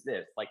news is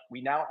this: like,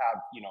 we now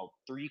have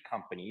 3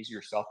 companies,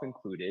 yourself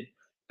included,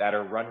 that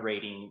are run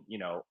rating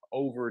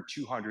over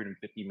 $250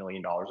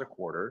 million a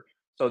quarter.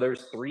 So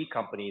there's 3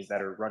 companies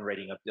that are run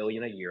rating $1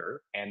 billion a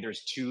year, and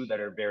there's 2 that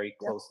are very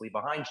closely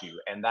behind you,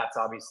 and that's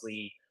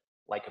obviously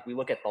like if we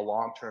look at the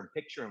long-term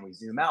picture and we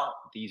zoom out,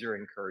 these are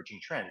encouraging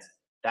trends.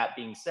 That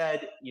being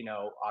said,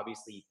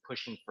 obviously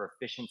pushing for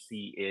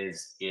efficiency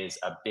is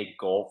a big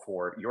goal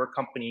for your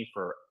company,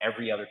 for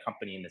every other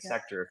company in the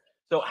sector.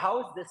 So how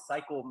is this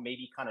cycle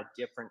maybe kind of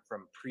different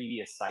from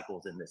previous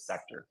cycles in this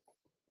sector?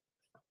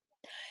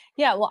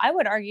 Yeah, well, I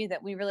would argue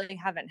that we really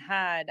haven't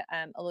had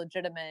a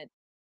legitimate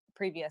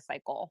previous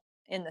cycle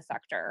in the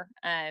sector.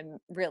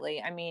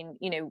 Really, I mean,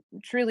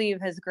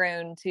 Trulieve has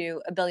grown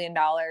to $1 billion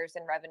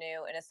in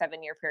revenue in a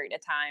 7-year period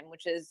of time,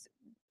 which is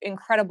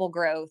incredible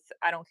growth.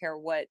 I don't care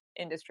what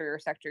industry or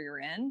sector you're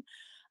in.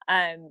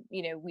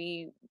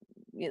 We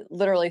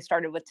literally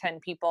started with 10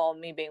 people,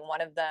 me being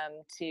one of them,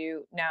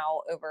 to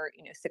now over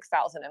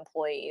 6,000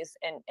 employees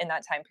in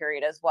that time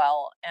period as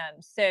well.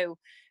 So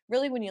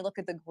really, when you look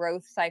at the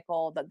growth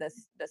cycle that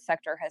this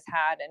sector has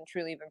had, and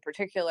Trulieve in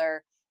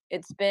particular,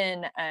 it's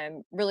been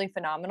really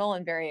phenomenal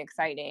and very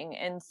exciting.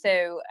 And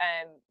so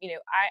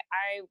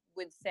I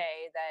would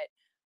say that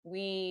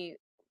we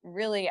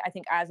really, I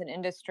think as an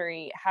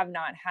industry, have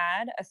not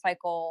had a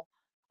cycle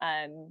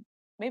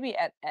maybe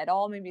at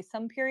all, maybe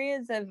some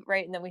periods of,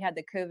 right. And then we had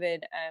the COVID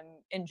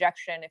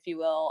injection, if you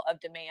will, of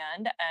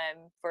demand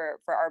for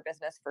our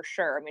business, for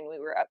sure. I mean, we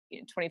were up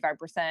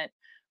 25%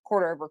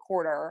 quarter over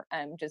quarter,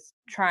 just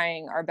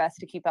trying our best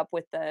to keep up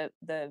with the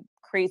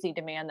crazy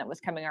demand that was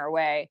coming our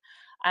way.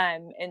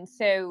 And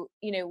so,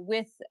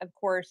 with, of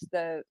course,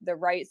 the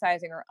right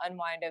sizing or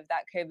unwind of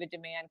that COVID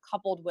demand,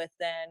 coupled with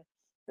then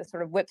the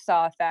sort of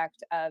whipsaw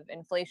effect of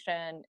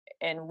inflation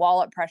and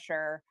wallet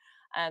pressure,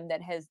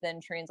 that has then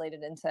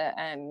translated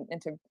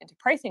into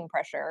pricing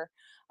pressure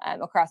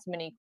across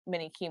many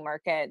key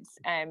markets.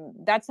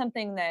 That's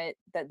something that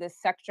this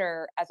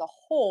sector as a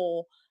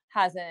whole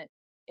hasn't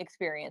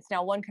experienced.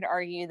 Now, one could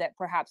argue that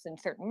perhaps in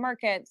certain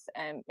markets,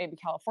 maybe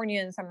California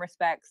in some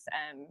respects,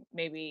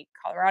 maybe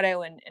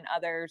Colorado and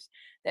others,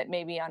 that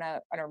maybe on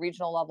a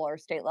regional level or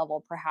state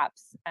level,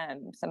 perhaps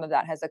some of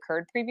that has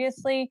occurred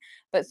previously,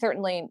 but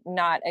certainly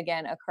not,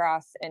 again,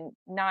 across, and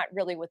not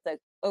really with the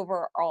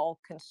overall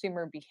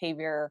consumer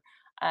behavior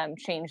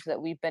change that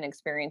we've been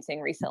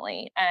experiencing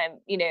recently.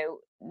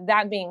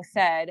 That being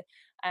said,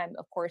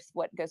 of course,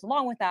 what goes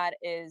along with that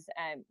is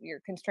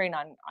you're constrained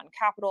on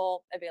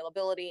capital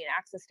availability and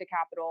access to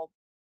capital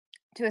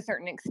to a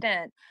certain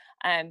extent.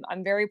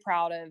 I'm very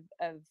proud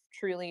of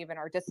Trulieve and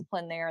our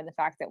discipline there, and the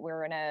fact that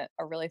we're in a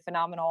really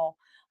phenomenal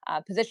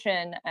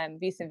position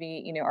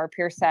vis-a-vis our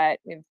peer set.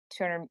 We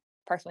have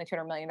approximately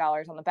 $200 million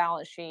on the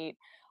balance sheet.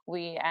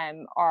 We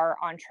are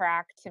on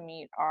track to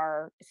meet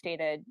our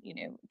stated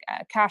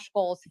cash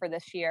goals for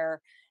this year,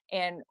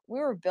 and we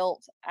were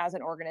built as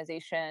an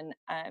organization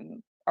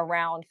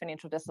around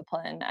financial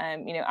discipline.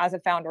 As a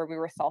founder, we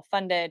were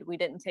self-funded. We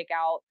didn't take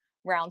out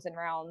rounds and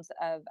rounds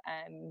of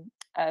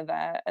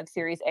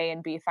Series A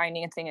and B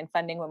financing and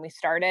funding when we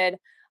started.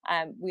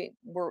 We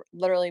were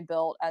literally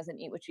built as an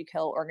eat what you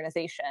kill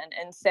organization,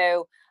 and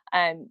so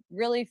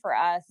really for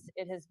us,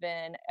 it has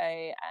been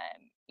a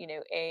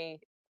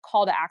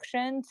call to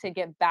action to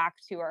get back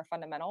to our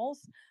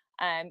fundamentals,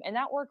 and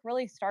that work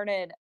really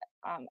started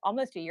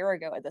almost a year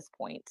ago at this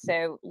point.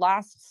 So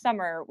last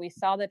summer, we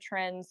saw the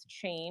trends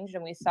change,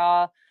 and we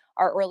saw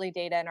our early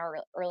data and our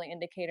early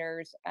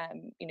indicators,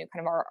 kind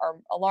of our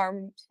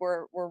alarms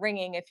were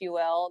ringing, if you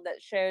will,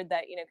 that showed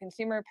that,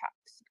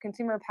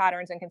 consumer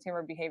patterns and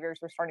consumer behaviors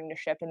were starting to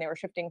shift, and they were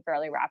shifting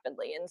fairly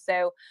rapidly. And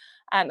so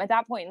at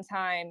that point in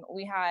time,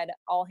 we had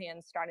all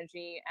hands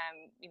strategy,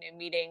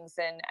 meetings,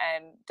 and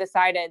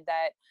decided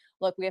that,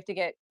 look, we have to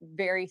get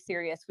very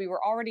serious. We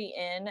were already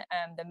in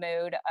the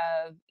mode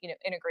of,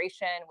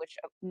 integration, which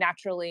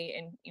naturally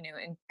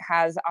and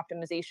has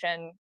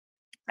optimization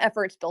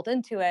efforts built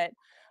into it,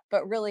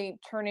 but really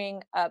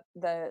turning up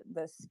the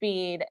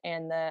speed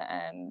and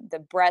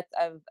the breadth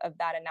of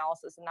that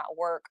analysis and that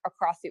work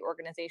across the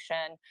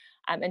organization,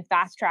 and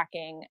fast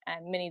tracking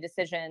many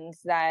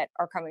decisions that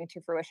are coming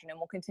to fruition and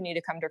will continue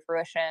to come to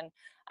fruition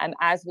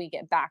as we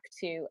get back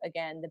to,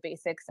 again, the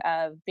basics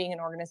of being an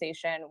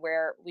organization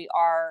where we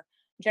are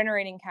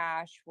generating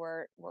cash,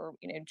 we're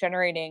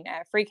generating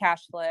free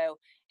cash flow,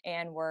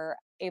 and we're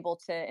able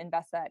to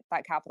invest that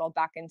capital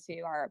back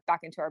into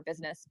our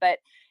business. But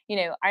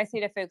I say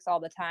to folks all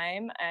the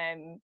time,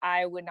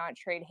 I would not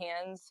trade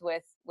hands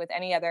with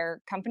any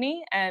other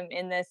company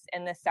in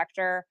this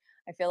sector.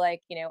 I feel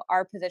like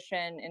our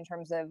position in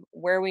terms of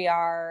where we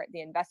are,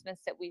 the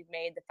investments that we've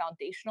made, the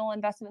foundational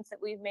investments that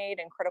we've made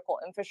in critical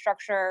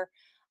infrastructure,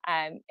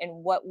 and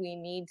what we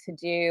need to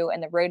do,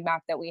 and the roadmap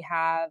that we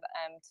have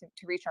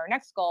to reach our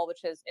next goal,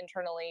 which is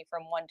internally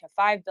from 1 to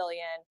 5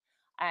 billion.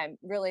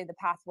 Really, the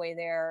pathway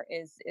there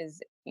is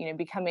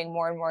becoming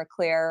more and more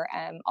clear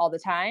all the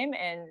time,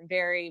 and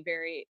very,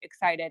 very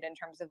excited in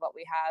terms of what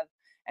we have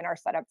and our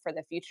setup for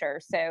the future.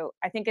 So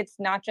I think it's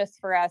not just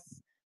for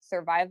us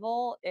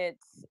survival;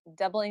 it's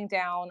doubling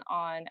down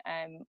on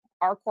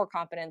our core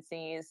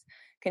competencies,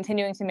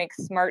 continuing to make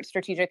smart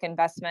strategic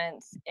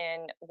investments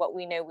in what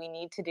we know we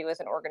need to do as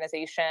an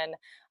organization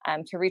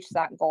to reach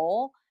that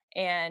goal.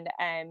 And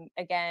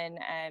again,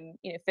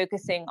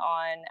 focusing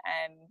on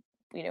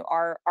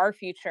our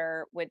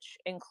future, which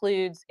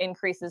includes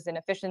increases in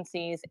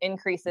efficiencies,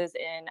 increases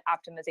in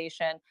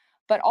optimization,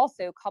 but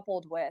also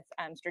coupled with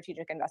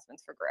strategic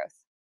investments for growth.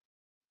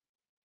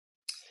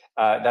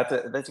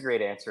 That's a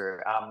great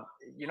answer. I'm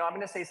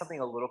going to say something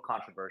a little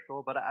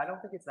controversial, but I don't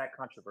think it's that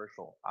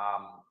controversial.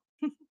 I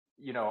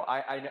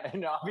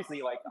know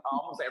obviously like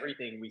almost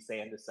everything we say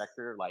in this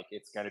sector, like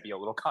it's going to be a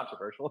little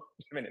controversial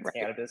given it's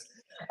cannabis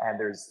and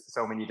there's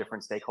so many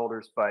different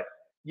stakeholders. But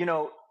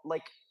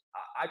like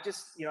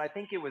I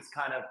think it was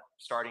kind of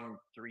starting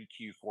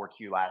 3Q,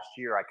 4Q last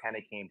year. I kind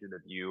of came to the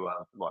view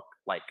of look,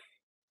 like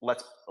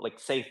let's like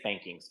safe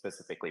banking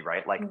specifically,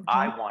 right? Like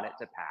I want it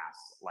to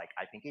pass. Like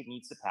I think it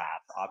needs to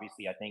pass.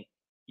 Obviously, I think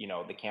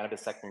the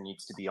cannabis sector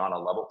needs to be on a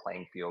level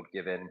playing field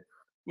given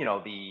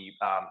the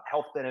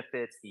health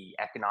benefits, the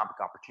economic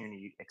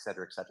opportunity, et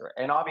cetera, et cetera.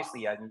 And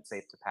obviously, I need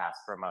safe to pass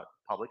from a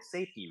public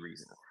safety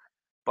reason.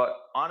 But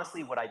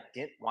honestly, what I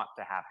didn't want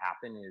to have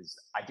happen is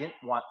I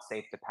didn't want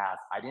safe to pass.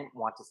 I didn't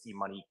want to see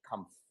money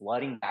come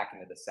flooding back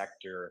into the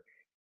sector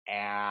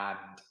and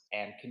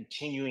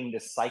continuing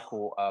this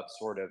cycle of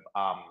sort of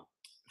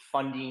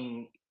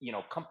funding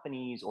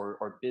companies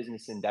or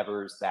business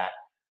endeavors that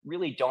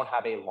really don't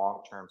have a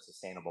long-term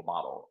sustainable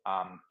model.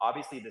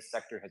 Obviously, this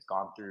sector has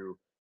gone through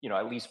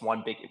at least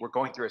one big. We're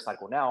going through a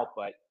cycle now,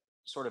 but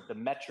sort of the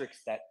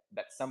metrics that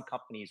some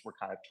companies were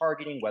kind of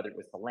targeting, whether it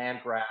was the land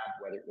grab,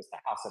 whether it was the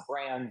house of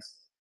brands.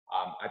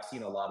 I've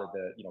seen a lot of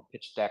the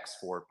pitch decks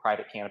for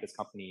private cannabis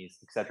companies,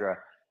 et cetera.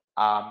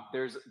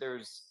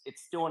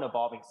 It's still an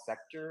evolving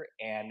sector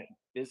and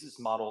business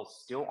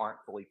models still aren't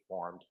fully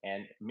formed.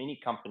 And many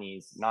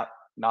companies, not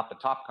the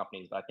top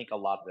companies, but I think a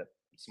lot of the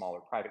smaller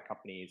private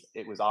companies,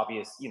 it was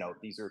obvious,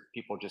 these are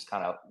people just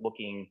kind of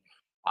looking,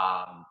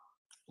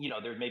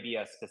 there may be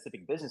a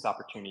specific business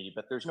opportunity,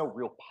 but there's no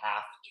real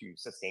path to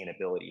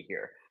sustainability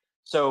here.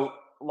 So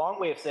long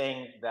way of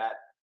saying that,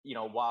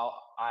 while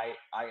I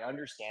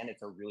understand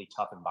it's a really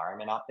tough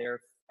environment out there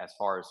as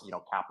far as,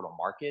 capital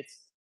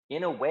markets,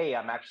 in a way,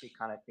 I'm actually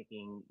kind of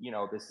thinking,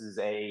 this is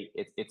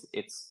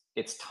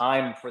it's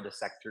time for the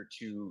sector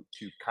to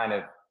kind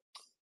of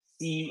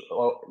see,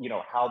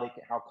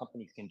 how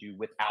companies can do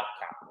without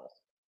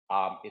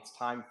capital. It's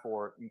time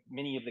for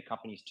many of the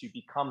companies to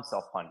become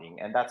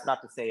self-funding, and that's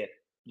not to say at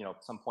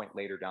some point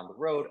later down the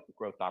road,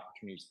 growth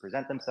opportunities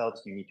present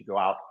themselves. You need to go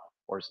out,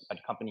 or a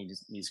company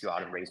needs to go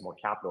out and raise more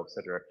capital, et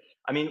cetera.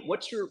 I mean,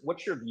 what's your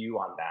view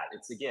on that?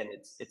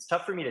 It's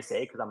tough for me to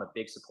say because I'm a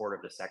big supporter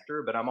of the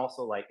sector, but I'm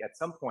also like at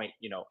some point,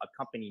 a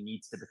company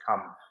needs to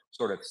become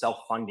sort of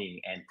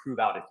self-funding and prove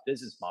out its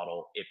business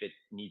model if it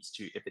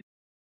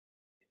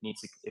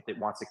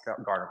wants to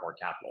garner more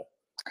capital.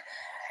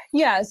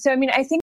 Yeah. So, I mean, I think